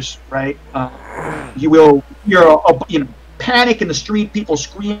stairs, right? You will hear panic in the street, people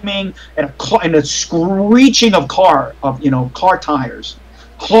screaming, and a screeching of car tires,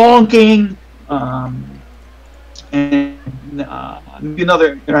 honking. And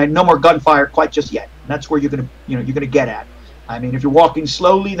no more gunfire quite just yet. That's where you're gonna get at. I mean, if you're walking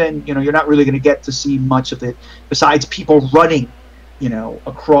slowly, then you're not really gonna get to see much of it besides people running,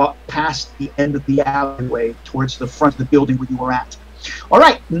 across past the end of the alleyway towards the front of the building where you were at. All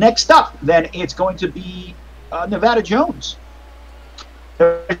right, next up, then it's going to be Nevada Jones.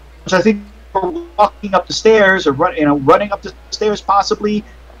 I think we're walking up the stairs or running up the stairs possibly.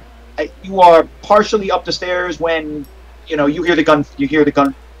 You are partially up the stairs when you hear the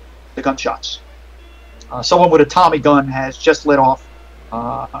gunshots. Someone with a Tommy gun has just let off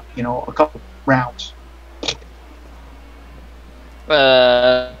a couple rounds.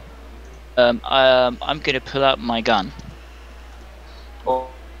 I'm gonna pull out my gun. Oh.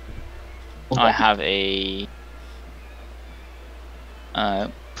 I have a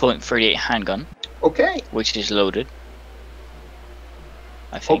 .38 handgun. Okay. Which is loaded.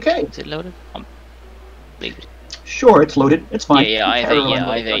 I think. Okay. Is it loaded? Sure, it's loaded. It's fine. Yeah, I have 8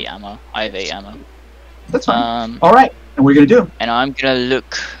 ammo. I have 8 ammo. That's fine. All right. And what are you gonna do? And I'm gonna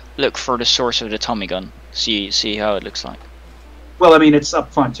look for the source of the Tommy gun. See how it looks like. Well, I mean, it's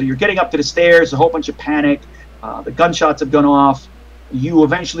up front. So you're getting up to the stairs. A whole bunch of panic. The gunshots have gone off. You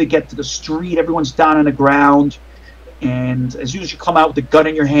eventually get to the street. Everyone's down on the ground. And as soon as you come out with the gun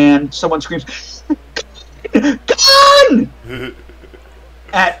in your hand, someone screams, "Gun!"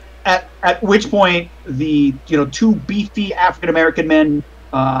 At which point the two beefy African American men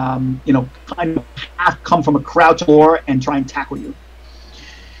kind of half come from a crouch floor and try and tackle you.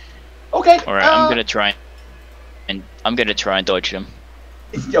 Okay. All right, I'm gonna try and dodge them.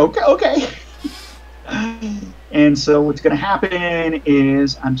 Okay. And so what's gonna happen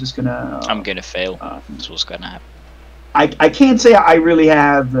is I'm gonna fail. That's what's gonna happen. I can't say I really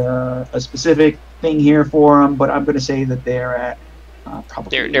have a specific thing here for them, but I'm gonna say that they're at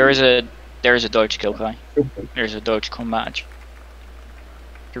probably there is a dodge kill guy. There's a dodge combat.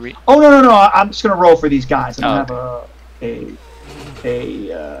 Oh no! I'm just gonna roll for these guys. I don't have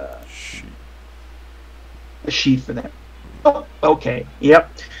a sheet for them. Oh, okay.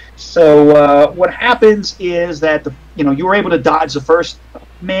 Yep. So what happens is that you were able to dodge the first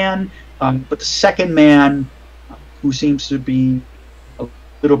man, but the second man, who seems to be a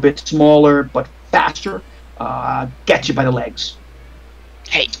little bit smaller but faster, gets you by the legs.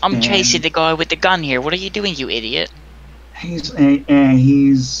 Hey, I'm chasing the guy with the gun here. What are you doing, you idiot? He's gonna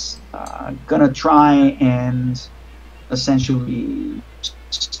try and essentially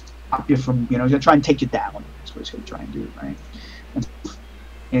stop you from, he's gonna try and take you down. That's what he's gonna try and do, right?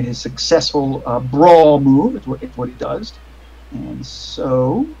 And his successful brawl move is what he does, and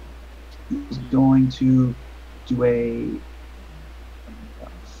so he's going to do a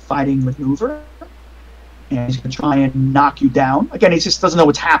fighting maneuver. And he's going to try and knock you down. Again, he just doesn't know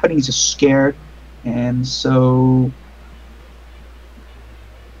what's happening. He's just scared. And so...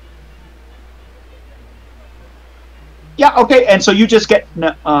 Yeah, okay. And so you just get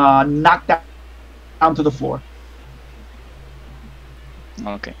knocked down to the floor.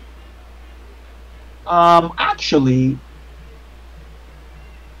 Okay. Actually...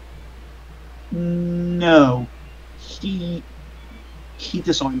 No. He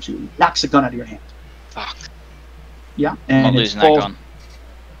disarms you. He knocks the gun out of your hand. Fuck. Yeah, and I'm losing that gun.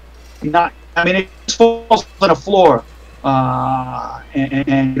 It falls on the floor,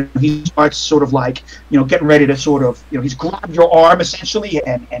 and he starts sort of like, getting ready to sort of, he's grabbed your arm essentially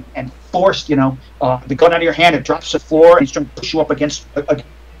and forced, the gun out of your hand. It drops to the floor, and he's trying to push you up against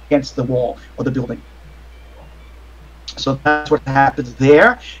the wall of the building. So that's what happens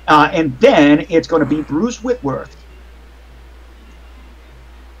there, and then it's going to be Bruce Whitworth.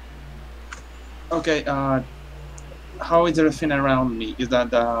 Okay, how is everything around me? Is that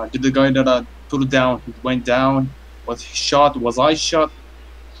did the guy that I put down went down? Was he shot? Was I shot?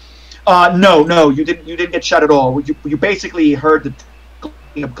 No, you didn't get shot at all. You basically heard the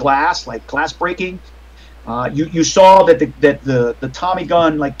clicking of glass, like glass breaking. You saw that the Tommy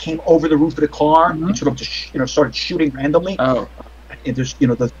gun like came over the roof of the car and sort of just started shooting randomly. Oh. And there's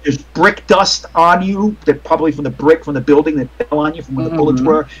there's brick dust on you that probably from the brick from the building that fell on you from where the bullets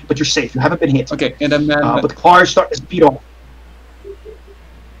were, but you're safe. You haven't been hit. Okay, and then but the car started to speed off.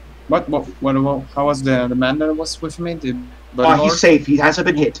 What? How was the man that was with me? The bodyguard? He's safe. He hasn't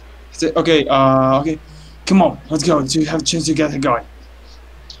been hit. He said, okay, okay. Come on, let's go. You have a chance to get the guy.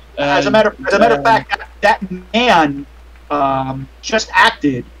 As a matter of fact, that man just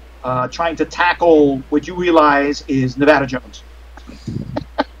acted trying to tackle what you realize is Nevada Jones.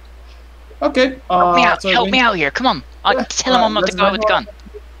 Okay. Help me out here. Come on. Tell him I'm not the guy with the gun.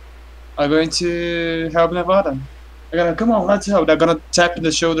 I'm going to help Nevada. Come on, let's help. They're gonna tap in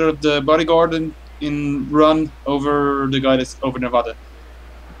the shoulder of the bodyguard and run over the guy that's over Nevada.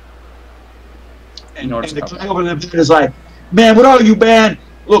 And the guy over Nevada is like, man, what are you, man?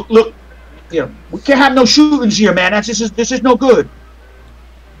 Look, you know, we can't have no shootings here, man. This is no good.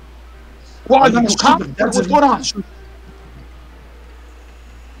 What are you, cop? What's going on?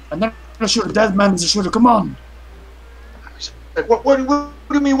 I'm not sure that man is a shooter. Come on. Like, what do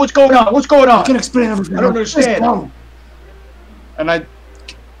you mean? What's going on? What's going on? I can explain everything. I don't understand. And I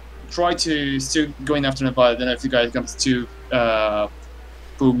try to still going after Nevada. Then if the guy comes to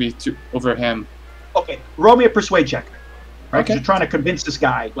pull me over him. Okay, roll me a persuade check. Right? Okay. You're trying to convince this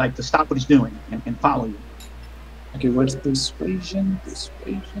guy like to stop what he's doing and follow you. Okay, where's persuasion?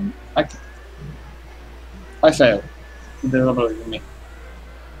 Persuasion. I fail. They're not believing me.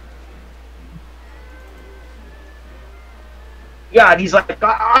 Yeah, and he's like,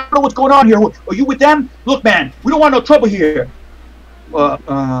 I don't know what's going on here. Are you with them? Look, man, we don't want no trouble here.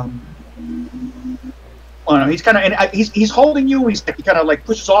 Oh no, he's kind of, and he's holding you. He kind of like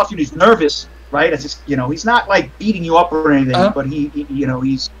pushes off you. And he's nervous, right? It's just, you know, he's not like beating you up or anything, but he you know,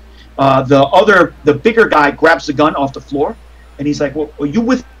 he's the bigger guy grabs the gun off the floor, and he's like, well, are you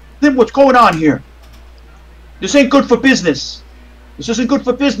with them? What's going on here? This ain't good for business. This isn't good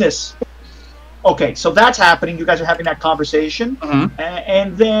for business. Okay, so that's happening. You guys are having that conversation.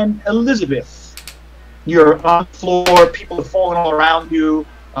 And then Elizabeth, you're on the floor. People are falling all around you.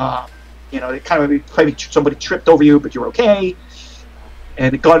 You know, it kind of maybe somebody tripped over you, but you're okay.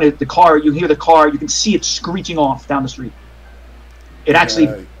 And the car, you hear the car. You can see it screeching off down the street. It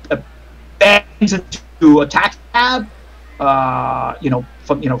actually bangs into a taxi cab. You know,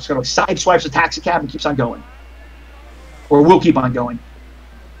 sort of sideswipes a taxi cab and keeps on going, or will keep on going.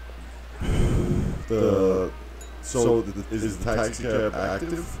 Is the taxi cab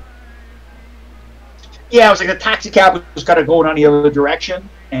active? Yeah, it was like the taxi cab was kind of going on the other direction,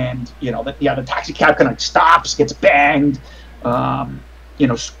 and you know, the taxi cab kind of stops, gets banged, you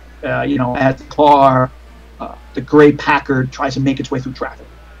know, as the car, the gray Packard tries to make its way through traffic.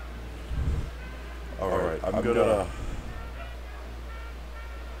 All right, I'm gonna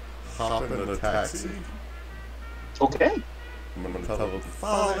hop in the taxi. Okay. I'm gonna tell him to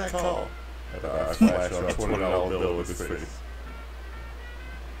follow that call. I flash a $20 bill in his face.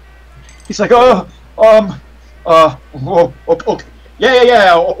 He's like, okay,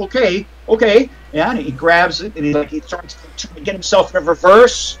 okay, yeah, and he grabs it, and he starts to get himself in a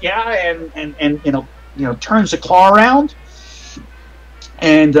reverse, and you know, turns the car around,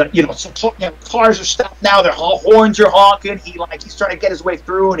 and you know, cars are stopped now, their horns are honking, he's trying to get his way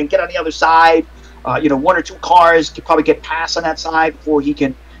through and get on the other side, you know, one or two cars could probably get past on that side before he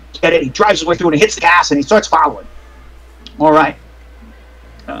can get it. He drives his way through and he hits the gas and he starts following. All right.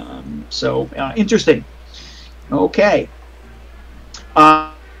 So interesting. Okay.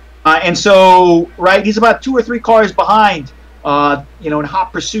 And so, right, he's about 2 or 3 cars behind, you know, in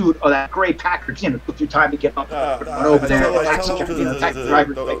hot pursuit of that gray Packard. You know, took your time to get up over there. I tell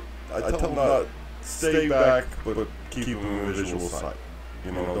him not stay back, but keep him in visual sight.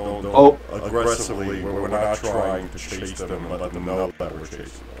 You know, don't aggressively. We're not trying to chase them and let them know that we're chasing them.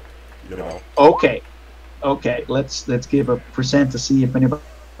 You know. Okay. Let's give a percent to see if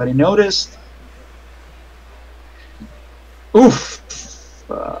anybody noticed. Oof.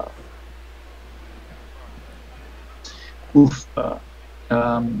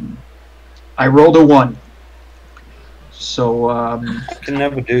 I rolled a 1. So I can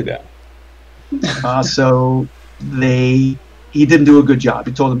never do that. So he didn't do a good job.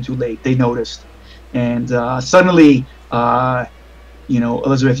 He told them too late. They noticed, and suddenly, you know,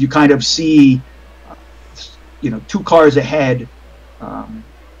 Elizabeth, you kind of see, you know, 2 cars ahead.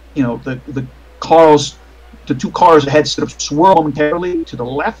 You know, the 2 cars ahead sort of swirl momentarily to the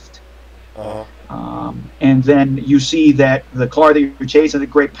left, and then you see that the car that you're chasing, the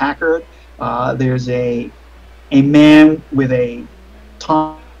gray Packard, there's a man with a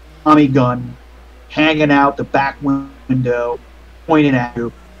Tommy gun hanging out the back window, pointing at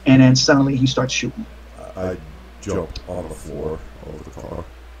you, and then suddenly he starts shooting. I jump on the floor of the car.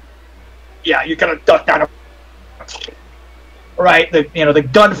 Yeah, you kind of duck down. Right, the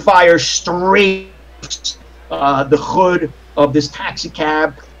gunfire strafes the hood of this taxi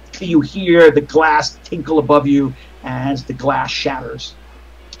cab. you hear the glass tinkle above you as the glass shatters.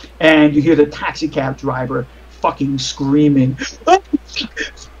 And you hear the taxi cab driver fucking screaming.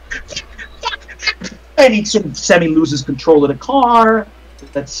 And he sort of semi-loses control of the car.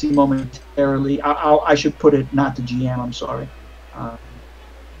 Let's see momentarily. I should put it not to GM, I'm sorry.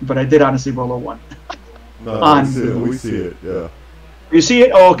 But I did honestly roll a 1. No, we see it, yeah. You see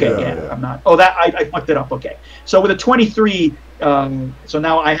it? Oh, okay, Yeah. I'm not. Oh, that I fucked it up. Okay, so with a 23, so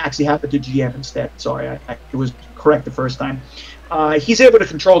now I actually have to do GM instead. Sorry, it was correct the first time. He's able to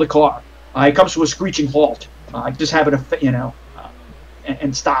control the car. It comes to a screeching halt. Just having a,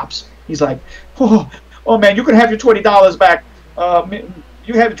 and stops. He's like, oh man, you can have your $20 back.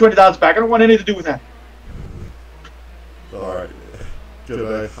 You have your $20 back. I don't want anything to do with that. All right, can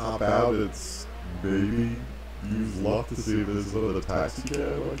I hop out? It's maybe use luck to see if there's another taxi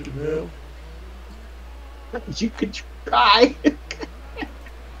cab I can hail. You could try.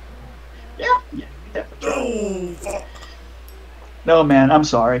 yeah, definitely. No, fuck. No, man, I'm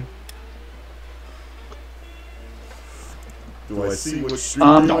sorry. Do I see which street?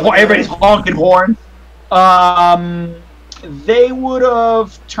 Everybody's honking horn. They would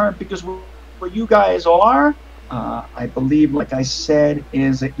have turned because where you guys are, I believe, like I said,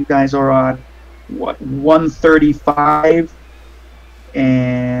 is that you guys are on what 135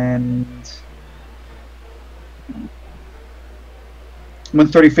 and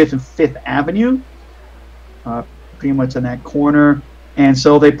 135th and 5th Avenue, pretty much in that corner, and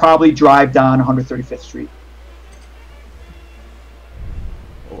so they probably drive down 135th Street.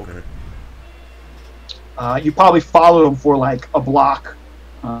 Okay. You probably follow them for like a block,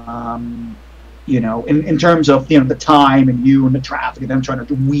 in terms of the time and you and the traffic and them trying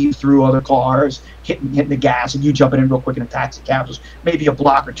to weave through other cars, hitting the gas, and you jumping in real quick in a taxi cab. So maybe a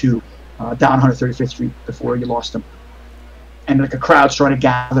block or two down 135th Street before you lost them. And like a crowd's trying to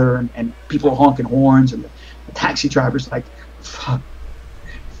gather, and people are honking horns, and the taxi driver's like, fuck,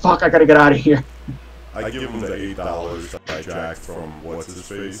 I gotta get out of here. I give him the $8 that I jacked from what's his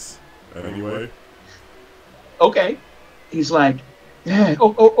face. Anyway. Okay. He's like, yeah,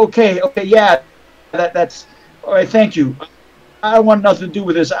 okay, yeah, that's all right. Thank you. I don't want nothing to do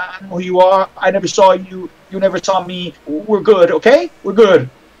with this. I don't know who you are. I never saw you. You never saw me. We're good, okay? We're good.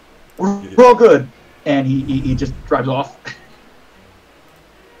 We're all good. And he just drives off.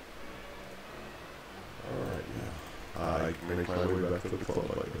 All right, yeah. I can make my way back to the club,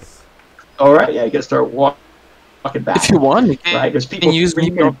 I guess. All right, yeah, you gotta start walking back. If you want, you can, right? There's people use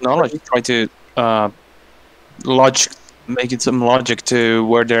your knowledge. Try to make it some logic to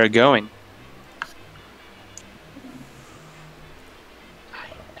where they're going.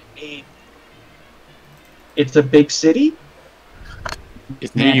 It's a big city.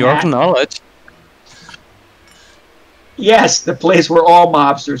 It's New York knowledge. Yes, the place where all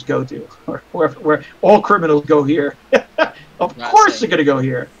mobsters go to, or where all criminals go here. Of course they're gonna go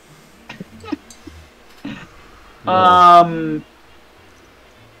here.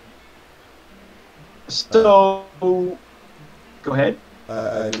 So, go ahead. I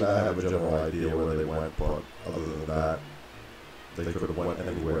have a general idea where they went, but other than that, they could have went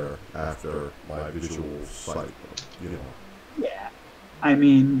anywhere after my visual sight. Yeah, I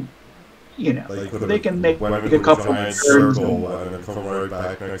mean, they can make a couple of giant circle and then come right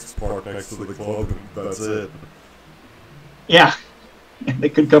back next to the club, and that's it. Yeah, they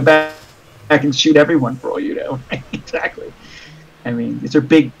could come back and shoot everyone for all you know. Exactly. I mean, these are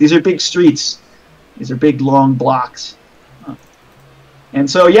big streets. These are big long blocks. And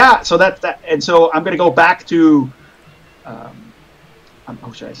so so that and so I'm going to go back to. How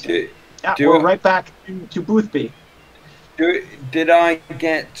should I say? We're right back to Boothby. Did I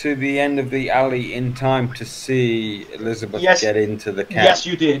get to the end of the alley in time to see Elizabeth get into the cab? Yes,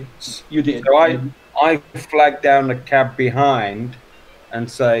 you did. You did. So I flag down the cab behind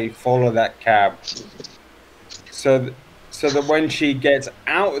and say, follow that cab. So that when she gets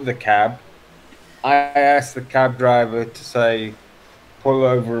out of the cab, I ask the cab driver to say, pull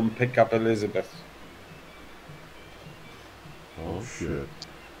over and pick up Elizabeth. Oh, shit.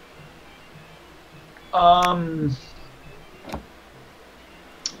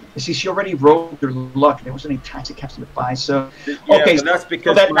 You see, she already rolled her luck, and there wasn't any taxi cabs nearby. So, okay, but that's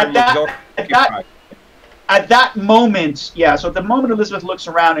because at that moment, so at the moment Elizabeth looks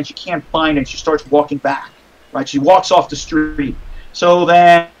around and she can't find it, she starts walking back. Right, she walks off the street. So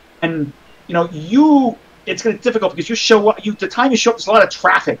then, it's going to be difficult because you show up. The time you show up, there's a lot of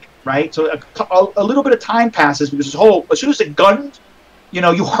traffic, right? So a little bit of time passes because as soon as the gun,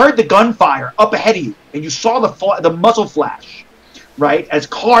 you heard the gunfire up ahead of you, and you saw the muzzle flash, right, as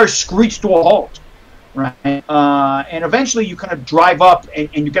cars screeched to a halt, right? And eventually you kind of drive up and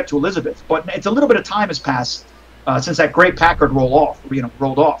you get to Elizabeth, but it's a little bit of time has passed since that Great Packard rolled off. You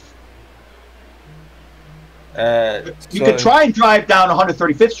could try and drive down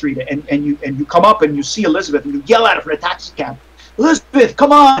 135th Street, and you come up and you see Elizabeth, and you yell at her from the taxi cab, Elizabeth,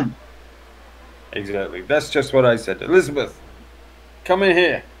 come on! Exactly. That's just what I said. Elizabeth, come in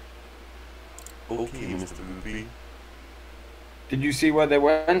here. Okay, Mr. Ruby. Did you see where they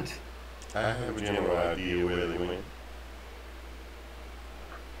went? I have a general idea where they went.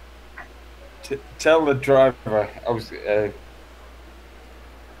 Tell the driver I was. He's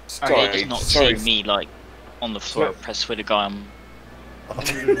not seeing me like on the floor, pressed with a guy on.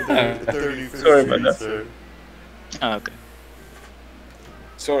 135th Sorry about that. Sir. Oh, okay.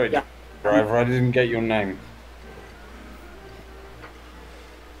 Sorry, driver. I didn't get your name.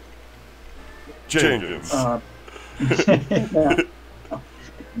 Jenkins. Go,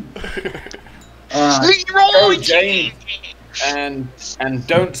 James, and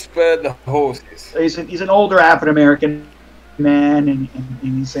don't spur the horses. He's an older African American man, and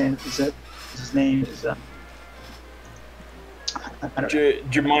he's saying his name is. I don't know. Do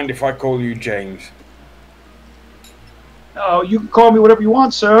you mind if I call you James? Oh, you can call me whatever you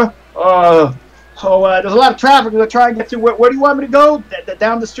want, sir. There's a lot of traffic. We'll try and get to. Where do you want me to go?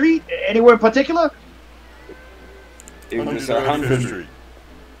 Down the street? Anywhere in particular? It was 135th 100. Street.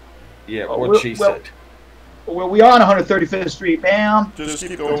 Yeah, what she said. Well, we are on 135th Street, ma'am. Just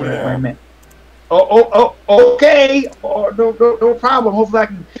keep going Wait a now. minute. Oh, okay. Oh, no problem. Hopefully I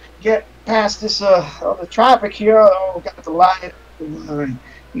can get past this the traffic here. Oh, got the light.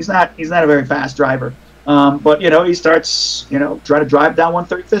 He's not a very fast driver. But he starts trying to drive down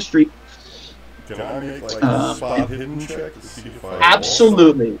 135th Street. Can I make like a spot hidden check to see if I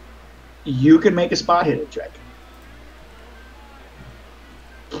Absolutely. You can make a spot hidden check.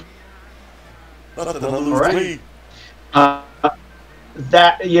 Nothing to lose All right. me.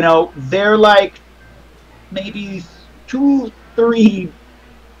 They're like maybe 2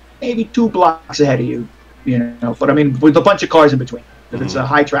 blocks ahead of you, but I mean with a bunch of cars in between. Because it's a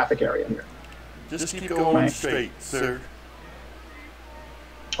high traffic area here. Just keep going straight, sir.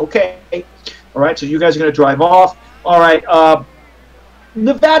 Okay. All right, so you guys are going to drive off. All right,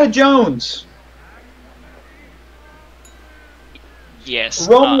 Nevada Jones. Yes.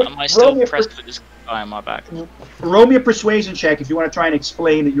 Roll Am I still me a pressed with this guy on my back? Roll me a persuasion check if you want to try and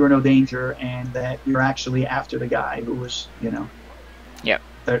explain that you're in no danger and that you're actually after the guy who was, Yep.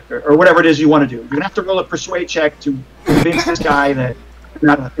 or whatever it is you want to do. You're going to have to roll a persuade check to convince this guy that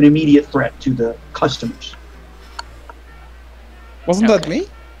you're not an immediate threat to the customers. Wasn't that me?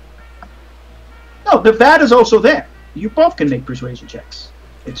 No, Nevada's also there. You both can make persuasion checks.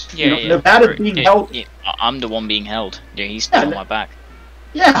 It's Nevada's being held. Yeah, I'm the one being held. Yeah, he's still on my back.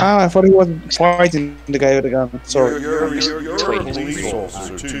 Yeah. Ah, I thought he wasn't fighting the guy with the gun. Sorry. You're a police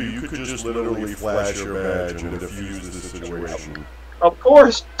officer too. You could just literally flash your badge and defuse the situation. Of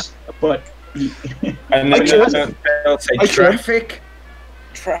course, but And then they'll say traffic.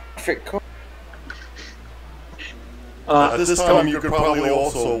 At this time, you could probably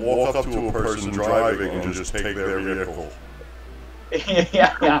also walk up to a person driving and just take their vehicle.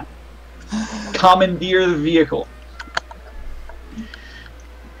 yeah. Commandeer the vehicle.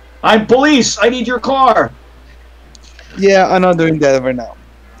 I'm police. I need your car. Yeah, I'm not doing that right now.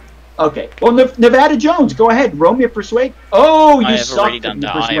 Okay. Well, Nevada Jones, go ahead. Roll me a persuade. Oh, you I have suck. already done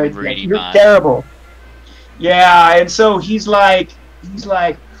that. I am really You're bad. terrible. Yeah, and so he's like,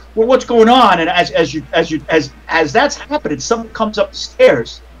 well, what's going on? And as that's happening, someone comes up the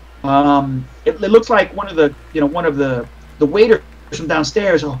stairs. It looks like one of the waiters from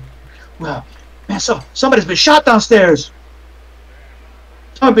downstairs. Oh, well, man, somebody's been shot downstairs.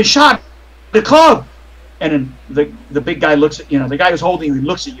 Someone's been shot in the club. And then the big guy looks at the guy who's holding you. He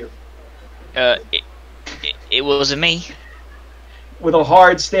looks at you It wasn't me. with a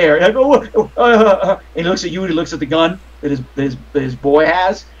hard stare. And he looks at you. And he looks at the gun that his boy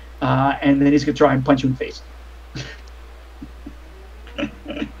has. And then he's gonna try and punch you in the face.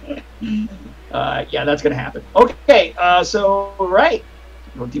 Yeah, that's gonna happen. Okay, so right,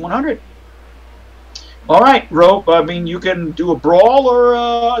 roll D100. All right, Rope. I mean, you can do a brawl or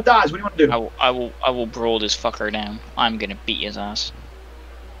a dodge. What do you want to do? I will brawl this fucker down. I'm gonna beat his ass.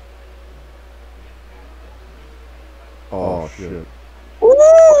 Oh shit.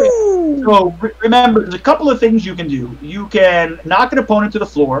 Okay. So remember, there's a couple of things you can do. You can knock an opponent to the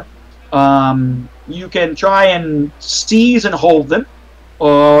floor. You can try and seize and hold them,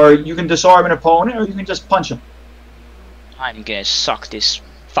 or you can disarm an opponent, or you can just punch them. I'm gonna suck this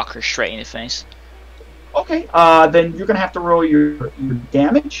fucker straight in the face. Okay, then you're gonna have to roll your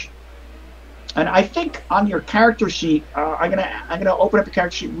damage. And I think on your character sheet, I'm gonna open up the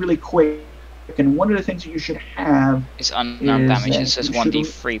character sheet really quick. And one of the things that you should have It's unarmed is damage. that It says you should-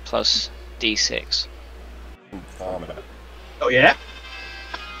 1d3 plus d6. Combat. Oh yeah.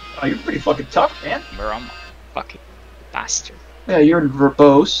 Oh, you're pretty fucking tough, man. Bro, I'm a fucking bastard. Yeah, you're in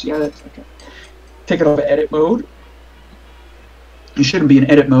verbose. Yeah, that's okay. Take it off of edit mode. You shouldn't be in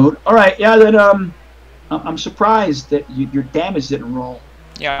edit mode. All right. Yeah. Then I'm surprised that your damage didn't roll.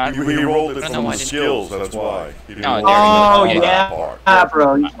 Yeah, He rolled it I from know, I the didn't- skills, that's why. He didn't Oh, roll there it Oh from the yeah, part.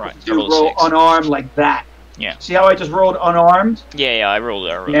 bro. You Right, do roll roll 6. unarmed like that. Yeah. See how I just rolled unarmed? Yeah, I rolled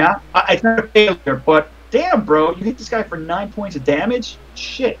it. Yeah. It's not a failure, but damn, bro, you hit this guy for 9 points of damage.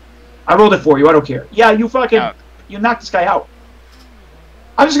 Shit. I rolled it for you. I don't care. Yeah, you fucking No. you knocked this guy out.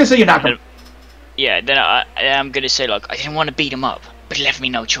 I'm just gonna say you knocked him. Yeah, then I'm gonna say, like, I didn't want to beat him up, but it left me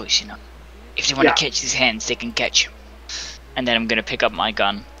no choice, you know. If they want Yeah. to catch his hands, they can catch him. And then I'm gonna pick up my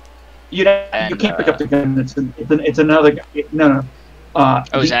gun. You And, can't pick up the gun. It's another guy. No.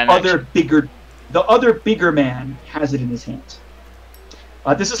 is that an The other bigger man has it in his hands.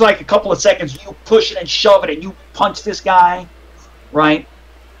 This is like a couple of seconds. You push it and shove it, and you punch this guy, right?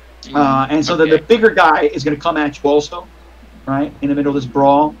 And so okay. the bigger guy is going to come at you also, right? In the middle of this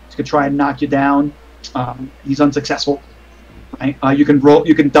brawl, he's going to try and knock you down. He's unsuccessful, right? You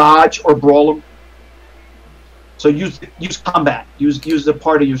can dodge or brawl him. So use combat. Use the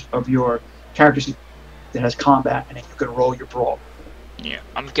part of your character sheet that has combat, and then you can roll your brawl. Yeah,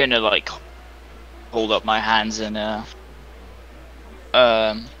 I'm gonna, like, hold up my hands and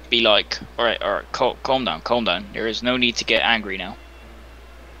be like, all right, calm down. There is no need to get angry now.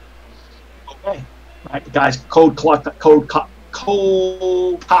 Okay. Right, the guy's cold cocked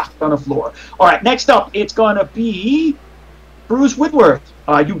on the floor. All right, next up, it's going to be Bruce Whitworth.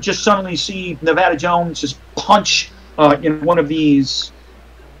 You just suddenly see Nevada Jones just punch one of these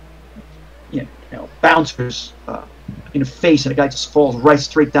bouncers in the face, and the guy just falls right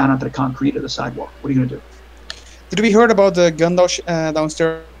straight down onto the concrete of the sidewalk. What are you going to do? Did we heard about the gun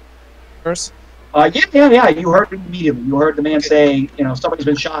downstairs? Yeah. You heard it immediately. You heard the man say, somebody's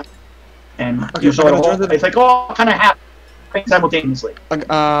been shot. And Okay, you saw I'm it gonna all. turn to It's like all kind of happening simultaneously.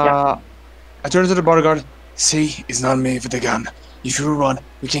 I turned to the bodyguard. See, it's not me with the gun. If you run,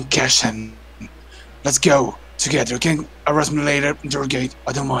 we can catch him. Let's go together. You can arrest me later, interrogate.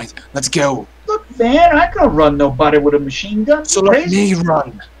 I don't mind. Let's go. Look, man, I can't run nobody with a machine gun. So You let crazy? me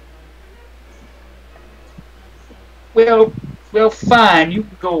run. Well, fine. You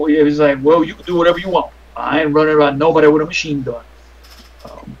can go. It was like, well, you can do whatever you want. I ain't running around nobody with a machine gun.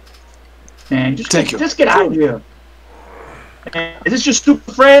 Man, just get out of here. Man, is this your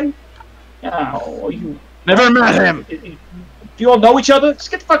stupid friend? Oh, you Never met him. Do you all know each other?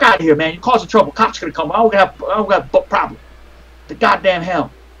 Just get the fuck out of here, man. You're causing trouble. Cops gonna come. I don't got a problem. The goddamn hell.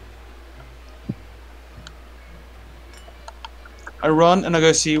 I run and I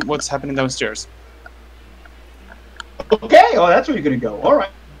go see what's happening downstairs. Okay, that's where you're gonna go. All right.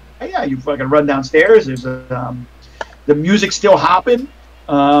 Yeah, you fucking run downstairs. There's the music's still hopping.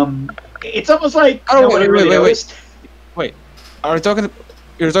 It's almost like Oh, nobody really wait. noticed. Wait, are you talking?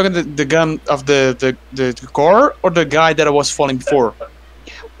 You're talking the gun of the car or the guy that I was falling before?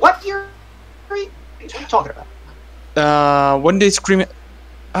 What year? What are you talking about? When they scream.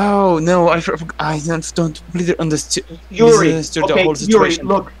 Oh no, I don't completely understand. Yuri. The Okay, whole Yuri. situation.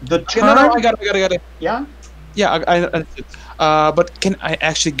 Look, the term. No, I got it. Yeah. Yeah, I understood. But can I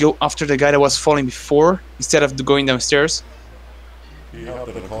actually go after the guy that was falling before instead of going downstairs?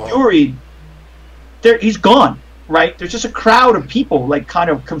 Yuri, he's gone. Right? There's just a crowd of people, like, kind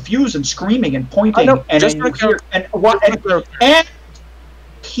of confused and screaming and pointing, I know, and just then you like hear and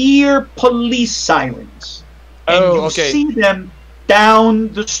hear police sirens, and Oh, you okay. see them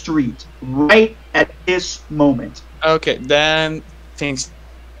down the street right at this moment. Okay, then things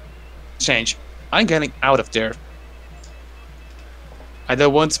change. I'm getting out of there. I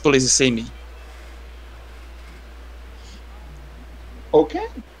don't want police to see me. Okay,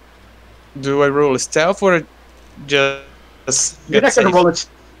 Do I roll a stealth or just you're get not going to safe? roll it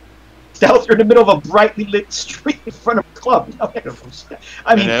stealth. You're in the middle of a brightly lit street in front of a club. You're not gonna roll stealth.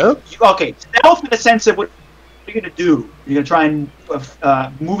 I mean, No? okay, stealth in the sense of what you're going to do. You're going to try and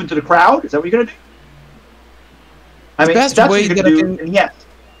move into the crowd. Is that what you're going to do? I mean, best that's what way you're that going I to do. can- And yes.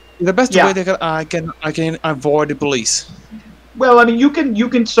 The best Yeah. way that I can avoid the police. Well, I mean, you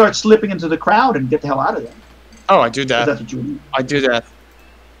can start slipping into the crowd and get the hell out of there. Oh, I do If that. that's what you need. I do that.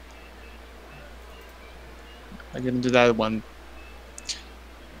 I didn't do that one.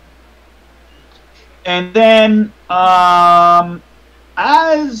 And then,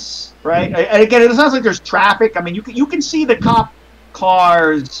 as right, and again, it sounds like there's traffic. I mean, you can see the cop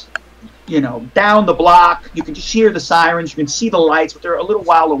cars, down the block. You can just hear the sirens. You can see the lights, but they're a little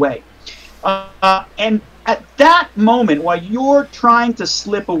while away. And at that moment, while you're trying to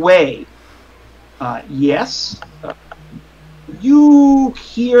slip away, you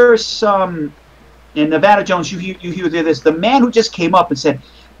hear some. In Nevada Jones, you hear this. The man who just came up and said,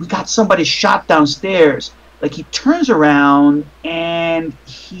 "We got somebody shot downstairs." Like, he turns around and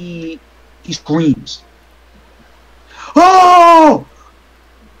he screams, "Oh!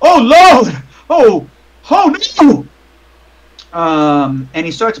 Oh Lord! Oh! Oh no!" And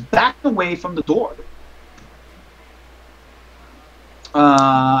he starts backing away from the door.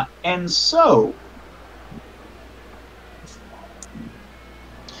 And so,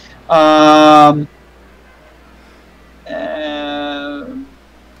 and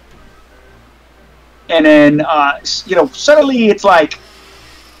then suddenly it's like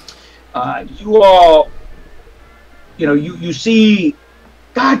you all, you see,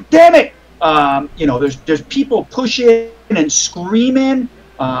 God damn it! There's people pushing and screaming,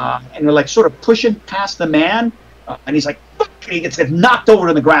 and they're like sort of pushing past the man, and he's like, fuck! And he gets knocked over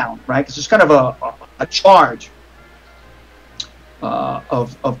to the ground, right? Because there's kind of a charge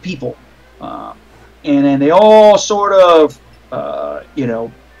of people, and then they all sort of, a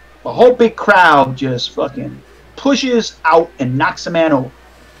whole big crowd just fucking pushes out and knocks a man over.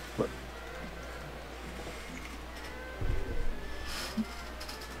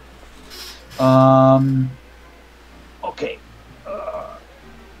 Okay.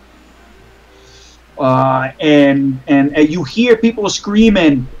 And you hear people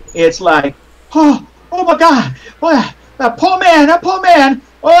screaming. It's like, oh my God! What? That poor man!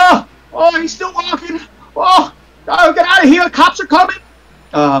 Oh, he's still walking! Oh, get out of here! Cops are coming!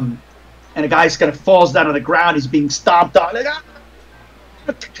 And a guy's kind of falls down on the ground. He's being stomped on.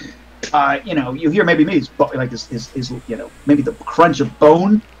 Like, you hear maybe like this, maybe the crunch of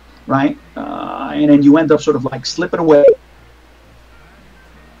bone, right? And then you end up sort of like slipping away.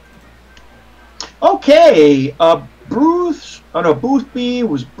 Okay, Bruce. Oh no, Boothby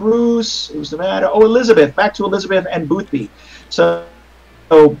was Bruce. It was Nevada. Oh, Elizabeth. Back to Elizabeth and Boothby. So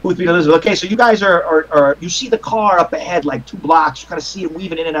Boothby and Elizabeth. Okay, so you guys are you see the car up ahead, like 2 blocks. You kind of see it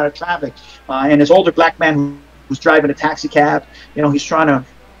weaving in and out of traffic. And this older black man who's driving a taxi cab. He's trying to,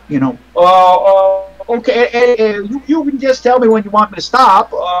 okay, you can just tell me when you want me to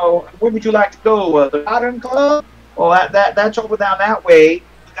stop. Where would you like to go? The Modern Club? Well, that's over down that way.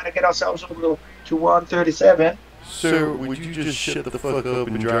 We gotta get ourselves over to 137. Sir, would you just shut the fuck up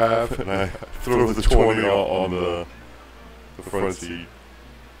and drive? And I throw the 20 on the front seat.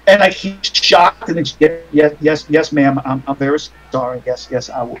 And like, he's shocked, and then yes, ma'am, I'm very sorry. Yes,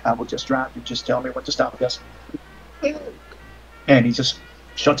 I will just drive. You just tell me when to stop. Yes. And he just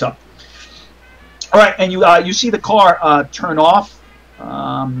shuts up. All right, and you see the car turn off.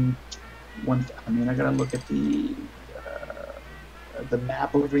 I gotta look at the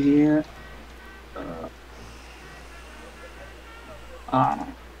map over here.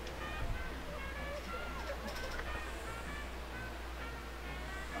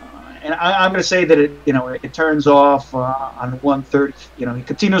 And I'm going to say that it turns off on 130. He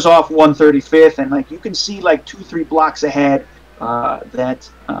continues off 135th, and like you can see like 2-3 blocks ahead that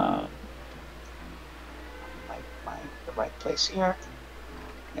the right place here.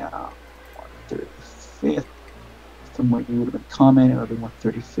 Yeah, 135th from where you would have been coming. It would be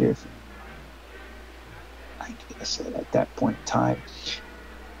 135th. I guess at that point in time,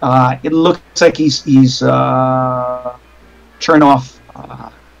 it looks like he's turned off.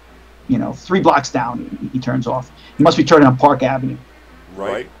 3 blocks down, he turns off. He must be turning on Park Avenue.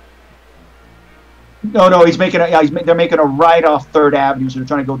 Right. No, he's making they're making a right off 3rd Avenue, so they're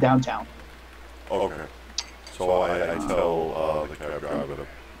trying to go downtown. Okay. So I tell the cab driver to...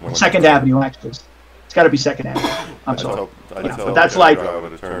 2nd Avenue, actually. It's got to be 2nd Avenue. I'm sorry. I tell but that's the like... driver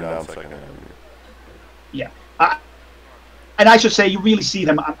to turn down 2nd Avenue. Yeah. And I should say, you really see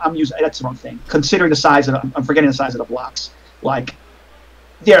them. I'm using... That's the wrong thing. Considering the size of... I'm forgetting the size of the blocks. Like...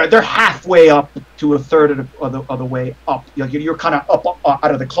 They're halfway up to a third of the way up. You're kind of up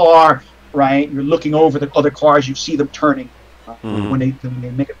out of the car, right? You're looking over the other cars. You see them turning when they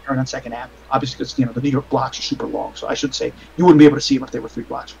make a turn on 2nd Avenue. Obviously, because the New York blocks are super long. So I should say you wouldn't be able to see them if they were 3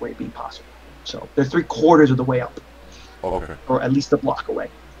 blocks away, being possible. So they're 3/4 of the way up, or at least a block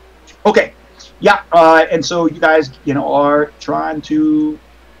away. Okay, yeah. And so you guys, are trying to,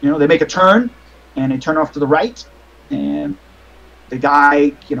 they make a turn, and they turn off to the right, and the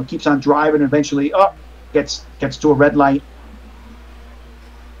guy, keeps on driving, and eventually gets to a red light.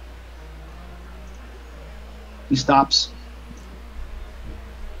 He stops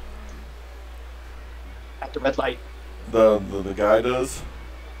at the red light. The guy does?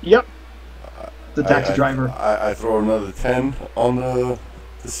 Yep. the taxi driver. I throw another 10 on the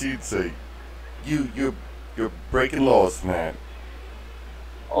seat. Say, you're breaking laws, man.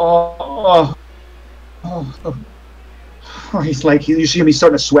 Oh, oh, oh. He's like, you see him, he's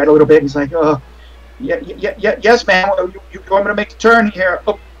starting to sweat a little bit. He's like, yeah, yes, man. You want me to make the turn here?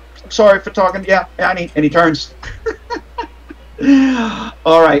 Oh, I'm sorry for talking. Yeah, and he turns.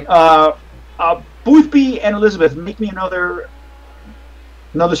 All right, Boothby and Elizabeth, make me another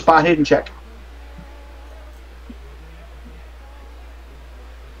spot hidden check.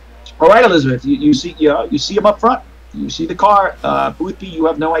 All right, Elizabeth, you see him up front. You see the car. Boothby, you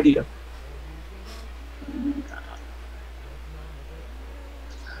have no idea.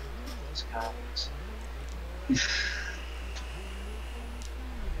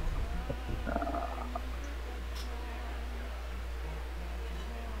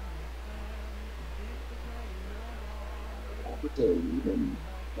 What would they even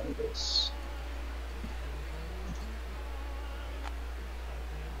play this?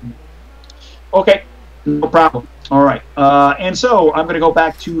 Okay, no problem. All right, and so I'm going to go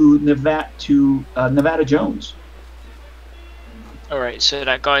back to Nevada Jones. All right, so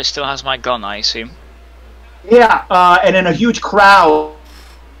that guy still has my gun, I assume. Yeah, and then a huge crowd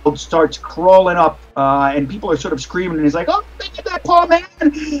starts crawling up, and people are sort of screaming, and he's like, "Oh, look at that poor man!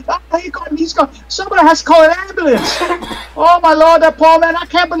 He's gone. Somebody has to call an ambulance! Oh my Lord, that poor man! I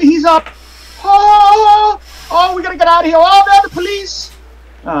can't believe he's up! Oh, we gotta get out of here! Oh, they're the police!"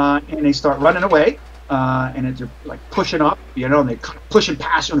 And they start running away, and they're like pushing up, and they're pushing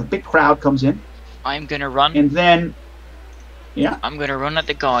past, and a big crowd comes in. I'm gonna run. And then, yeah, I'm gonna run at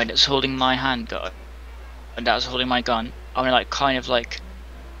the guy that's holding my handgun, and that's holding my gun. I'm gonna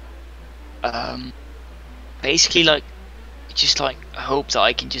basically just hope that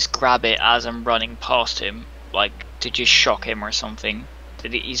I can just grab it as I'm running past him, to just shock him or something.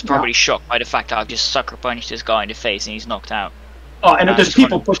 He's probably shocked by the fact that I've just sucker punched this guy in the face and he's knocked out. Oh, and there's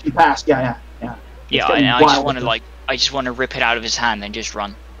people pushing past. Yeah. Yeah, and I just want to rip it out of his hand and just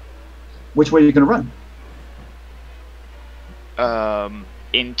run. Which way are you gonna run?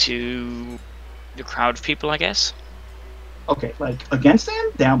 Into the crowd of people, I guess. Okay, against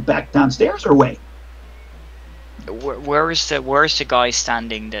them, back downstairs, or away? Where is the guy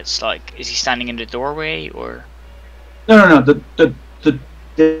standing? That's is he standing in the doorway or? No.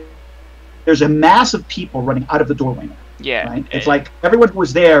 There's a mass of people running out of the doorway now. Yeah. Right? It's like everyone who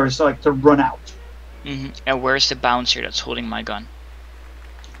was there is to run out. Mm-hmm. And where's the bouncer that's holding my gun?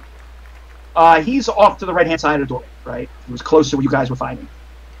 He's off to the right-hand side of the doorway, right? He was close to where you guys were fighting.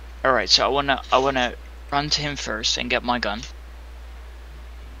 All right, so I wanna run to him first and get my gun.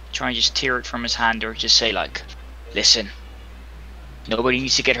 Try and just tear it from his hand, or just say listen, nobody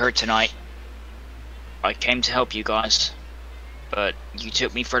needs to get hurt tonight. I came to help you guys, but you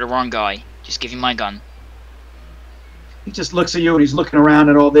took me for the wrong guy. Just give me my gun. He just looks at you, and he's looking around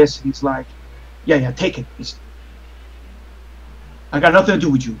at all this, and he's like, yeah, take it. I got nothing to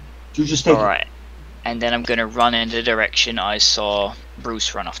do with you. You just take it. Alright. And then I'm gonna run in the direction I saw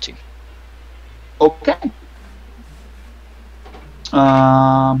Bruce run off to. Okay.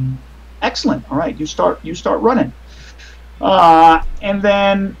 Excellent. All right, you start running. And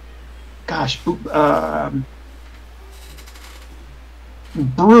then, gosh,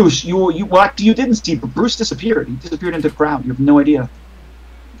 Bruce, you didn't see, but Bruce disappeared. He disappeared into the crowd. You have no idea.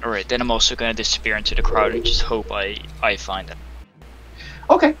 Alright, then I'm also gonna disappear into the crowd and just hope I find him.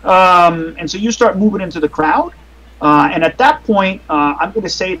 Okay, and so you start moving into the crowd, and at that point, I'm going to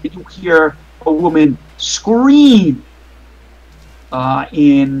say that you hear a woman scream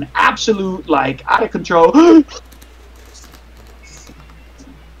in absolute, out of control.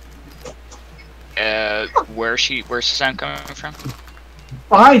 Where's the sound coming from?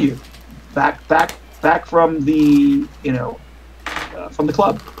 Behind you, back from the, from the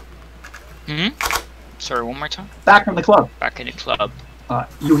club. Mm-hmm. Sorry, one more time. Back from the club. Back in the club.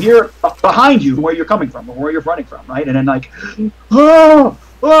 You hear behind you where you're coming from, or where you're running from, right? And then you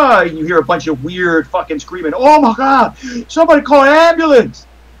hear a bunch of weird fucking screaming. Oh my God! Somebody call an ambulance!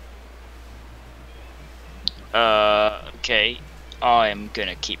 Okay. I'm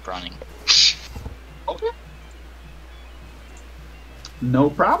gonna keep running. Okay. No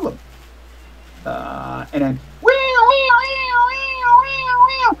problem. And then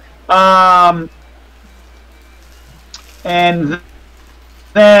and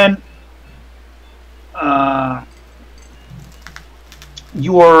then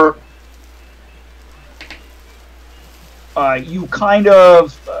you kind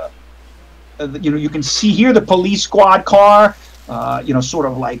of you can hear the police squad car, sort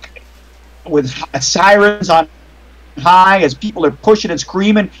of with sirens on high as people are pushing and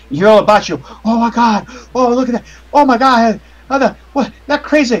screaming. You hear all about you. Oh my God! Oh, look at that! Oh my God! What? That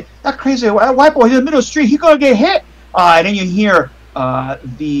crazy white boy in the middle of the street. He's gonna get hit. And then you hear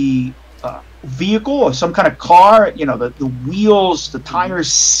the vehicle or some kind of car. You know, the wheels, the tires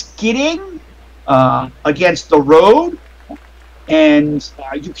skidding against the road, and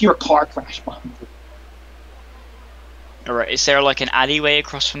you hear a car crash behind you. All right. Is there like an alleyway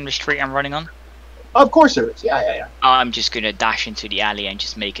across from the street I'm running on? Of course there is. Yeah. I'm just gonna dash into the alley and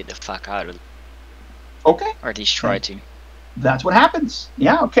just make it the fuck out of it. Okay. Or at least try to. That's what happens.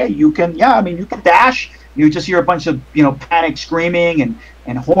 Yeah, okay. You can, yeah, I mean, you can dash. You just hear a bunch of, panic screaming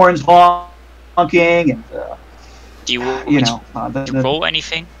and horns honking and, Do you, roll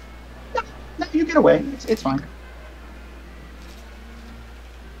anything? No, you get away. It's fine.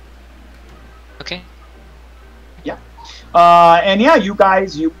 Okay. Yeah. And yeah, you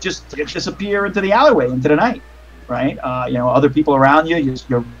guys, you just disappear into the alleyway, into the night, right? Other people around you, you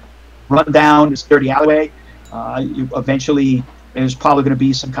run down this dirty alleyway. You eventually, there's probably going to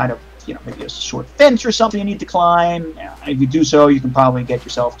be some kind of, maybe a short fence or something you need to climb. If you do so, you can probably get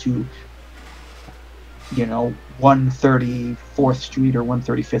yourself to, 134th Street or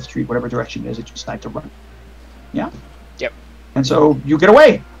 135th Street, whatever direction it is that you decide to run. Yeah? Yep. And so you get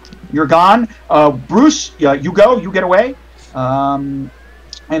away. You're gone. Bruce, you go. You get away. And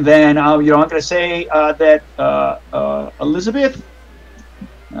then, I'm going to say that Elizabeth...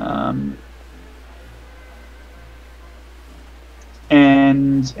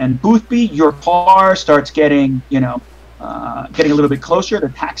 And Boothby, your car starts getting, getting a little bit closer. The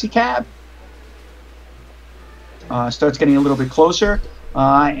taxi cab starts getting a little bit closer,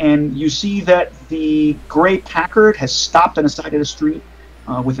 and you see that the gray Packard has stopped on the side of the street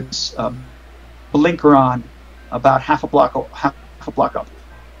with its blinker on, about half a block up. I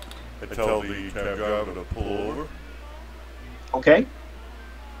tell the cab driver to pull over. Okay.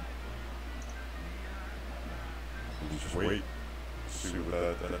 Just wait. See what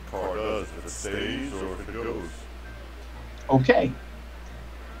that car does, if it stays or if it goes. Okay.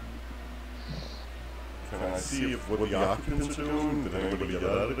 Can I see what the occupants are doing? Did anybody get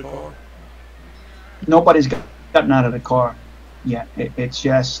out of the car? Nobody's gotten out of the car yet. It's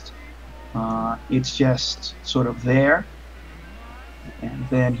just sort of there, and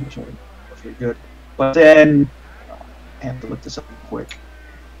then here's very good. But then I have to look this up quick.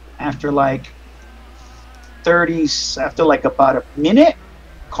 After about a minute,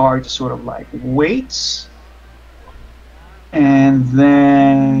 car just sort of waits, and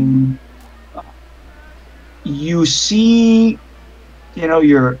then you see,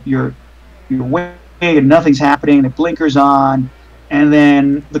 you're waiting and nothing's happening. The blinker's on, and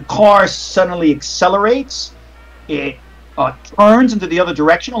then the car suddenly accelerates. It turns into the other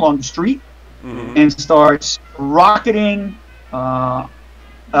direction along the street, and starts rocketing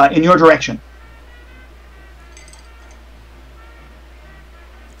in your direction.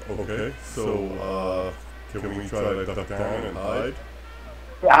 Okay, so can we try to duck down and hide?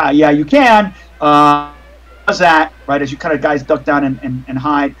 Yeah, you can. Does that, right, as you kind of guys duck down and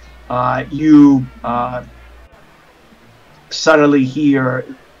hide, you suddenly hear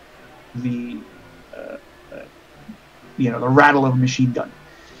the the rattle of a machine gun.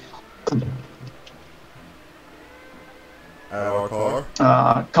 At our car?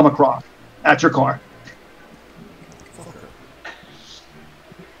 Come across. At your car.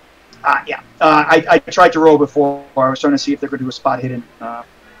 Yeah. I tried to roll before. I was trying to see if they could do a spot hidden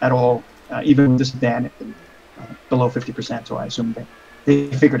at all, even with disadvantage below 50%. So I assume they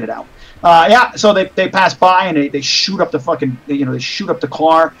figured it out. Yeah. So they pass by and they shoot up the fucking they shoot up the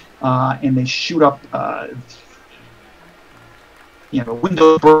car and they shoot up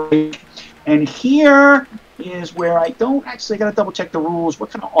window break. And here is where I gotta double check the rules.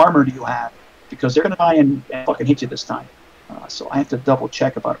 What kind of armor do you have? Because they're gonna try and fucking hit you this time. So I have to double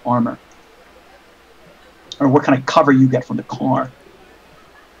check about armor. Or what kind of cover you get from the car.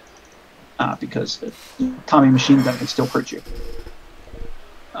 Because the Tommy machine gun can still hurt you.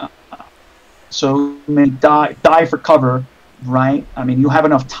 So you may die for cover, right? I mean, you have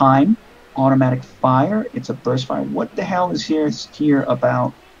enough time. Automatic fire. It's a burst fire. What the hell is here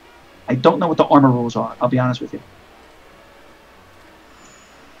about? I don't know what the armor rules are. I'll be honest with you.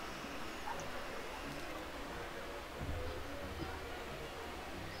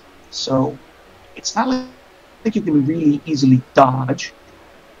 So it's not like you can really easily dodge.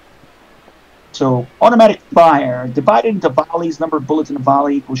 So automatic fire, divided into volleys, number of bullets in a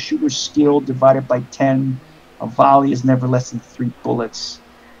volley equals shooter's skill divided by 10. A volley is never less than 3 bullets.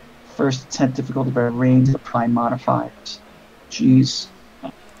 First attempt difficulty by range of prime modifiers. Jeez.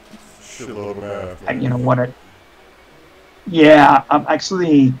 Shitload of math. You know what? Yeah, I'm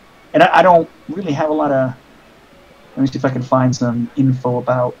actually, and I don't really have a lot of. Let me see if I can find some info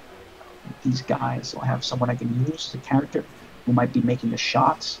about these guys. So I have someone I can use as a character who might be making the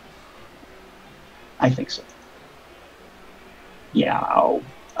shots. I think so. Yeah, I'll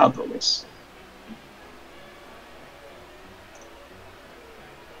go this.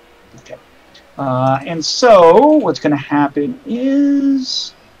 Okay. And so what's going to happen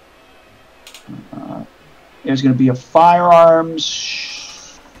is there's going to be a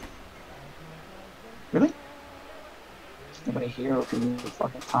firearms. Really? There's nobody here who can move the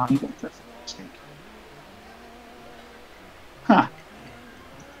fucking Tommy gun for fuck's sake. Huh.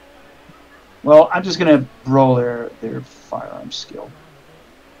 Well, I'm just going to roll their firearms skill.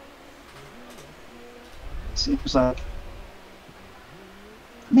 Seems like,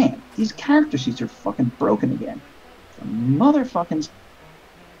 man, these character sheets are fucking broken again. For motherfucking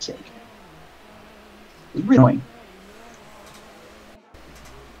sake. It's really annoying.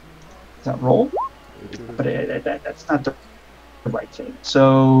 Does that roll? But that's not the right thing.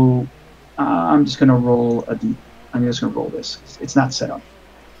 So I'm just gonna roll I'm just gonna roll this. It's not set up.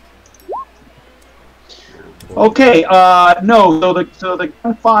 Okay. No. So the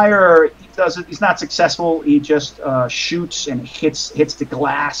gunfire, he's not successful. He just shoots and hits the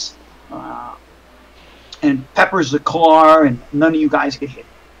glass and peppers the car, and none of you guys get hit.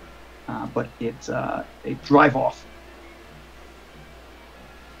 But they drive off,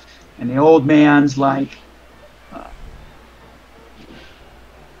 and the old man's like,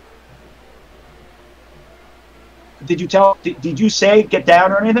 Did you say get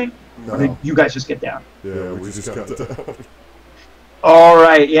down or anything? No. Or did you guys just get down? Yeah, we just got down. All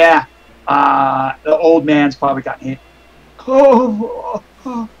right, yeah. The old man's probably gotten hit. Oh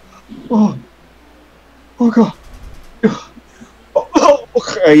God.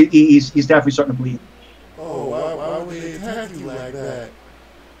 Okay, he's definitely starting to bleed. Oh, why would they attack you like that?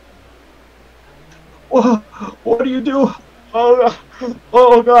 What do you do?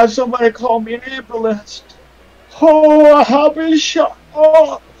 Oh God, somebody call me an ambulance. Oh, I've been shot.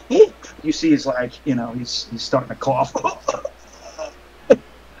 Oh. You see, he's like, he's starting to cough.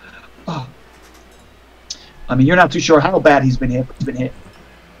 Oh. I mean, you're not too sure how bad he's been hit, but he's been hit.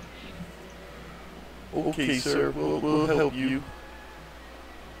 Okay, sir, we'll help you.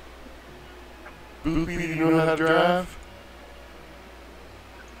 Boopy, do you know how to drive?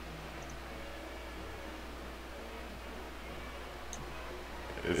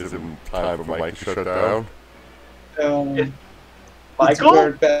 Is it time for Mike to shut down?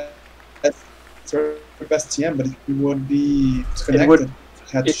 Michael? It's our best TM, but he would be disconnected.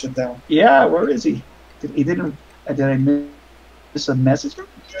 He had to shut down. Yeah, where is he? Did I miss a message?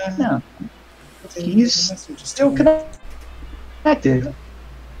 Yeah. No. He's still connected.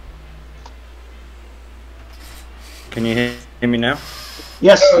 Can you hear me now?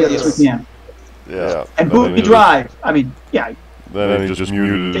 Yes, yes, we can. Yeah. And Booty Drive. I mean, yeah. Then he just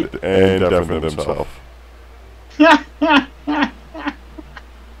muted and deafened himself.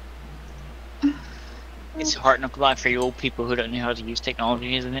 It's hard enough life for you old people who don't know how to use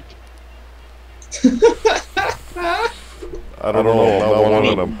technology, isn't it? I don't know, I'm not one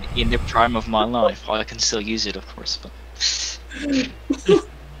of them. In the prime of my life, I can still use it, of course, but...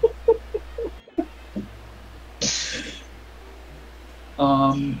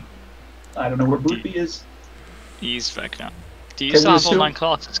 I don't know where Booty is. He's back now. Do you still have online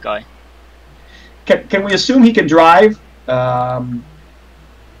classes, guy? Can we assume he can drive?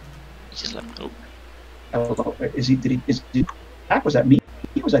 Just let me go. Is he back? Was that me?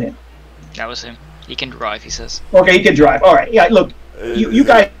 Was that him? That was him. He can drive, he says. Okay, he can drive. All right. Yeah. Look, you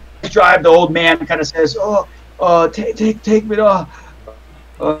guys drive. The old man kind of says, take me to.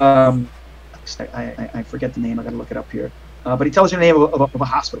 I forget the name. I gotta look it up here. But he tells you the name of a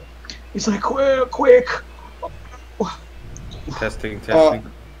hospital. He's like, quick. Testing.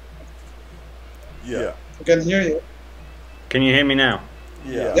 Yeah. I can hear you. Can you hear me now?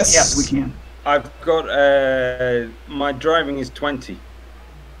 Yeah. Yes, we can. I've got my driving is 20.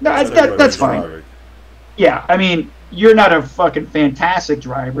 No, that's fine. Yeah, I mean, you're not a fucking fantastic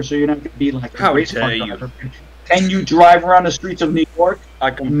driver, so you're not going to be like a race car driver. Can you drive around the streets of New York?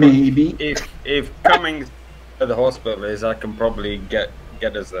 I can maybe. If coming to the hospital is, I can probably get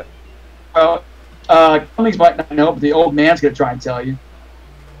us there. Well, Cummings might not know, but the old man's going to try and tell you.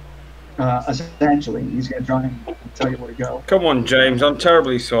 Essentially, he's going to try and tell you where to go. Come on, James. I'm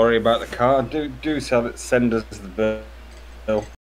terribly sorry about the car. Do send us the bill.